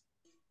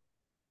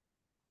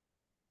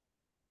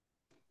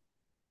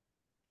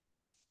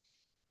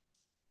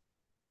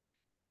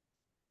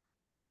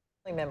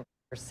 Members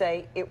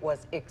say it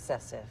was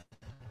excessive.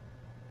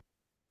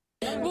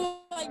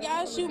 Well, like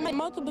y'all shoot me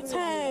multiple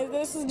times.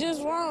 This is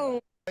just wrong.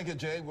 Thank you,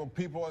 Jay. Well,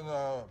 people in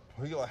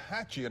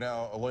Pelahatchie are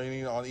now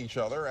leaning on each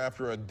other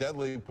after a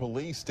deadly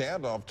police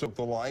standoff took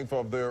the life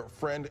of their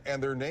friend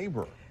and their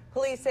neighbor.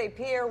 Police say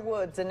Pierre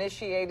Woods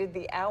initiated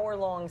the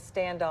hour-long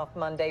standoff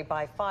Monday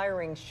by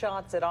firing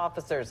shots at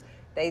officers.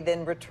 They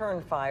then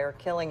returned fire,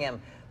 killing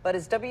him. But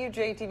as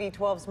WJTV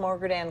 12's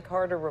Margaret Ann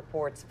Carter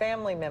reports,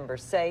 family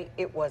members say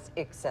it was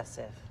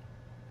excessive.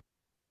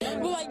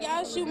 Well, like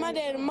y'all shoot my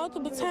dad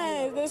multiple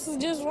times. This is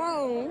just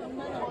wrong.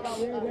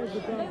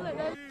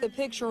 The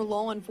picture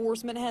law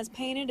enforcement has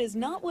painted is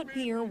not what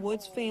Pierre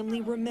Woods'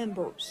 family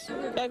remembers.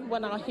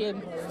 Everyone out here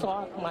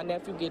saw my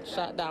nephew get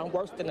shot down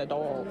worse than a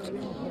dog.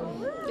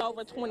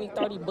 Over 20,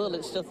 30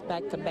 bullets just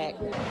back to back.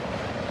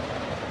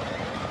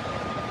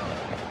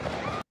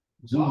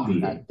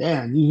 God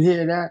damn, you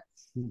hear that?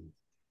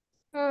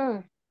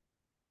 Oh,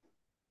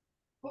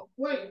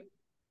 wait,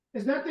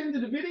 is that the end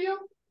of the video?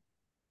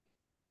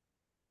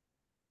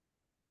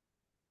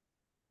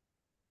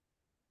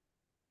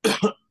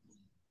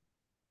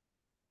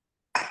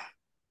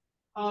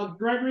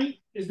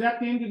 Gregory, is that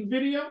the end of the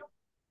video?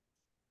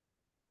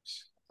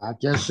 I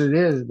guess it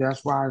is.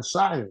 That's why it's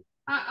silent.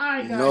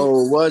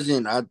 No, it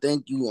wasn't. I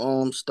think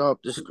you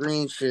stopped the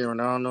screen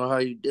sharing. I don't know how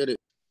you did it.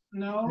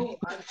 No,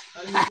 I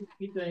didn't do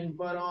anything.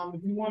 But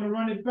if you want to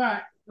run it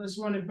back, let's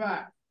run it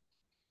back.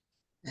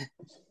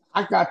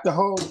 I got the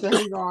whole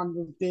thing on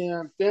the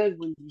damn thing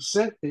when you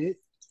sent it.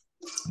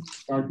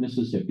 Start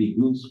Mississippi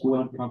Goon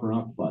Squad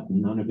cover-up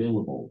button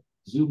unavailable.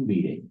 Zoom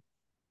meeting.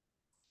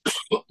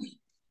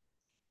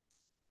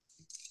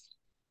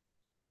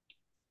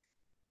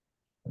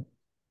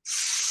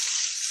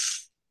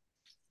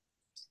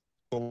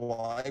 The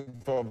life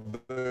of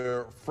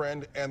their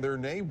friend and their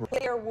neighbor.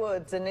 Claire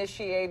Woods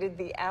initiated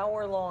the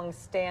hour-long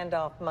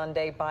standoff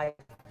Monday by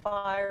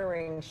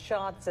firing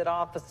shots at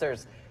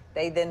officers.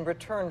 They then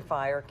returned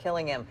fire,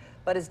 killing him.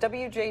 But as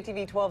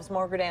WJTV 12's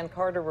Margaret Ann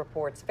Carter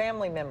reports,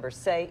 family members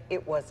say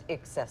it was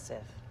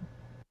excessive.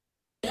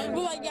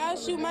 We're like, y'all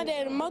shoot my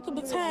dad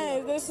multiple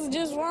times. This is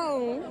just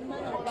wrong.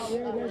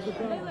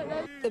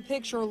 The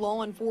picture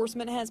law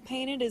enforcement has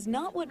painted is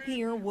not what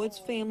Pierre Wood's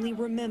family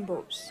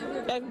remembers.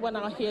 Everyone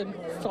out here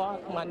saw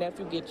my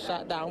nephew get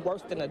shot down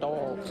worse than a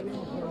dog.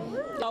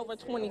 Over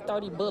 20,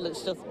 30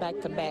 bullets just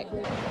back to back.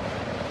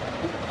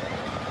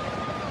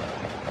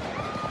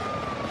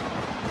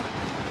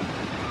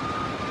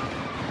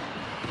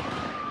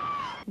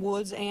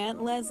 Wood's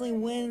aunt, Leslie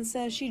Wynn,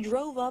 says she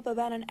drove up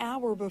about an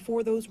hour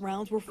before those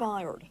rounds were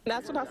fired.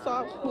 That's what I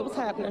saw what was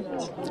happening.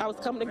 I was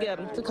coming to get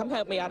him to come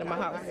help me out of my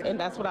house. And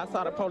that's what I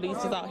saw, the police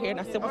was out here.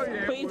 And I said, well,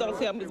 please don't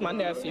tell me it's my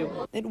nephew.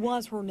 It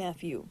was her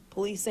nephew.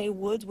 Police say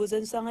Woods was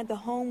inside the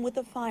home with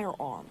a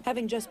firearm.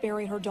 Having just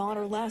buried her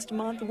daughter last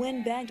month,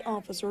 Wynn begged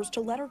officers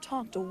to let her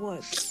talk to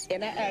Woods.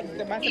 And I asked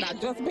them, I said, I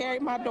just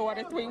buried my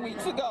daughter 3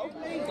 weeks ago.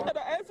 And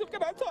I asked them,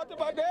 can I talk to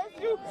my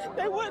nephew?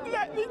 They wouldn't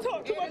let me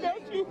talk to my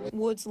nephew.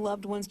 Woods'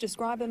 loved ones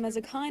describe him as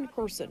a kind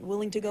person,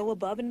 willing to go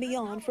above and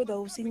beyond for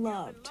those he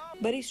loved.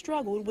 But he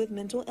struggled with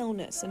mental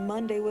illness, and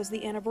Monday was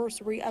the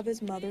anniversary of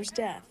his mother's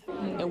death.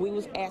 And we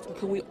was asking,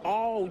 could we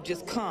all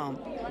just come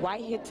right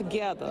here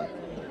together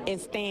and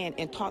stand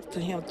and talk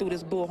to him through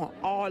this bullhorn,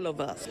 all of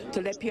us,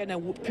 to let Pierre know,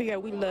 Pierre,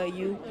 we love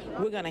you,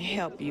 we're going to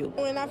help you.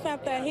 When I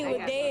found out he was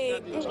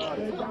dead,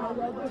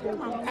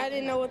 I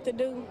didn't know what to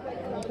do.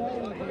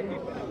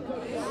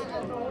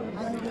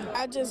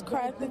 I just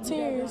cried the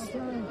tears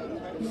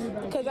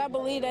because I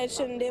believe I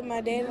shouldn't did my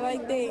dad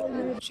like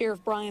that. Sheriff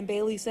Brian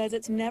Bailey says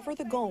it's never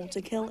the goal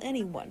to kill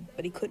anyone,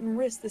 but he couldn't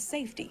risk the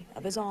safety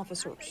of his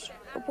officers.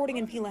 Reporting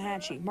in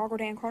Pelahatchie,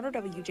 Margaret Ann Carter,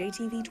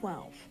 WJTV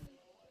 12.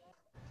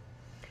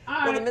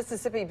 Well, the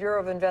Mississippi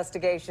Bureau of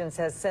Investigations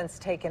has since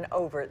taken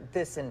over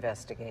this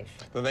investigation.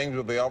 The names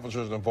of the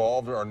officers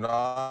involved are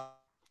not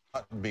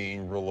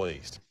being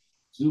released.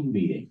 Zoom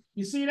meeting.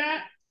 You see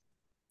that?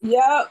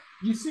 Yep.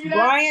 You see that?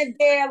 Brian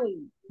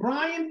Bailey.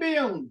 Brian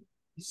Bailey.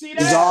 You see He's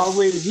that?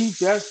 always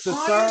that's the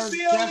Brian third.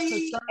 Bailey That's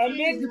the third.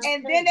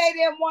 And then they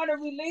didn't want to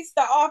release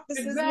the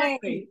officer's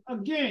Exactly. name.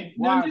 Again,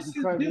 Why? now this is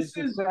Because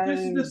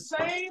the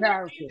same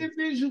character.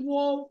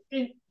 individual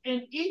in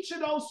each of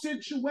those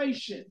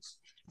situations.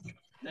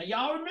 Now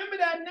y'all remember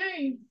that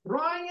name,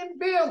 Brian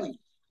Bailey.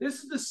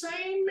 This is the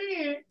same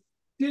man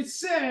that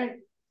said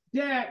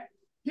that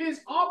his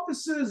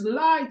officers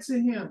lied to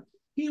him.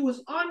 He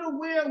was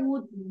unaware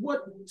of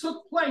what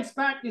took place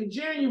back in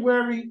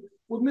January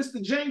with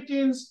Mr.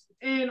 Jenkins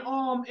and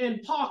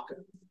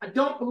Parker. I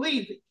don't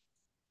believe it.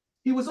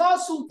 He was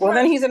also well.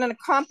 Then he's an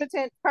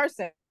incompetent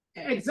person.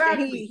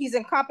 Exactly. He's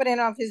incompetent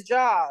of his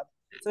job,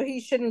 so he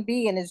shouldn't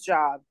be in his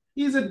job.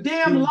 He's a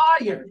damn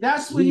liar.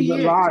 That's what he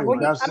is. Liar. Well,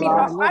 That's I mean,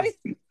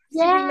 obviously we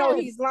know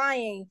he's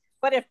lying.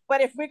 But if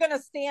we're gonna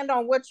stand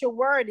on what your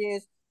word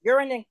is, you're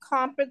an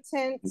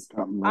incompetent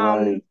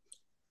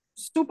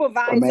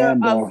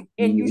supervisor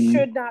and you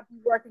should not be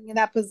working in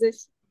that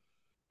position.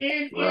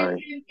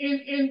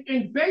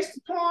 And based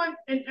upon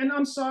and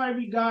I'm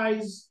sorry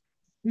guys,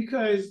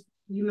 because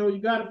you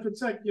got to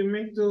protect your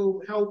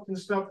mental health and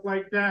stuff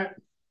like that.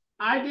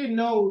 I didn't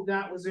know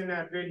that was in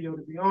that video,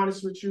 to be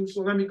honest with you.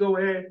 So let me go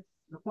ahead and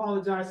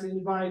apologize to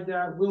anybody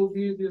that will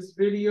view this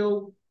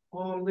video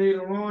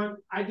later on.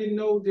 I didn't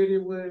know that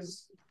it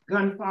was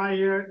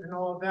gunfire and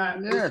all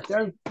that. Yeah,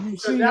 that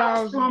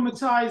was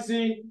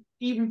traumatizing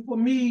even for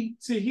me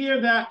to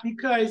hear that,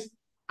 because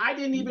I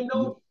didn't even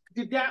know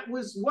that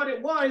was what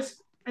it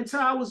was until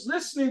I was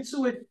listening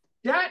to it.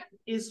 That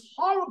is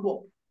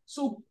horrible.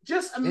 So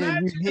just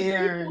imagine the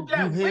people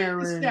that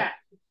witnessed that.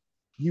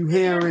 You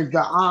hearing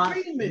the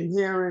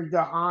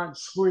aunt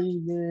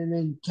screaming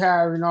and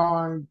carrying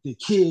on. The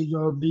kid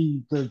gonna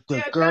be the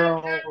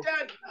girl.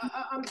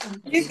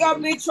 He's gonna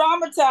be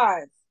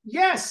traumatized.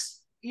 Yes.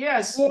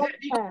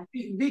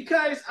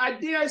 Because I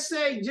dare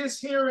say, just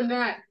hearing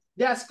that,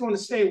 that's gonna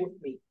stay with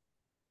me.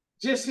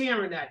 Just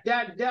hearing that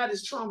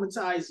is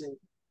traumatizing.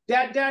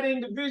 That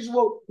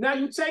individual. Now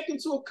you take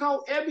into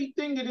account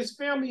everything that his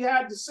family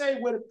had to say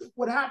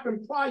what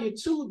happened prior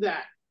to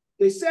that.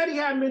 They said he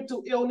had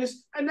mental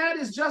illness, and that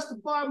is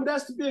justifiable.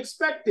 That's to be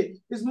expected.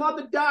 His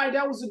mother died.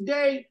 That was a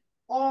day.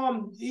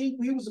 He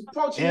was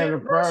approaching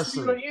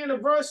the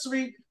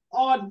anniversary.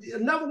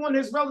 Another one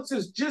of his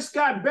relatives just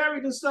got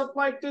buried and stuff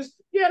like this.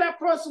 Yeah, that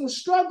person was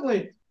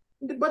struggling.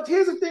 But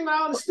here's the thing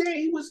I understand.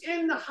 He was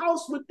in the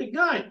house with the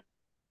gun.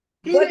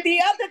 But the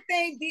other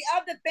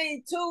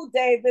thing too,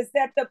 Dave, is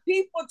that the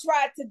people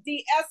tried to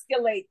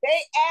de-escalate.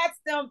 They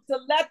asked them to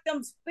let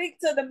them speak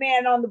to the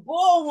man on the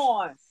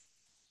bullhorn.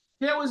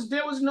 There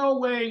was no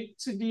way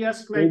to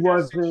de-escalate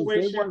that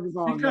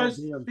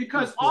situation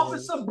because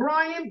Officer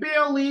Brian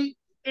Bailey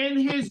and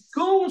his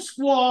goon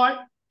squad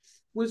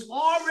was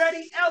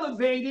already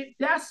elevated.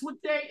 That's what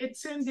they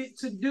intended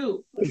to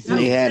do.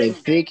 They had it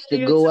fixed to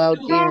go out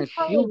there and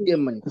shoot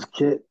them.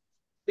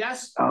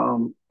 That's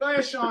go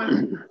ahead,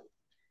 Sean.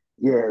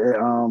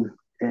 Yeah,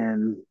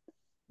 and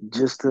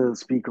just to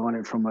speak on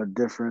it from a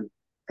different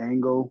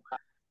angle,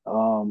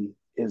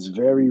 it's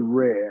very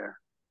rare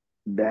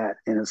that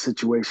in a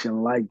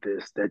situation like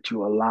this that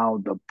you allow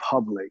the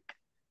public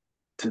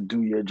to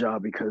do your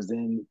job, because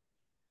then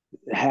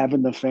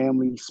having the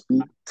family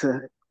speak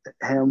to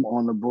him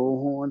on the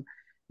bullhorn,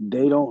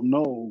 they don't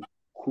know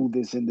who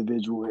this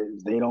individual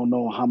is. They don't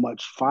know how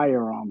much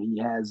firearm he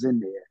has in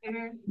there.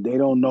 Mm-hmm. They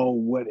don't know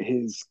what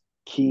his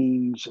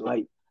kings,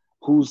 like,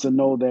 who's to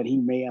know that he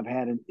may have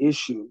had an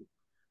issue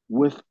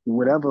with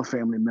whatever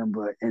family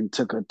member and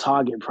took a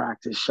target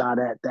practice shot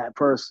at that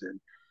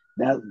person.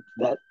 That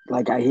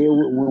like, I hear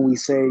when we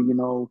say,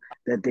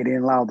 that they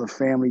didn't allow the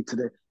family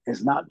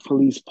it's not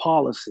police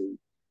policy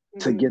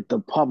to get the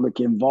public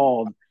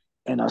involved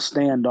in a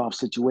standoff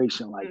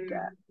situation like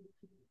that.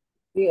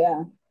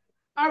 Yeah.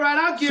 All right,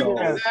 I'll give you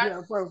that.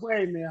 Yeah, but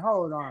wait a minute,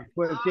 hold on.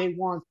 But they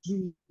want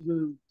you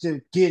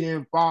to get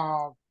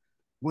involved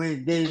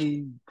when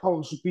they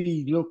supposed to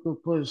be looking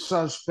for a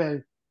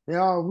suspect.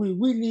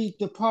 We need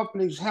the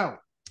public's help.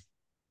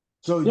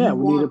 So yeah,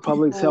 we need the want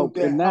public's help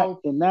people in to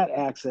help. that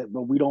accent,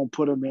 but we don't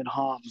put them in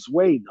harm's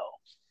way though.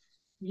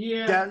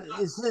 Yeah, That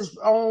is his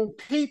own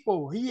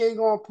people. He ain't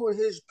gonna put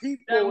his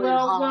people in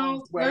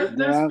harm's way.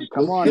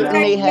 Come on, Couldn't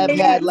they have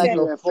had like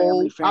a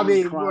full? He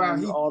did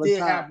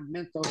have a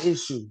mental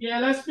issue. Yeah,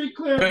 let's be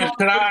clear.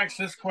 Can I ask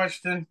this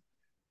question?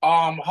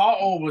 How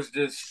old was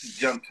this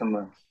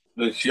gentleman,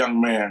 this young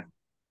man?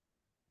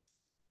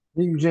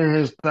 He was in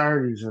his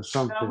 30s or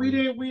something. No, we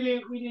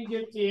didn't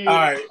get the age. All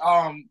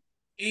right.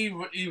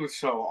 Even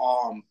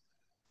so,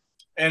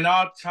 in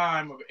our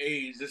time of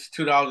age, this is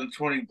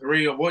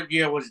 2023, or what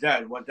year was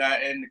that? Was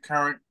that in the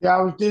current? That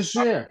was this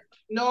year.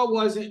 No, it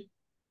wasn't.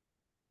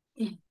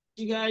 You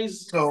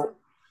guys. So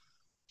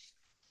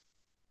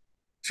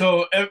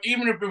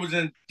even if it was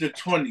in the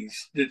 20s,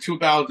 the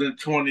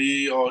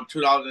 2020 or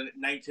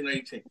 2019,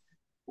 18,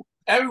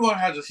 everyone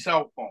has a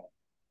cell phone.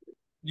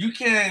 You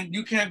can't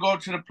go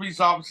to the police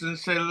officer and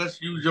say, let's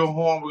use your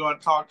horn. We're going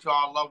to talk to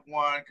our loved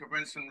one,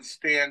 convince them to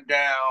stand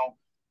down,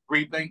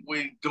 rethink what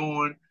he's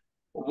doing.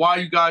 Why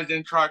you guys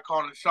didn't try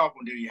calling the cell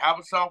phone? Did he have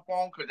a cell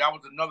phone? Because that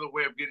was another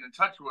way of getting in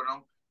touch with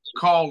him.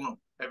 Call him.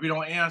 If he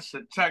don't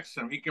answer, text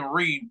him. He can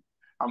read.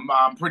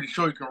 I'm pretty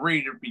sure he can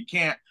read. If he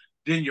can't,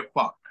 then you're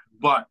fucked.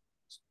 But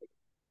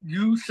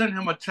you send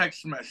him a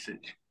text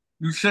message.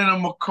 You send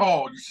him a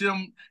call.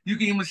 You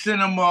can even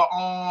send him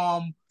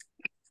a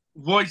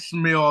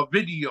voicemail or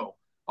video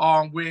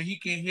where he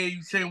can hear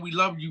you saying, we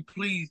love you,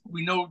 please.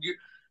 We know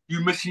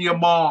you're missing your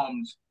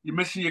moms. You're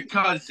missing your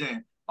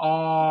cousin.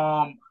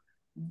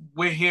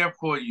 We're here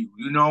for you.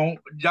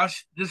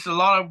 Just a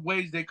lot of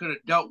ways they could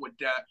have dealt with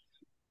that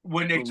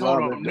when they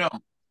told him no.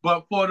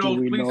 But for those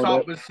police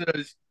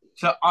officers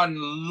to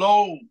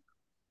unload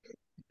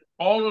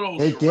all of those,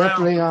 they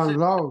definitely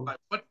unload. Like,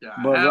 what the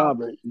but hell?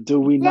 Robert, do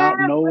we not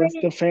know if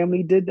the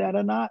family did that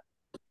or not?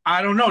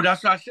 I don't know.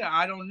 That's what I said.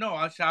 I don't know.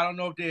 I said I don't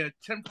know if they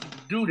attempted to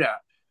do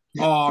that.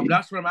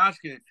 That's what I'm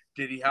asking.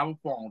 Did he have a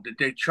phone? Did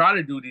they try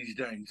to do these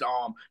things?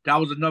 That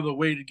was another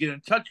way to get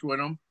in touch with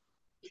him.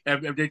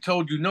 If they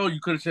told you no, you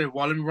could have said,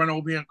 well, let me run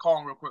over here and call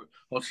him real quick,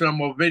 or send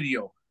him a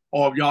video.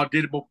 Or if y'all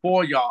did it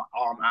before y'all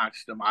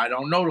asked them. I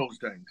don't know those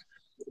things.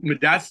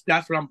 But that's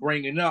what I'm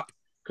bringing up.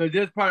 Because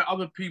there's probably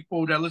other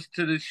people that listen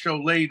to this show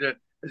later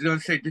is going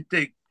to say, did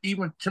they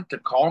even attempt to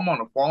call him on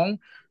the phone?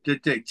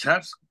 Did they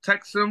text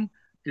him?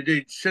 Did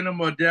they send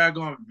him a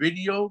daggone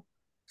video?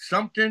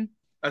 Something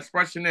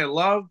expressing their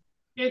love?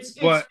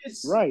 It's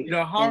right.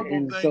 The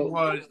horrible thing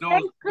was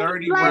those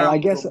 30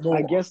 rounds. Well,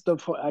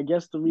 I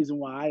guess the reason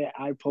why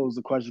I posed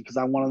the question, because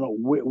I want to know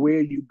where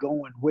are you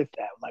going with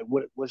that? Like,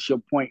 what's your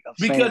point of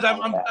saying because that?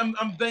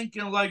 I'm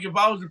thinking, like, if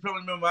I was a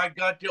family member, I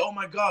got there, oh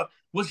my God,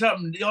 what's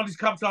happening? All these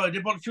cops out there,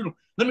 they're about to shoot him.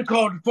 Let me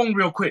call the phone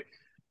real quick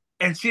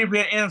and see if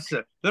he'll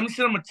answer. Let me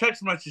send him a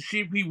text message,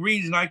 see if he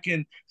reads, and I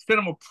can send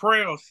him a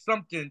prayer or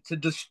something to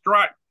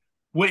distract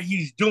what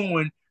he's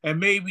doing, and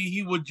maybe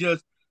he would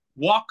just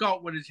walk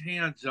out with his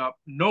hands up,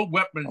 no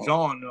weapons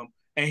on him,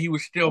 and he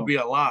would still be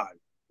alive.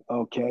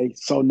 Okay,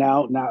 so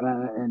now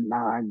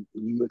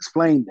you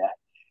explained that.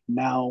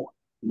 Now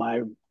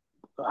I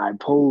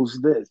pose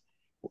this.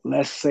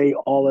 Let's say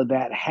all of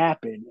that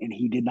happened and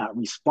he did not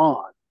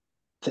respond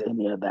to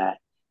any of that.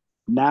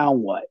 Now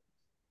what?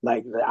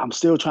 Like, I'm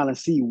still trying to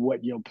see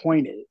what your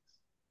point is.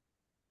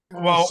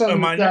 Well,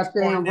 my next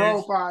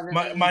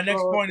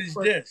point is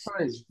this.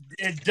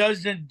 It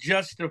doesn't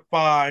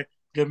justify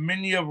the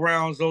many of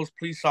rounds those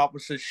police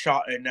officers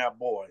shot in that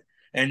boy.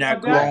 and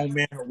that grown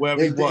man,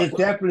 whoever he was. It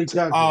definitely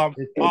doesn't.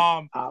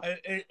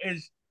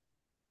 Is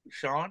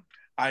Sean?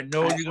 I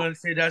know you're gonna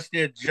say that's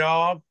their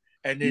job,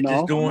 and they're just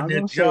I'm doing not their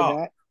gonna job.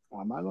 say that.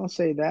 I'm not gonna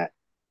say that.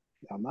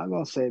 I'm not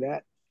gonna say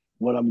that.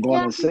 What I'm Yeah,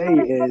 gonna say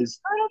is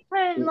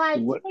put like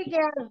what two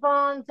gas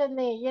bombs in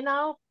there, you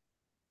know?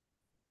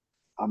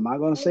 I'm not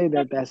gonna say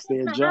that that's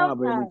their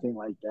job or anything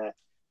like that.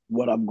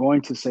 What I'm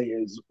going to say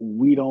is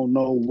we don't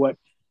know what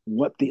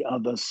the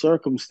other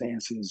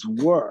circumstances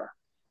were.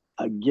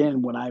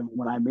 Again, when I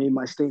made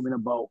my statement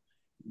about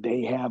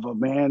they have a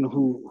man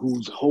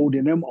who's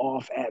holding them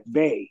off at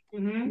bay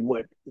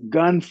with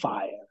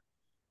gunfire.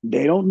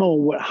 They don't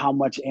know how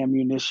much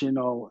ammunition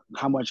or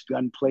how much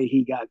gunplay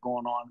he got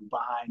going on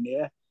behind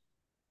there.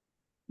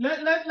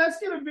 Let's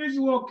get a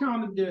visual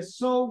account of this.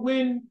 So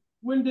when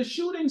the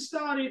shooting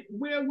started,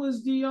 where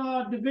was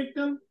the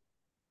victim?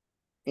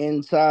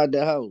 Inside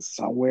the house.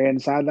 Somewhere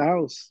inside the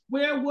house.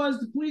 Where was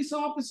the police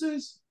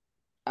officers?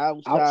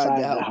 Outside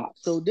the house.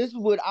 So this is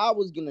what I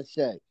was gonna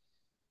say.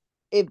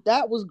 If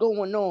that was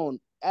going on,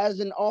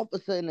 as an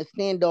officer in a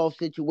standoff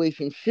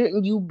situation,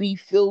 shouldn't you be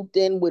filled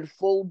in with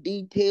full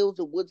details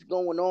of what's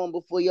going on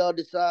before y'all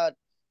decide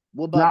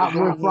we're about to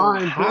go in here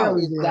and how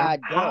this guy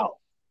dead?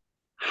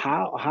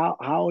 How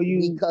are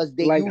you? Because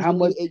they like usually how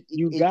much it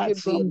you should got be a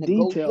some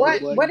details.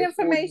 What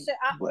information?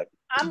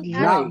 I'm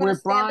actually going to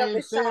stand up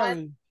with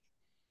Sean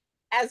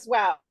as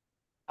well.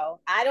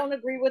 I don't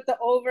agree with the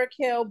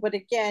overkill, but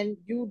again,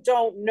 you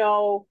don't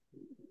know.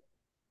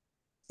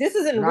 This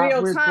is in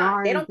real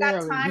time. They don't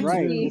got time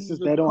to be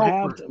They don't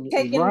have to,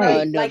 taking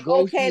notes. Like,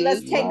 okay,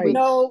 let's take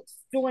notes,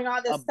 doing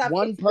all this stuff.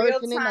 One it's real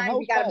person in the time. house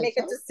We got to make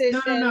a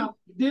decision. No.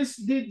 This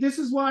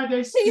is why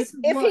they.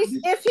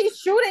 If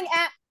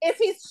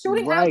he's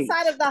shooting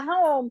outside of the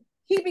home,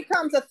 he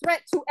becomes a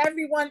threat to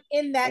everyone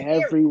in that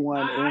area.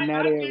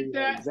 area. Get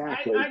that.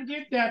 Exactly. I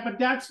get that, but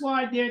that's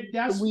why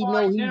we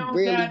know he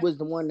really was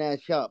the one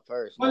that shot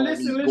first. But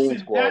listen.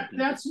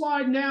 That's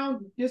why now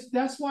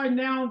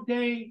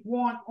they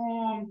want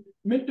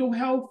mental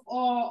health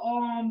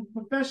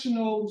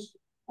professionals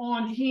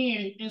on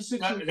hand in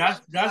situations.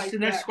 That's the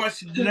next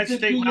question. The next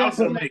statement I was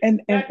going to make.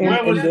 And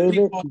where was the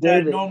people that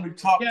David, normally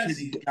talk to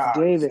these guys?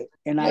 David,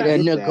 and I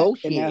get that,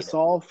 and that's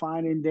all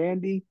fine and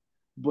dandy.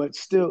 But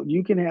still,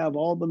 you can have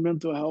all the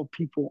mental health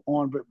people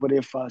on, but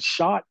if a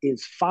shot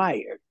is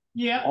fired,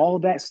 all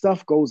that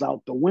stuff goes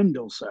out the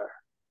window, sir.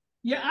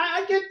 Yeah,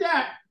 I get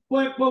that.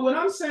 But what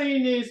I'm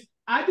saying is,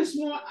 I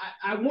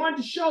wanted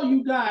to show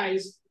you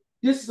guys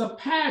this is a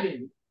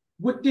pattern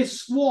with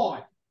this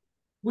squad,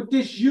 with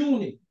this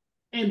unit.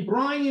 And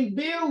Brian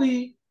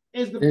Bailey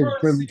is the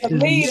person.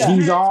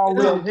 He's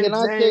always. Can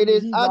I say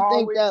this? I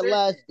think that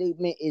last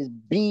statement is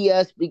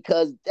BS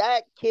because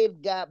that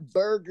kid got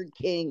Burger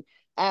King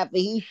after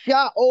he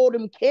shot all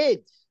them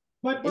kids.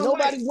 But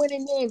nobody went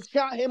in there and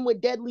shot him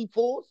with deadly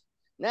force.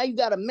 Now you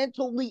got a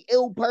mentally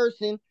ill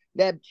person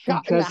that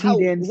shot in the house.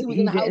 He was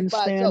in the house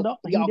by himself.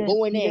 Y'all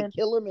go in there and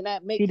kill him, and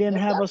that makes he didn't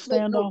have a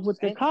standoff with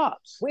the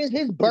cops. Where's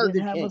his Burger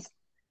King?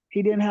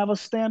 He didn't have a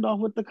standoff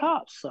with the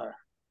cops, sir.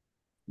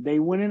 They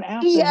went in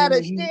after him. He had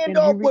a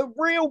standoff with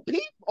real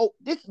people. Oh,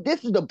 this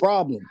is the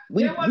problem.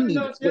 There wasn't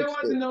no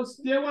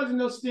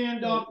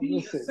standoff. He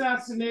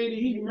assassinated.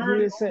 He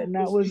murdered. And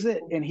that was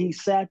it. And he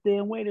sat there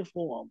and waited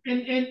for him.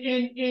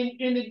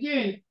 And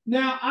again,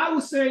 now I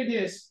will say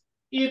this: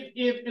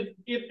 if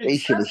they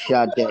should have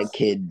shot that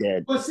kid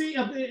dead. But see,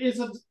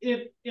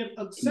 if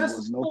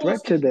excessive no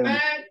threat to them.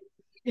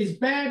 Is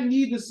bad in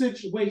either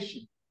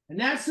situation. In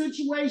that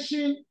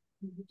situation,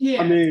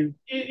 yeah, I mean,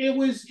 it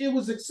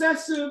was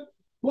excessive.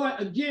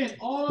 But again,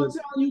 all I'm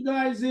telling you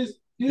guys is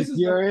this is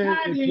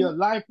if your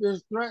life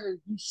is threatened,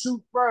 you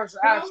shoot first,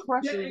 ask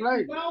questions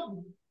later.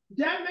 Well,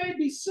 that may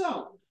be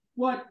so,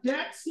 but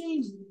that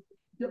seems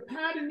the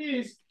pattern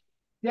is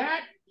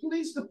that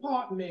police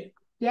department,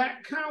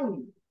 that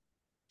county,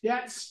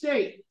 that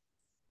state,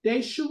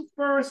 they shoot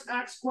first,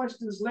 ask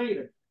questions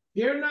later.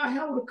 They're not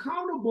held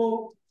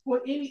accountable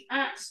for any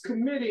acts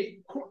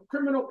committed,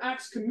 criminal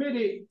acts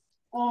committed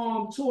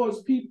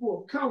towards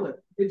people of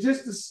color.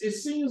 It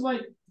seems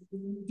like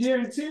their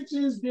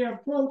intentions, their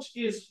approach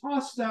is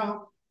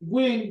hostile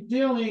when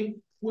dealing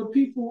with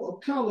people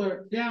of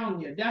color down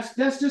here. That's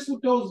just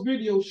what those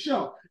videos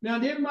show. Now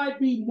there might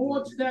be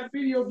more to that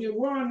video that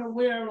we're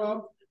unaware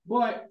of,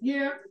 but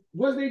yeah,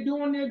 was they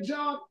doing their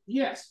job?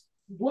 Yes.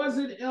 Was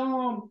it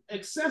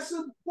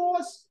excessive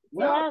force?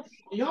 Well,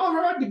 y'all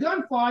heard the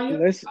gunfire.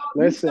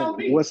 Listen,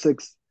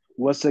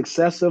 what's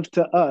excessive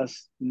to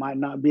us might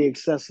not be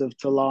excessive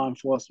to law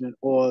enforcement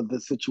or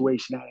the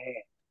situation at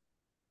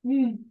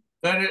hand.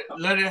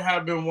 Let it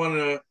have been one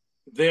of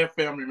their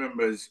family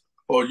members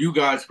or you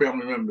guys'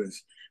 family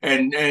members,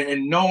 and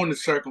knowing the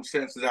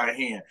circumstances at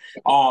hand,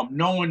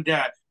 knowing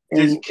that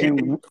this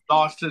kid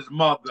lost his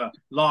mother,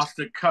 lost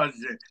a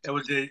cousin, it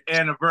was the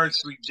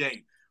anniversary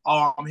date.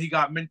 He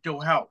got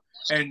mental health,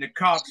 and the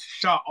cops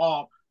shot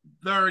off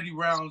 30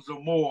 rounds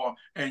or more,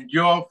 and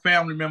your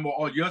family member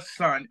or your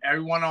son,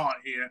 everyone on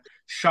here,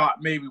 shot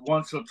maybe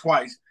once or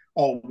twice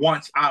or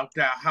once out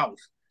that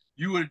house.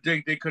 you would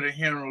think they could have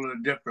handled it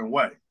a different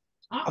way.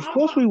 Of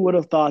course, we would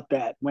have thought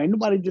that. Ain't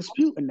nobody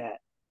disputing that.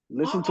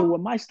 Listen to what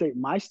my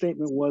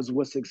statement was.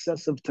 What's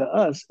excessive to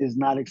us is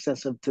not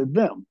excessive to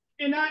them.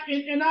 And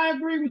I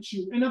agree with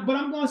you. But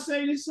I'm gonna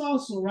say this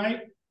also, right?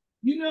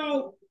 You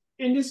know,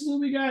 and this is what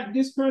we got.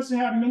 This person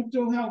have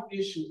mental health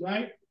issues,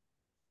 right?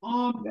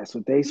 That's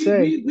what they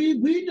say.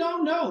 We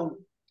don't know.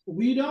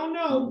 We don't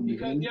know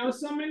because there are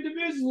some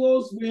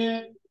individuals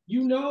where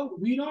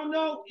we don't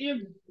know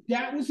if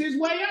that was his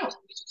way out,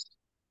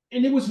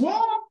 and it was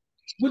wrong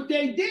what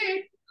they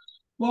did.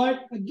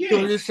 But again, so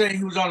you're saying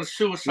he was on a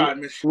suicide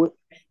mission.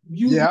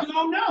 You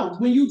don't know.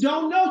 When you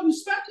don't know, you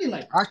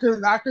speculate. I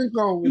can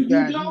go with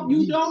that.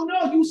 You don't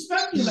know, you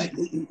speculate.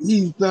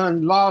 He's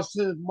done lost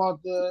his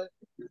mother.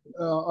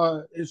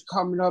 It's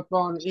coming up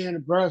on the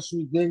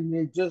anniversary. Then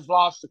they just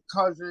lost a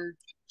cousin.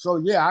 So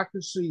yeah, I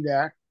can see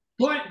that.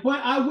 But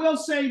I will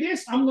say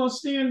this. I'm gonna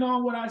stand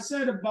on what I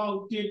said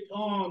about it.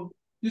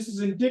 This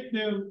is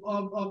indicative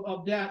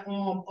of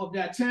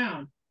that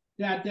town,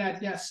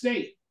 that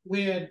state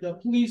where the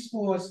police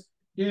force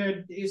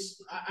there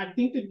is. I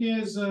think that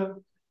there's a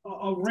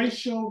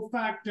racial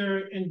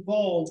factor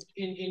involved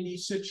in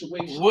these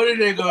situations. What are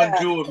they going to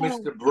do with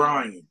Mr.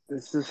 Bryan?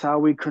 This is how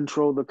we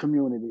control the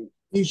community.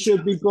 He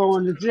should be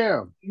going to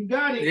jail. You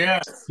got it.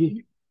 Yes.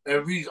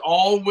 If he's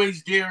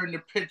always there in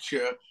the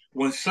picture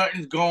when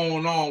something's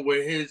going on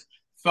with his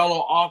fellow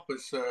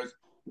officers,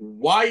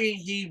 why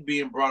ain't he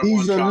being brought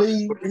He's on charge?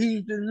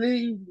 He's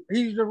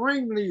the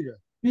ringleader.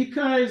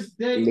 Because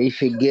they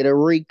should get a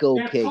RICO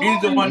case.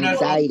 He's the one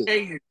that's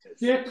indicted.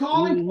 They're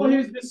calling for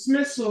his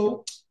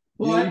dismissal.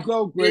 But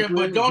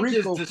don't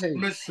just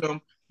dismiss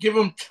him. Give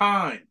him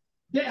time.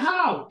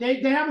 How?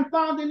 They haven't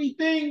found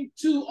anything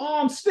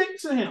to stick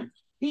to him.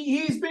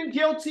 He's been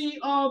guilty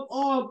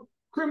of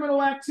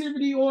criminal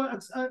activity or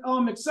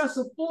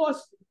excessive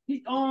force.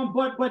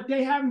 But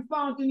they haven't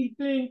found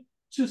anything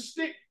to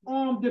stick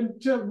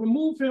to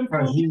remove him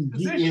from his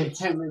position. He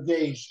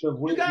intimidates the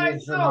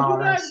witness. You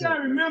guys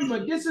gotta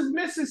remember, this is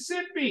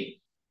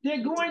Mississippi.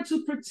 They're going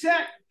to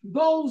protect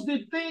those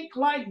that think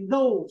like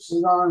those.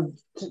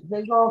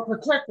 They're gonna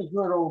protect the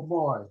good old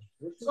boy.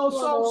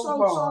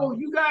 So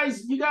you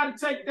guys, you got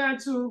to take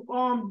that to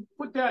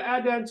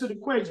add that into the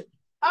equation.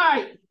 All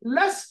right,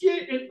 let's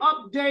get an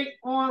update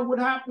on what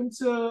happened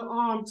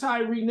to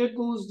Tyre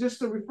Nichols, just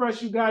to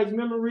refresh you guys'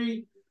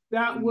 memory.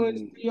 That was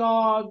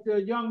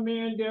the young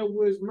man that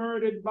was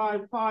murdered by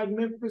 5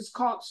 Memphis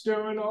cops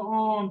during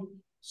a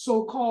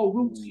so-called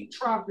routine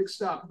traffic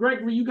stop.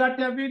 Gregory, you got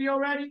that video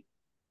ready?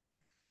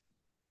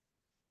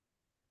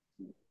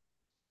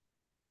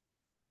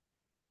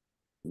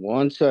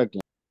 One second.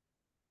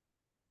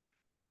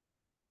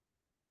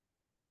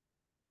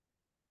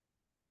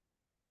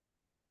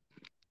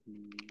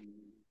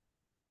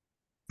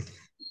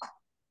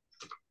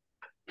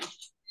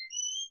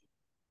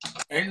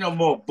 Ain't no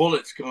more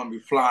bullets gonna be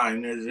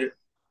flying, is it?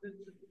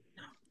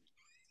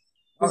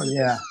 Oh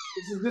yeah.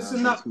 This is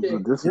an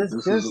update.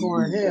 This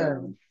one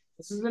here.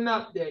 This is an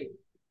update.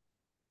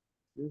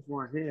 This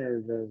one here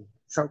is a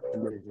choke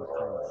condition.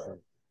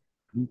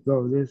 You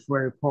go this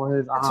way, pull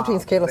his arm. Fox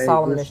 13's Kayla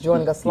Solomon is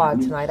joining us live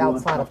tonight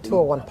outside of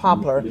 201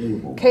 Poplar.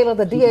 Kayla,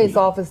 the DA's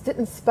office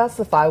didn't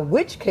specify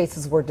which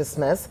cases were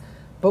dismissed,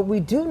 but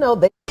we do know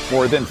they...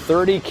 More than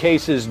 30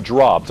 cases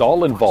dropped,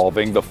 all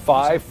involving the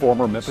 5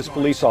 former Memphis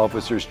police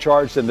officers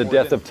charged in the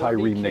death of Tyre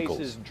Nichols.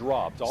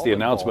 It's the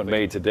announcement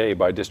made today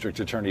by District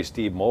Attorney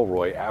Steve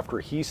Mulroy after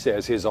he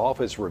says his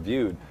office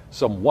reviewed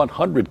some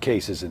 100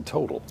 cases in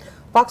total.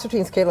 Fox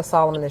 13's Kayla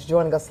Solomon is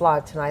joining us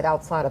live tonight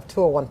outside of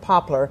 201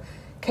 Poplar.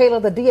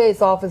 Kayla, the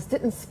DA's office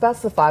didn't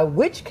specify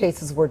which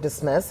cases were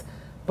dismissed,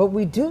 but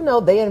we do know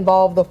they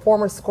involve the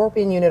former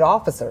Scorpion Unit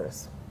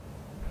officers.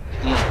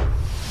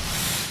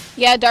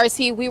 Yeah,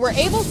 Darcy, we were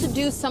able to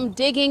do some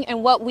digging,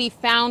 and what we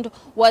found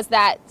was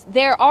that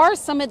there are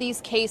some of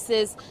these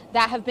cases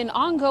that have been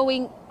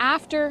ongoing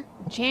after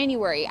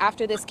January,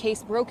 after this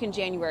case broke in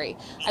January.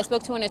 I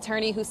spoke to an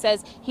attorney who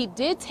says he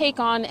did take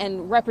on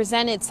and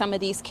represented some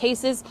of these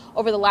cases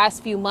over the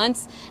last few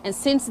months, and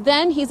since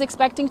then he's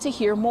expecting to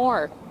hear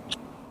more.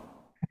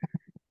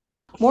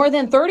 More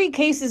than 30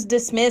 cases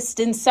dismissed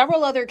and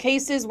several other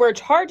cases where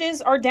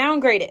charges are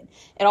downgraded.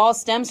 It all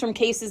stems from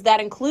cases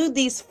that include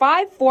these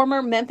 5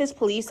 former Memphis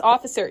police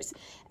officers: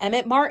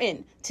 Emmett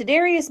Martin,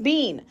 Tadarius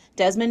Bean,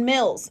 Desmond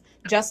Mills,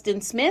 Justin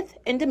Smith,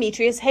 and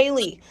Demetrius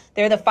Haley.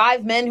 They're the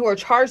 5 men who are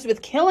charged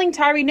with killing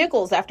Tyre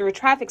Nichols after a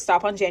traffic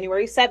stop on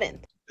January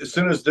 7th. As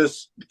soon as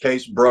this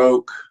case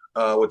broke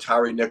with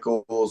Tyre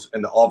Nichols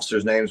and the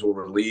officers' names were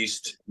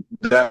released,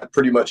 that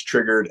pretty much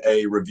triggered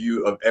a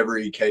review of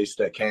every case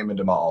that came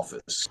into my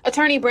office.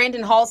 Attorney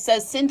Brandon Hall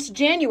says since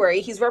January,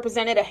 he's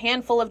represented a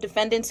handful of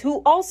defendants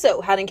who also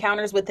had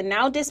encounters with the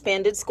now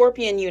disbanded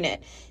Scorpion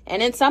Unit.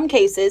 And in some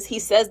cases, he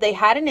says they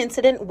had an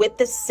incident with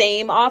the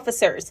same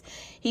officers.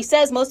 He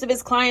says most of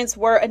his clients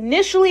were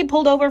initially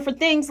pulled over for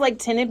things like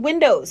tinted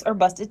windows or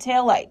busted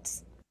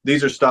taillights.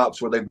 These are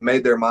stops where they've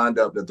made their mind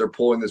up that they're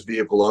pulling this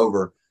vehicle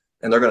over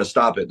and they're going to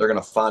stop it. They're going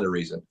to find a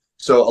reason.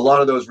 So a lot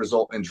of those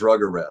result in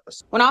drug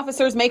arrests. When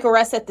officers make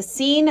arrests at the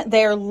scene,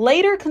 they're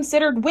later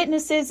considered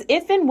witnesses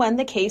if and when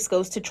the case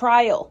goes to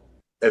trial.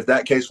 If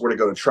that case were to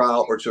go to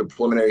trial or to a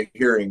preliminary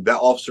hearing, that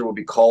officer will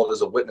be called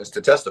as a witness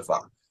to testify.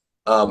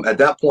 At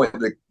that point,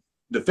 the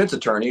defense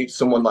attorney,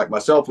 someone like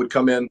myself, would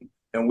come in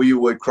and we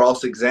would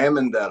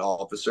cross-examine that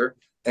officer,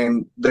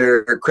 and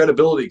their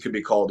credibility could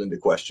be called into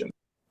question.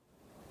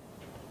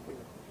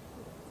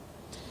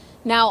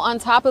 Now, on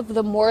top of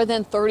the more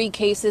than 30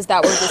 cases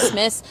that were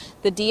dismissed,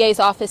 the DA's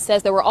office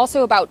says there were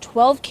also about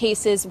 12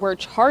 cases where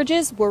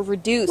charges were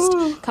reduced.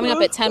 Coming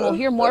up at 10, we'll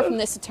hear more from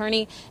this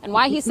attorney and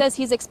why he says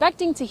he's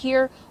expecting to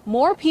hear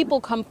more people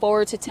come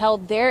forward to tell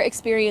their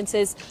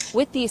experiences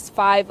with these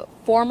 5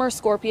 former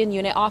Scorpion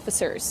Unit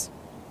officers.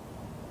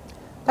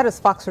 That is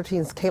Fox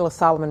 13's Kayla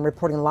Solomon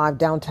reporting live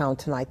downtown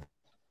tonight.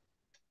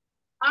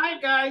 Hi,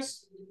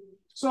 guys.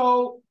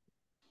 So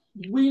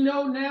we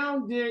know now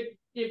that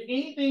if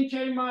anything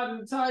came out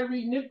of the Tyre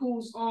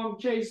Nichols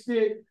case,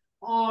 that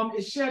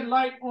it shed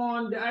light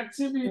on the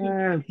activity.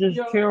 Yeah, just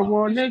kill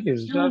more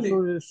niggas. That's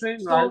what it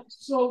seems like.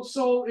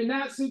 So in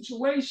that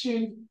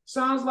situation,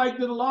 sounds like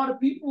that a lot of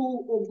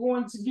people are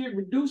going to get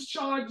reduced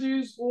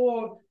charges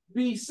or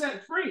be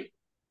set free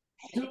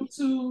due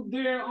to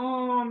their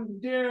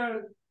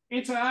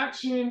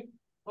interaction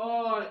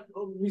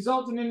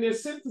resulting in their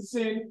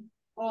sentencing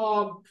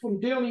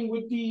from dealing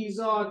with these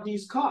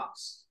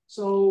cops.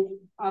 So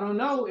I don't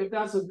know if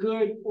that's a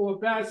good or a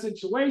bad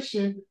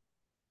situation,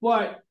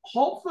 but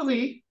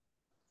hopefully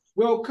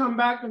we'll come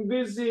back and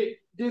visit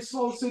this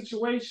whole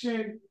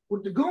situation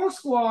with the Goon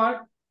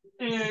Squad,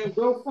 and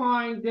we'll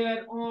find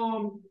that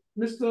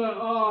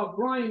Mr.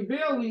 Brian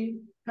Bailey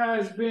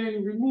has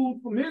been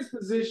removed from his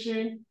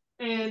position,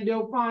 and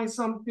they'll find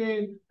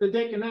something that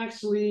they can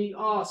actually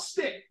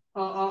stick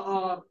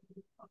a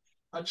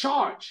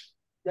charge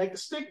that can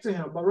stick to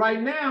him. But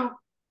right now,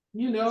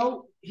 you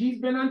know,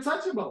 he's been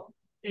untouchable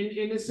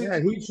in this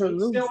situation. Yeah, he's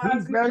elusive.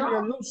 He's very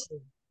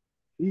elusive.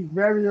 He's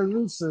very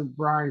elusive,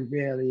 Brian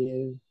Bailey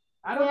is.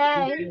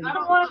 He's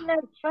the one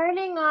that's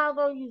training all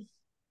those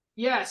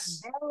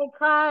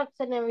cops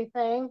and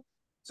everything.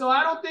 So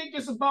I don't think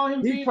it's about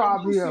him being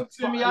elusive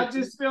to me. I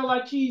just feel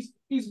like he's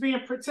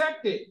being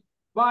protected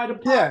by the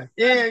power.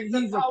 Yeah, and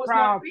he's a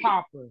proud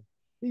papa.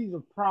 He's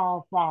a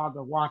proud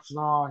father watching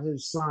all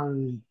his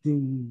sons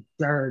do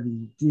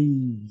dirty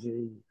deeds,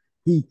 and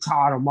he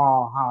taught them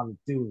all how to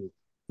do it.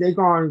 They're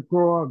going to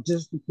grow up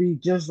just to be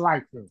just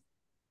like them.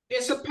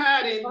 It's a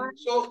pattern.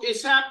 So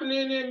it's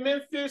happening in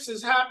Memphis.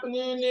 It's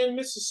happening in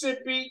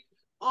Mississippi.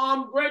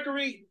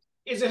 Gregory,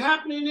 is it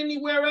happening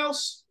anywhere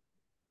else?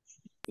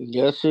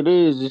 Yes, it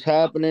is. It's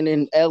happening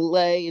in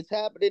LA. It's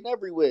happening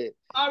everywhere.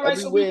 All right,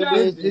 everywhere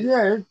so we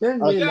got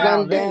a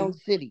sundown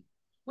city.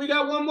 We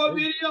got one more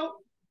video.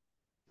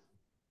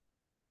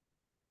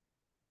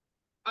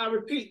 I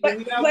repeat,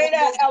 we got play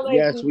that LA.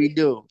 Yes, we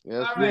do.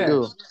 Yes, we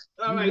do.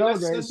 All right,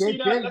 let's see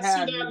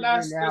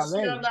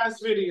that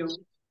last video.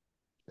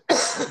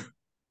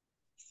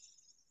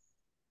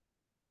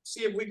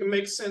 See if we can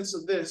make sense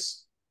of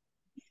this.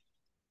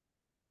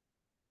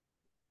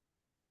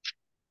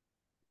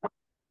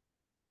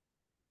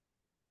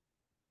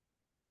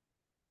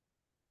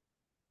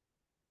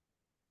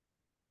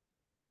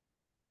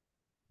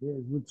 Yeah,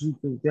 what you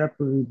can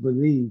definitely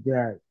believe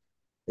that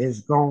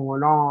is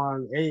going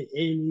on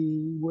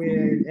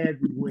anywhere and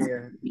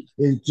everywhere.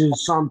 It's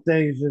just some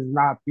things is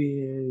not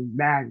being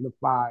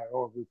magnified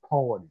or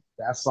recorded.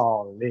 That's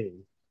all it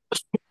is.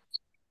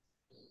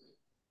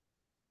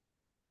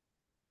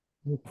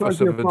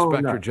 Office of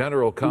Inspector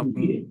General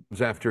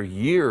comes after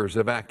years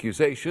of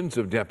accusations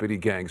of deputy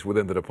gangs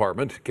within the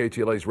department.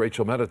 KTLA's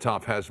Rachel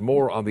Medetoff has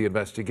more on the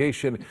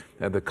investigation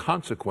and the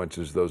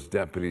consequences those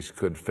deputies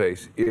could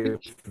face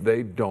if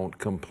they don't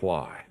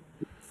comply.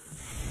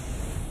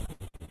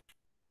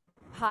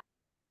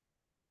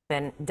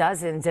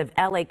 Dozens of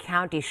LA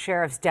County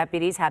Sheriff's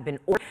deputies have been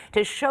ordered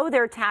to show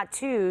their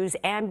tattoos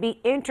and be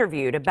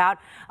interviewed about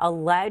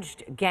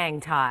alleged gang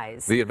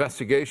ties. The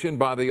investigation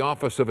by the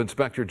Office of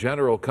Inspector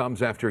General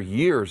comes after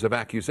years of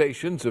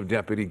accusations of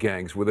deputy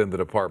gangs within the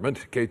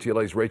department.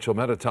 KTLA's Rachel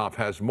Medetoff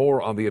has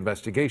more on the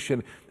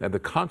investigation and the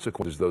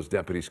consequences those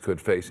deputies could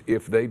face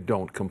if they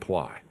don't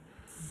comply.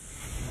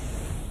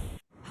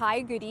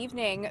 Hi, good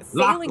evening.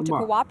 Failing to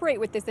cooperate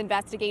with this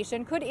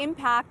investigation could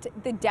impact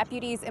the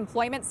deputies'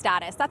 employment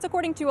status. That's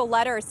according to a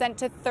letter sent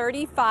to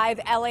 35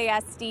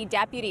 LASD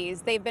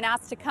deputies. They've been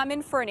asked to come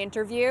in for an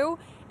interview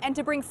and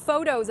to bring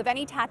photos of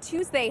any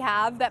tattoos they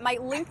have that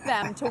might link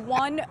them to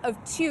one of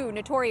 2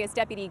 notorious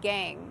deputy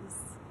gangs.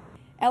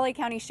 LA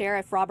County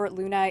Sheriff Robert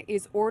Luna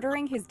is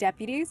ordering his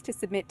deputies to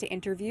submit to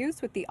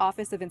interviews with the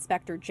Office of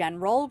Inspector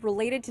General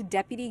related to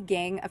deputy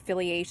gang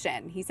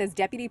affiliation. He says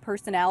deputy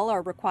personnel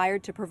are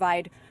required to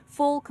provide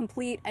full,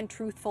 complete, and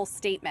truthful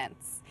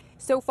statements.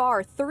 So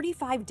far,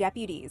 35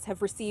 deputies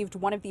have received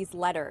one of these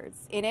letters.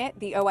 In it,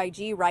 the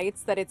OIG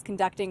writes that it's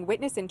conducting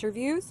witness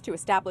interviews to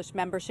establish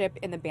membership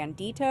in the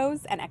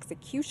Banditos and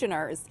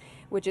Executioners,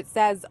 which it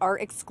says are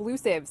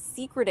exclusive,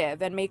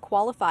 secretive, and may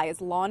qualify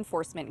as law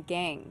enforcement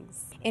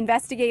gangs.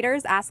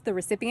 Investigators ask the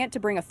recipient to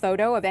bring a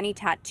photo of any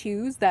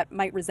tattoos that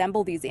might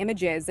resemble these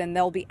images, and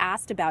they'll be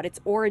asked about its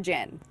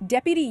origin.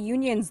 Deputy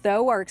unions,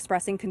 though, are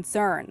expressing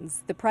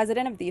concerns. The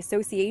president of the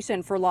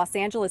Association for Los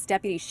Angeles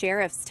Deputy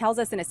Sheriffs tells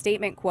us in a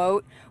statement, quote,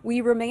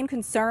 "We remain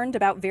concerned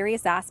about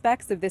various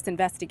aspects of this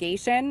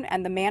investigation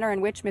and the manner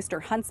in which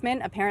Mr.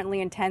 Huntsman apparently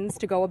intends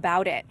to go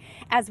about it,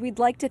 as we'd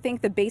like to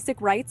think the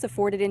basic rights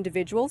afforded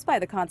individuals by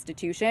the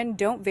Constitution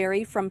don't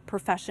vary from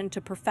profession to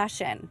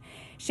profession."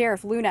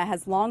 Sheriff Luna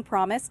has long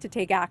promised to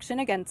take action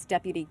against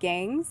deputy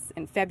gangs.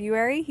 In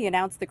February, he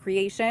announced the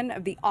creation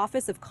of the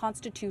Office of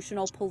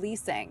Constitutional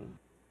Policing.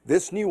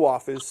 This new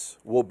office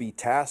will be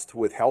tasked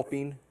with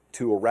helping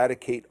to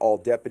eradicate all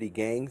deputy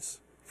gangs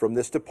from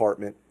this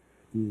department,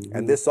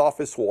 and this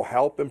office will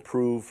help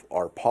improve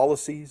our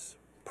policies,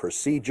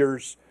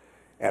 procedures,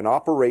 and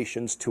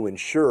operations to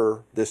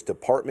ensure this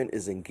department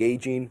is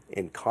engaging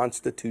in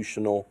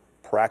constitutional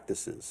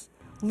practices.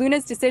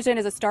 Luna's decision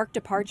is a stark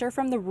departure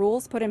from the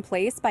rules put in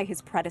place by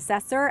his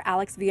predecessor,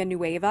 Alex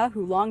Villanueva,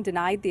 who long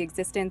denied the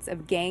existence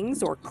of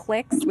gangs or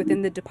cliques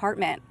within the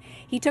department.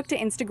 He took to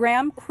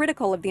Instagram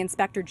critical of the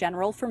Inspector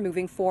General for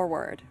moving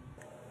forward.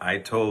 I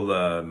told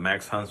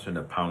Max Huntsman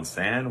to pound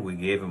sand. We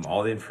gave him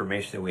all the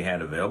information that we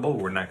had available.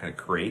 We're not going to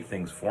create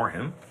things for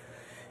him.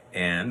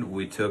 And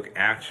we took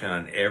action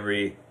on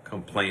every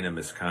complaint of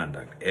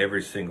misconduct,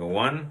 every single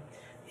one.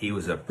 He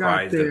was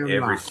apprised of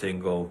every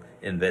single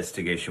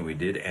investigation we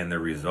did and the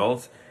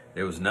results.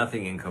 There was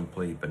nothing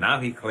incomplete, but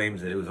now he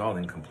claims that it was all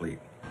incomplete.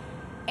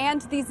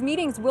 And these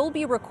meetings will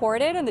be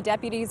recorded, and the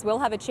deputies will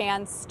have a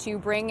chance to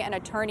bring an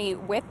attorney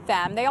with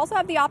them. They also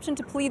have the option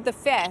to plead the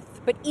fifth,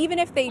 but even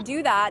if they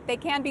do that, they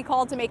can be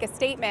called to make a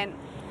statement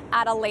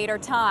at a later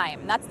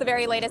time. That's the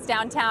very latest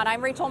downtown.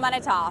 I'm Rachel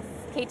Menitoff,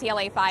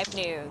 KTLA 5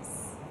 News.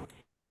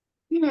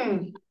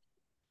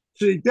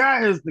 See,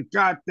 that is the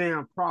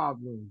goddamn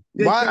problem.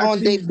 Why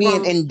aren't they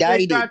being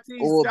indicted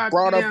or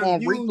brought up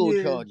on RICO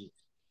charges?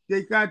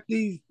 They got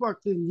these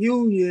fucking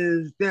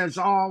unions that's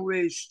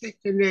always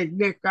sticking their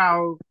neck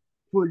out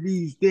for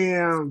these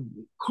damn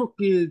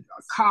crooked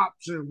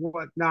cops and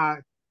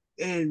whatnot,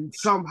 and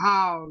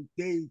somehow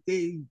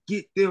they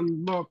get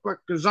them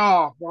motherfuckers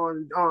off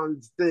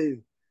on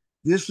things.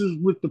 This is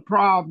what the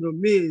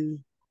problem is,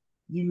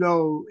 you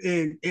know,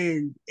 and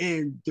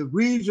the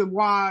reason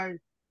why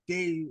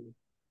they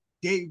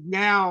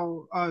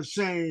now are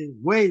saying,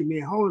 wait a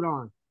minute, hold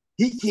on,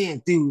 he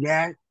can't do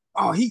that.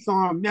 Oh, he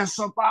gonna mess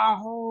up our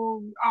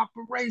whole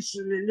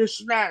operation and this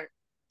and that.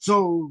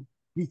 So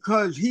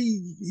because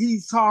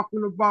he's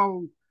talking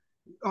about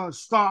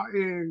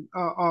starting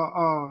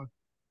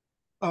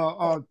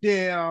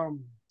their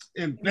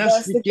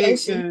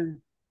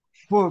investigation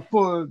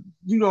for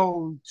you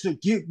know, to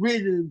get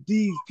rid of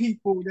these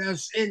people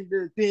that's in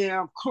the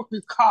damn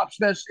crooked cops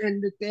that's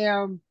in the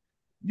damn,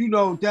 you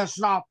know, that's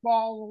not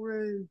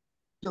following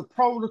the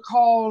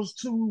protocols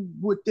to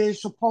what they're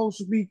supposed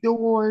to be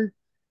doing.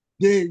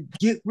 Then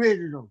get rid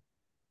of them.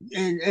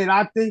 And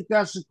I think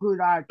that's a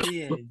good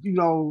idea. You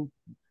know,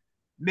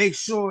 make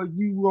sure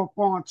you up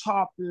on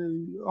top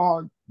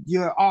of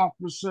your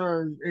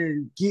officers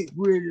and get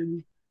rid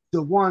of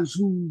the ones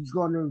who's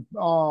gonna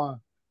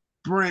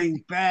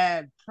bring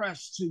bad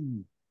press to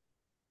you.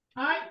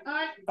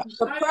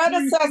 The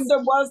predecessor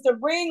was the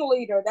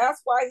ringleader.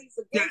 That's why he's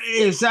against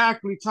it.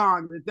 Exactly,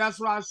 Tom.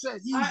 That's what I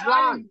said. He's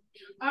lying.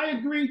 I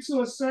agree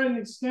to a certain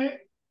extent,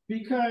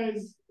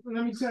 because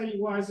let me tell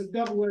you why it's a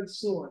double-edged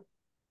sword.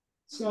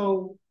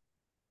 So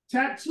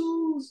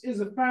tattoos is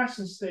a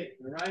fashion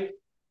statement, right?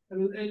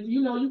 And you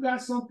know, you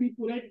got some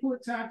people, they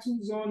put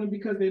tattoos on them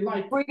because they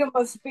like freedom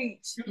of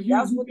speech.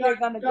 That's what they're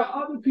gonna do.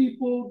 Other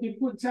people, they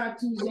put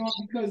tattoos on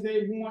because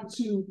they want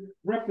to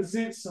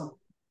represent something.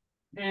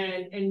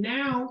 And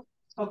now,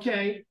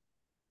 okay,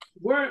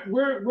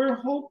 we're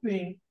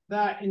hoping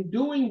that in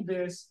doing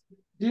this,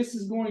 this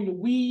is going to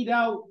weed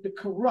out the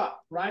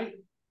corrupt, right?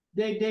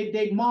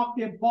 They mark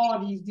their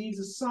bodies. These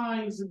are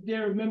signs that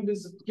they're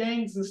members of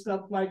gangs and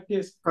stuff like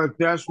this. But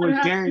that's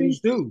what gangs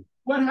do.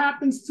 What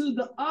happens to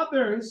the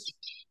others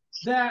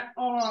that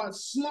are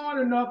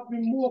smart enough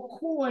and more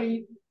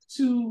coy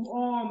to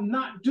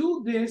not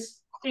do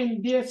this,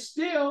 and they're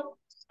still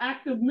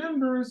active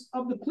members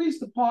of the police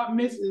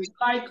departments,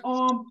 like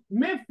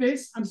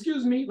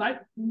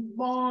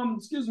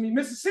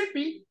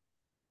Mississippi.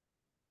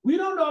 We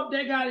don't know if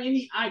they got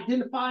any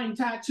identifying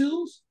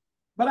tattoos,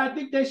 but I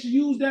think they should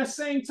use that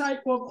same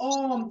type of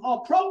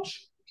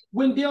approach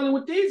when dealing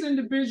with these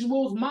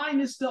individuals,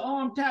 minus the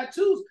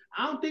tattoos.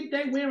 I don't think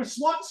they wearing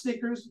SWAT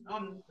stickers.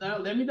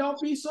 Let me don't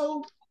be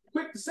so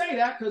quick to say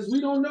that, because we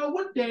don't know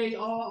what they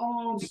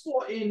are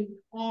sporting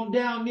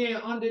down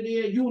there under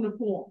their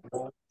uniform.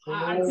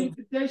 I think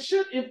that they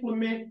should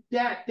implement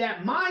that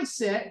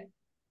mindset.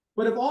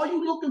 But if all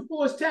you're looking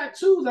for is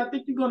tattoos, I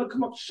think you're going to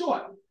come up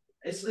short.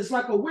 it's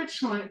like a witch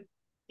hunt,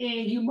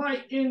 and you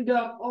might end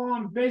up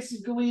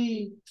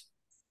basically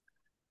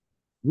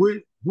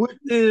what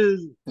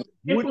is what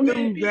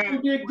implementing do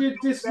people that that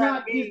just that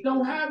not just mean?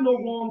 don't have no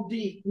wrong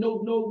deed,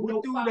 no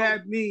Do foul.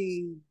 that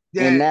mean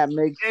And that that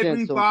makes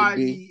sense, Uncle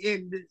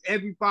D.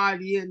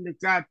 everybody in the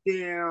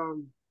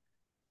goddamn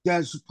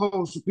that's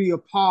supposed to be a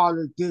part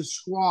of this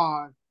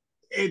squad,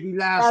 every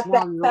last Got that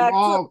one of them tattoo.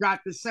 all got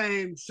the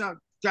same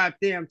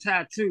goddamn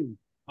tattoo.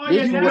 Oh This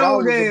yeah, is You what I know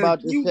was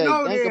about to say. Think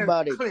they're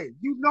about it. clique.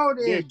 You know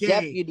they're They're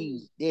gang.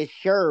 deputies, they're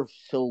sheriffs,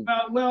 so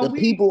well, the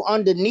people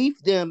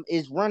underneath them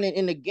is running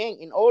in the gang,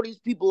 and all these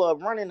people are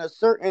running a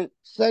certain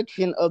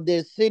section of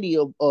their city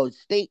or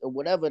state or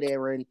whatever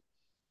they're in.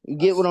 You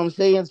get what I'm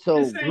saying? So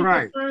This ain't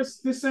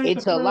the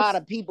it's a lot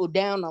first. of people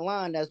down the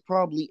line that's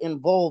probably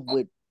involved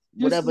with This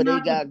is whatever they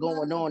not the got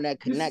going on that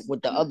connect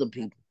with the other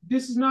people.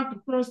 this is not the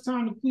first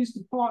time the police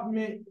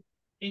department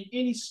in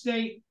any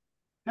state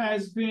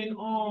has been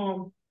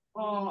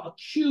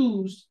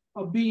accused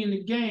of being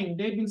a gang.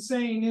 They've been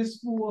saying this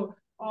for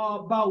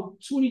about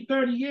 20,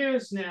 30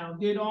 years now,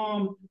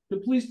 that the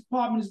police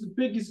department is the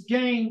biggest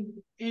gang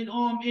in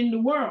the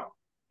world.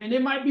 And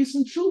there might be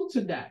some truth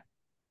to that.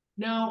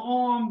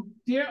 Now,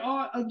 there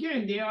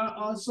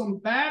are some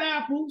bad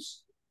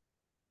apples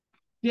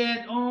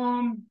that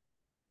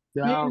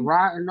They're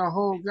rotting the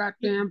whole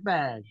goddamn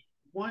bag.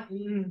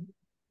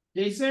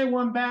 They say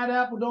one bad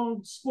apple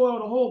don't spoil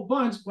the whole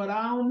bunch, but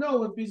I don't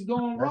know if it's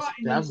going rotten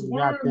and That's a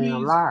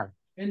goddamn lie.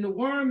 and the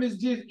worm is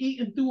just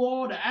eating through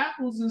all the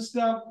apples and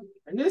stuff.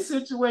 In this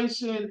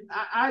situation,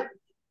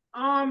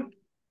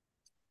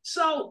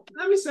 so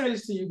let me say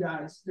this to you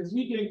guys, because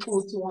we getting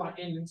close to our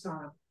ending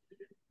time.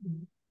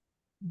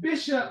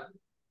 Bishop,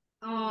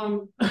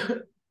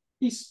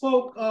 he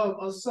spoke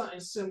of something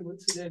similar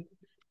to this.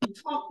 He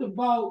talked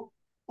about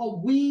a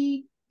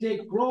weed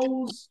that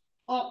grows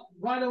up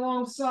right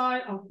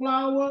alongside a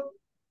flower.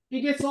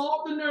 It gets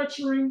all the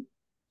nurturing,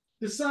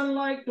 the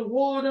sunlight, the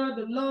water,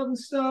 the love and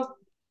stuff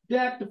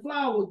that the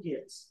flower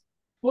gets.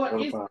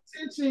 But its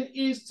intention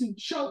is to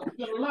choke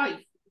the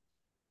life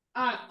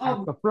out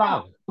of the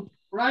flower,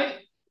 right?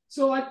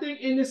 So I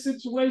think in this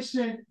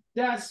situation,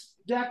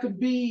 that could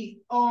be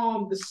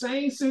the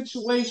same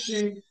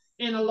situation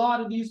in a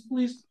lot of these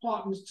police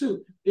departments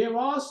too. There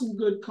are some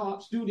good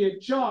cops do their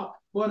job,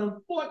 but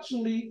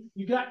unfortunately,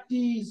 you got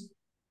these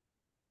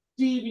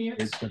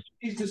deviants,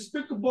 these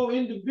despicable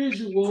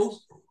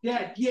individuals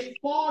that get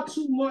far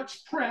too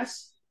much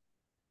press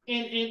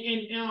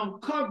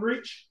and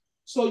coverage,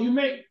 so you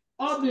make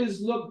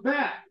others look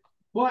bad.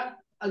 But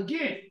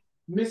again,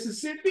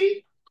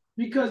 Mississippi,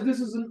 because this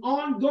is an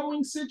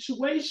ongoing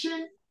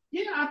situation,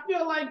 yeah, I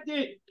feel like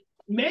that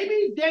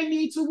maybe they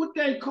need to, what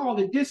they call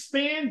it,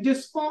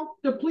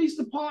 defunct the police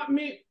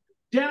department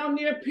down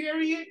there,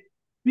 period.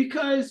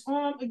 Because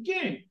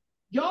again,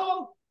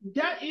 y'all,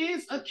 that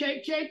is a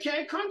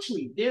KKK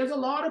country. There's a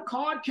lot of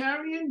card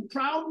carrying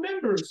proud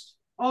members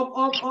of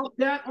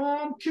that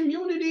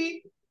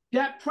community,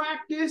 that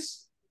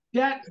practice,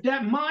 that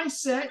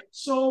mindset.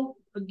 So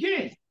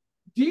again,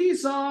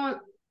 these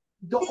are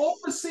the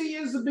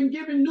overseers have been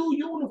given new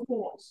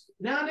uniforms.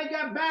 Now they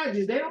got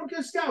badges. They don't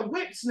just got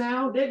whips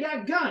now, they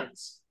got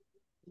guns.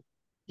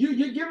 You're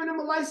giving them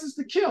a license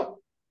to kill.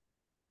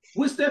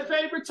 What's their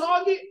favorite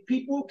target?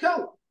 People who kill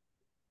them.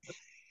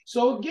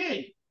 So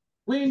again,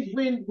 when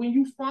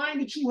you find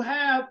that you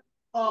have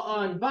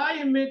an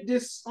environment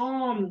this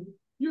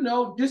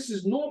this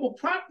is normal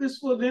practice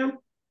for them,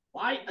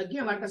 why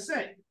again, like I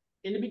said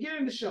in the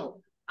beginning of the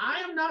show, I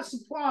am not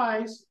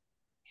surprised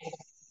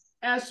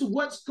as to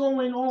what's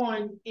going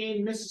on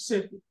in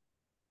Mississippi.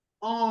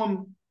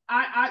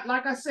 I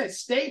like I said,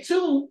 stay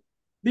tuned,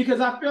 because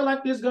I feel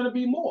like there's gonna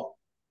be more.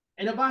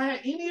 And if I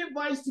had any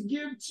advice to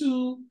give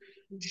to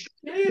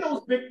any of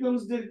those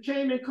victims that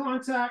came in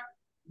contact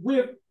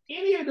with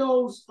any of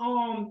those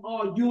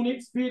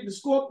units, be it the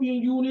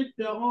Scorpion unit,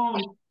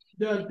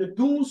 the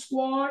Goon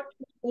squad,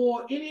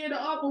 or any of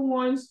the other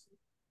ones,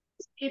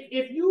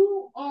 if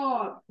you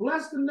are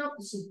blessed enough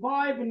to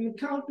survive and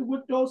encounter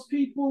with those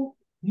people,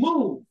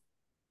 move,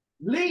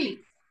 leave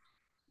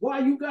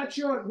while you got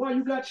your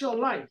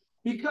life,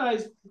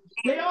 because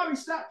they already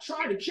stopped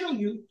trying to kill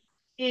you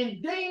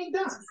and they ain't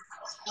done.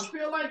 I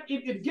feel like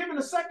if given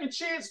a second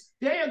chance,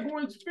 they are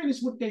going to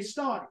finish what they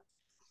started.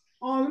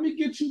 Let me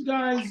get you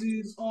guys'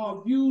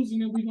 views,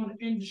 and then we're gonna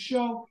end the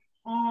show.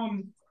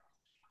 And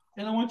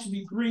I want you to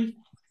be brief.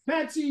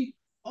 Patsy,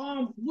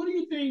 what do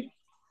you think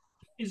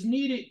is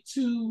needed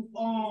to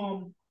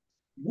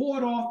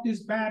ward off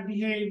this bad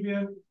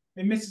behavior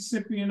in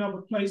Mississippi and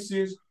other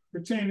places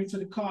pertaining to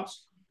the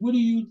cops? What do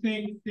you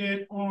think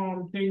that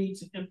they need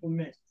to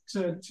implement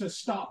to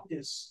stop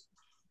this?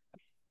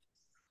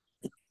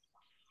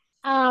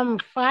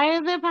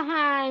 Fire the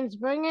behinds,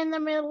 bring in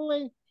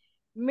the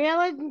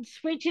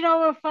switch it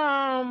over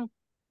from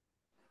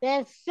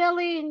that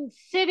silly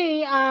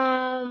city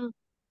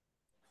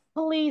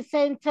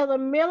policing to the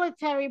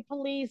military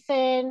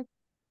policing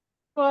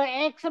for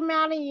X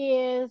amount of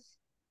years,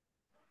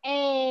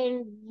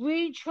 and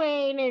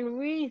retrain and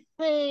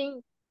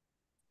rethink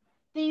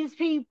these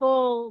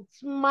people's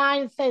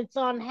mindsets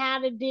on how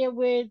to deal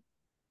with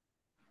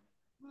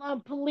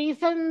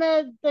policing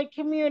the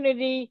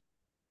community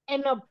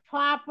in a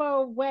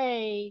proper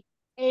way,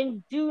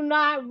 and do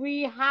not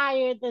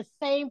rehire the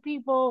same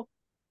people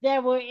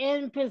that were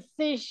in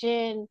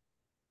position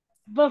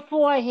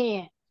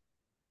beforehand.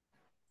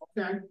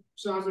 Okay,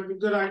 sounds like a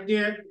good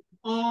idea.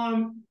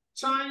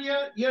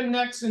 Tanya, you're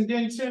next, and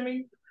then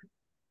Timmy.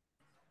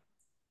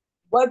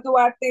 What do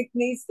I think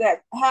needs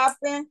to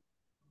happen?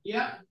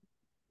 Yeah.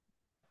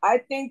 I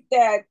think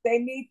that they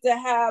need to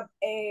have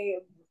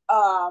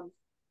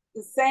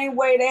the same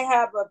way they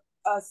have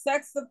a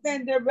sex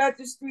offender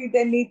registry,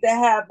 they need to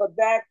have a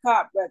bad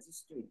cop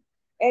registry.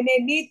 And they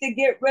need to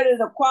get rid of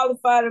the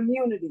qualified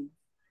immunity.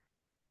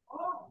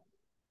 Oh.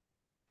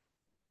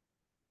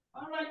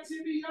 All right,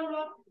 Timmy, you're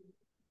up.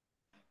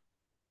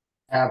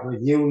 Have a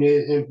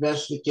unit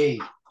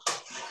investigate.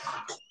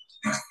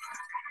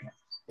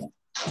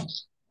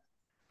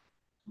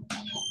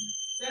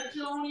 That's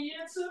your only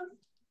answer?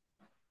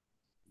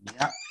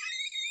 Yep.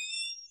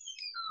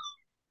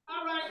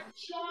 All right,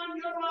 Sean,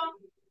 you're up.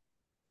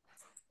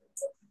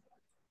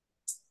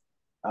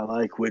 I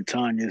like what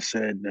Tanya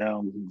said.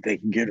 They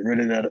can get rid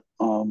of that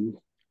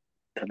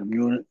that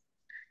immunity,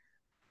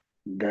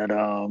 that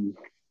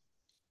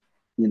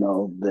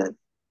that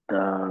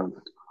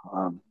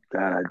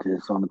God, I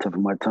just on the tip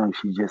of my tongue.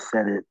 She just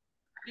said it.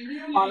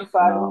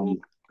 Qualified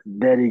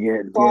That he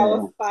get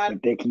Qualified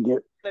if they can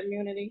get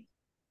immunity.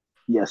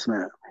 yes,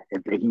 ma'am.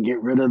 If they can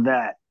get rid of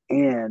that,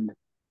 and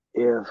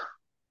if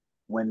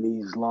when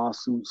these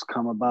lawsuits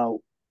come about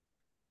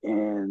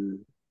and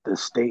the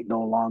state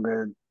no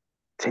longer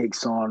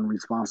takes on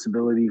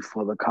responsibility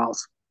for the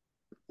cops'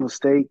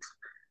 mistakes,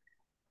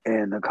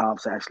 and the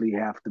cops actually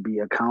have to be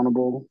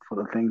accountable for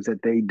the things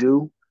that they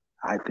do,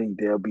 I think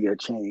there'll be a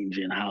change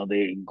in how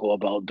they go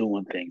about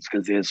doing things,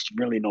 because there's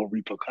really no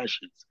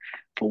repercussions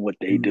for what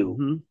they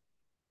do.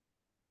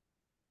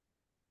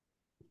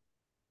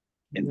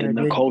 And then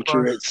the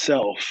culture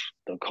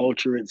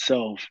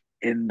itself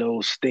in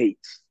those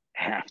states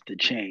have to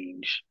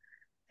change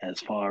as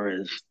far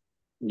as,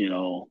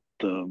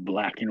 the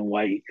black and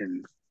white,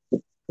 and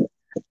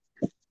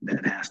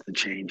that has to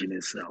change in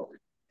itself.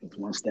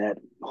 Once that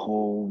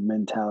whole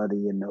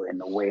mentality in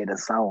the way of the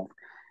South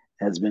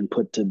has been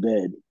put to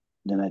bed,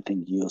 then I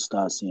think you'll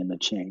start seeing the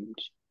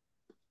change.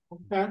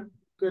 Okay,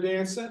 good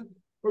answer.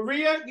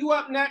 Maria, you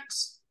up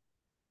next.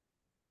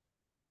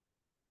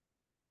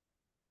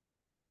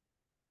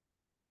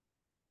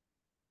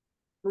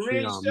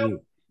 Maria,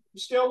 you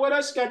still with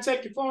us? Gotta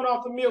take your phone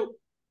off of mute.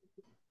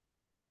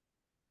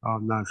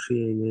 I'm not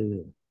seeing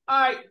it. All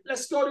right,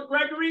 let's go to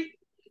Gregory.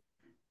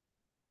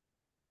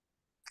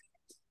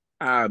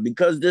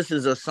 Because this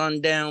is a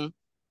sundown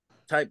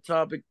type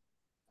topic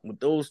with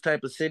those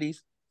type of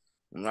cities,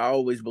 I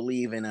always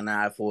believe in an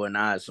eye for an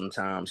eye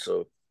sometimes.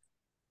 So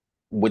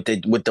with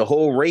the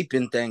whole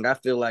raping thing, I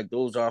feel like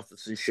those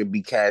officers should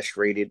be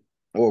castrated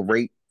or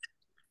raped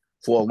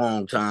for a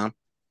long time.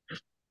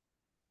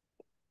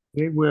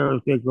 They will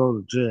if they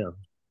go to jail.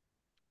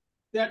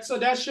 That's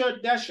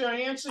your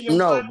answer. Your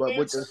No, final but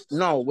answer?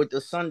 with the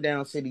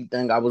sundown city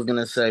thing, I was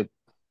gonna say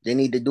they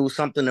need to do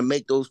something to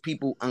make those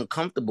people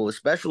uncomfortable,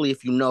 especially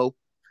if you know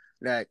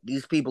that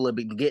these people have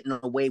been getting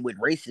away with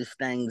racist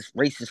things,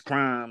 racist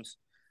crimes.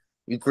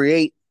 You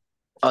create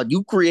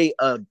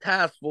a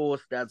task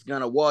force that's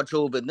gonna watch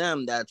over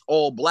them. That's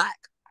all black.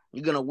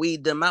 You're gonna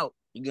weed them out.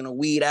 You're gonna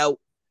weed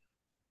out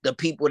the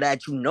people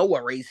that you know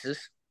are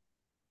racist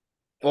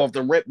off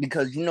the rip,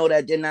 because you know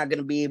that they're not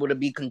gonna be able to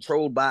be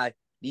controlled by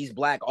these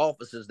black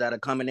officers that are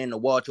coming in to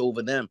watch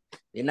over them.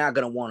 They're not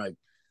gonna want to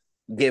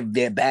give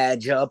their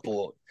badge up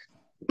or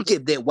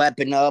give their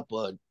weapon up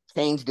or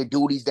change the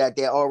duties that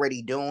they're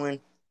already doing,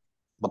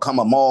 become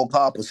a mall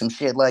cop or some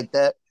shit like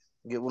that.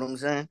 You get what I'm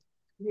saying?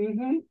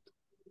 Mm-hmm.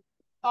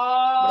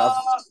 But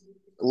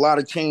a lot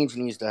of change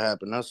needs to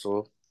happen. That's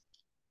all.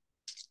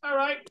 All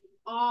right.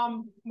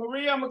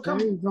 Maria, I'm gonna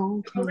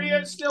come.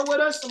 Maria, still with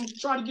us? I'm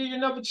trying to give you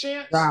another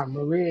chance. Nah,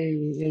 Maria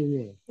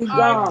in there.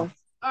 All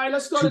right,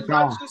 let's go to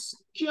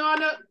Duchess.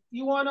 Kiana,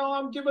 you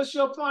wanna give us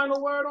your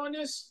final word on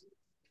this?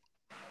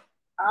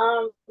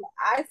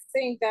 I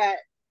think that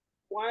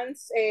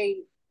once a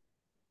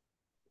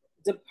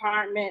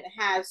department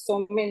has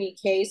so many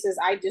cases,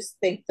 I just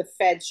think the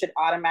Fed should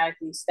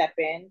automatically step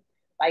in.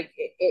 Like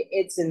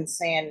it's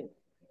insane.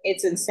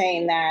 It's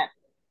insane that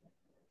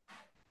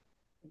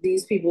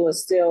these people are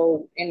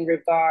still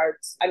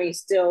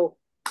still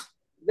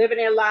living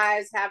their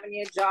lives, having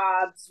their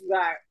jobs. You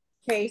got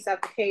case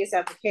after case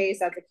after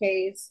case after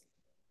case.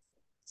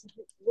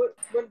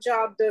 What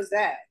job does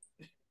that?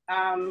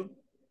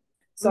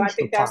 So I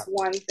think that's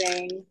one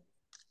thing.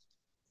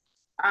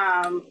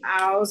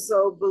 I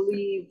also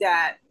believe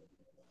that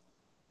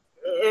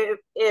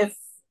if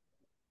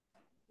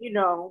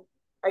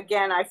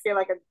again, I feel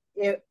like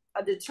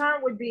a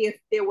deterrent would be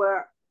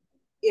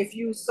if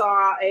you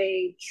saw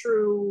a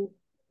true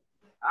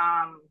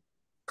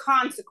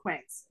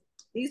consequence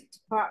these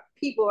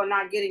people are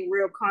not getting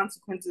real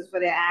consequences for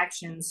their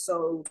actions,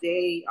 so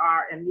they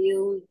are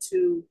immune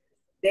to.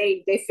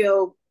 They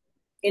feel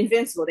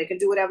invincible. They can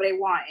do whatever they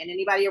want, and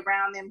anybody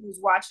around them who's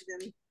watching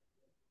them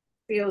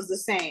feels the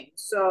same.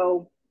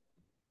 So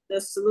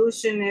the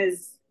solution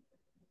is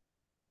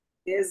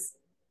there's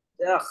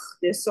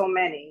so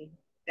many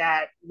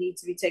that need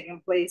to be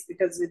taking place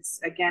because it's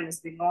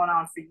been going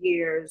on for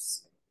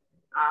years.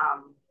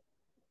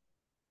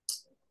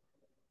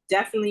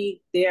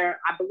 Definitely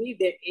I believe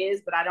there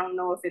is, but I don't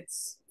know if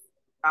it's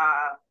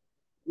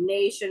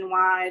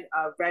nationwide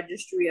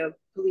registry of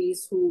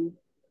police who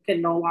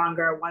can no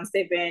longer, once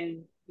they've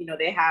been,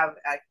 they have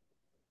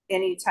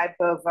any type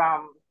of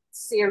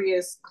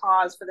serious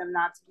cause for them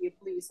not to be a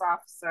police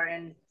officer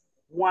in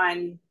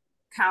one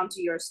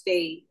county or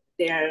state,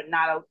 they're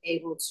not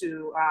able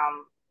to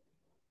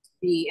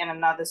be in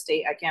another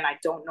state. Again, I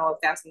don't know if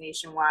that's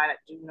nationwide. I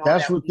do know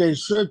That's that what they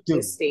should do.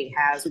 this state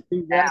has Should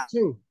do now, that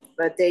too.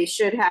 but they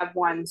should have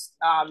one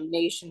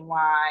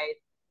nationwide.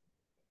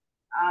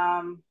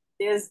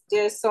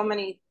 There's so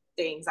many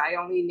things. I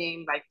only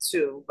named like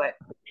 2, but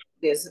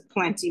there's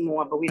plenty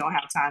more, but we don't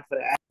have time for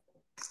that.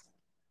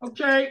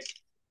 Okay,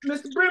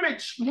 Mr.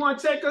 Brimich, you want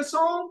to take us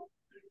home?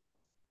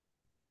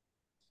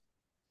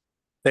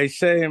 They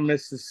say in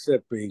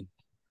Mississippi,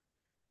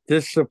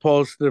 this is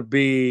supposed to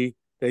be,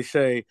 they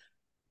say,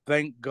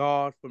 thank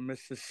God for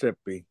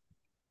Mississippi.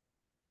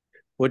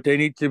 What they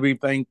need to be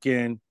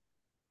thanking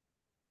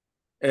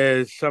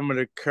is some of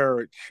the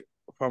courage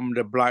from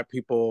the Black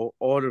people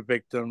or the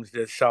victims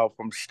themselves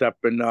from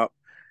stepping up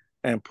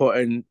and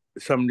putting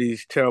some of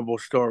these terrible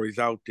stories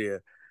out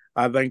there.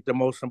 I think the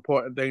most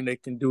important thing they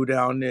can do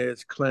down there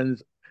is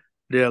cleanse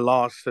their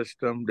law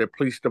system, their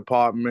police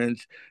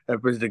departments,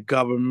 if it's the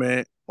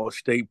government or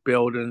state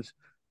buildings,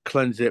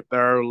 cleanse it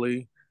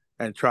thoroughly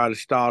and try to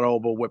start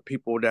over with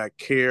people that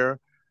care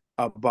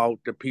about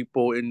the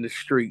people in the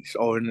streets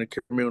or in the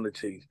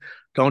communities.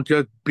 Don't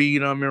just beat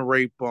them and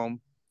rape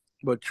them,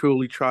 but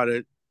truly try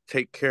to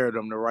take care of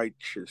them the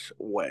righteous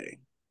way.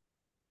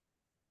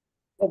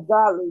 The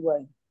godly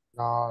way.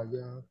 All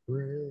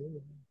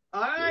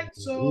right,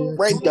 so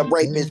Rape the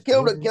rapists,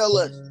 kill the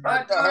killers,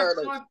 hurt the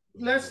hurters.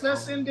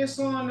 let's end this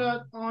on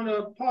a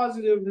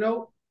positive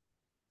note.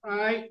 All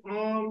right,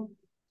 let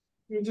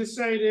me just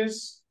say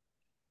this.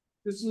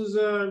 This was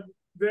a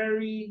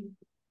very,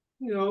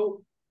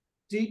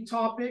 deep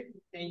topic,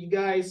 and you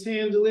guys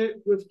handle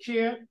it with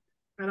care.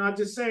 And I'll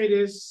just say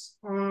this: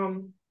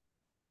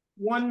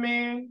 one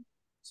man's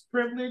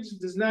privilege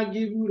does not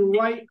give you the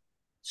right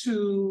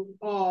to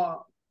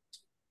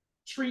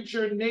treat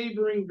your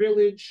neighboring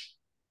village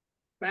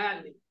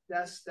badly.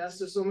 That's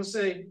just what I'm gonna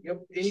say.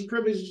 Any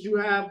privileges you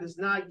have does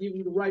not give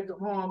you the right to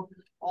harm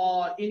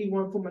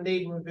anyone from a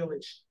neighboring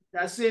village.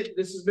 That's it.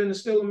 This has been the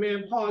Still a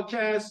Man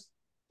podcast.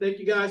 Thank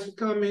you guys for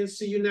coming.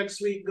 See you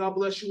next week. God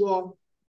bless you all.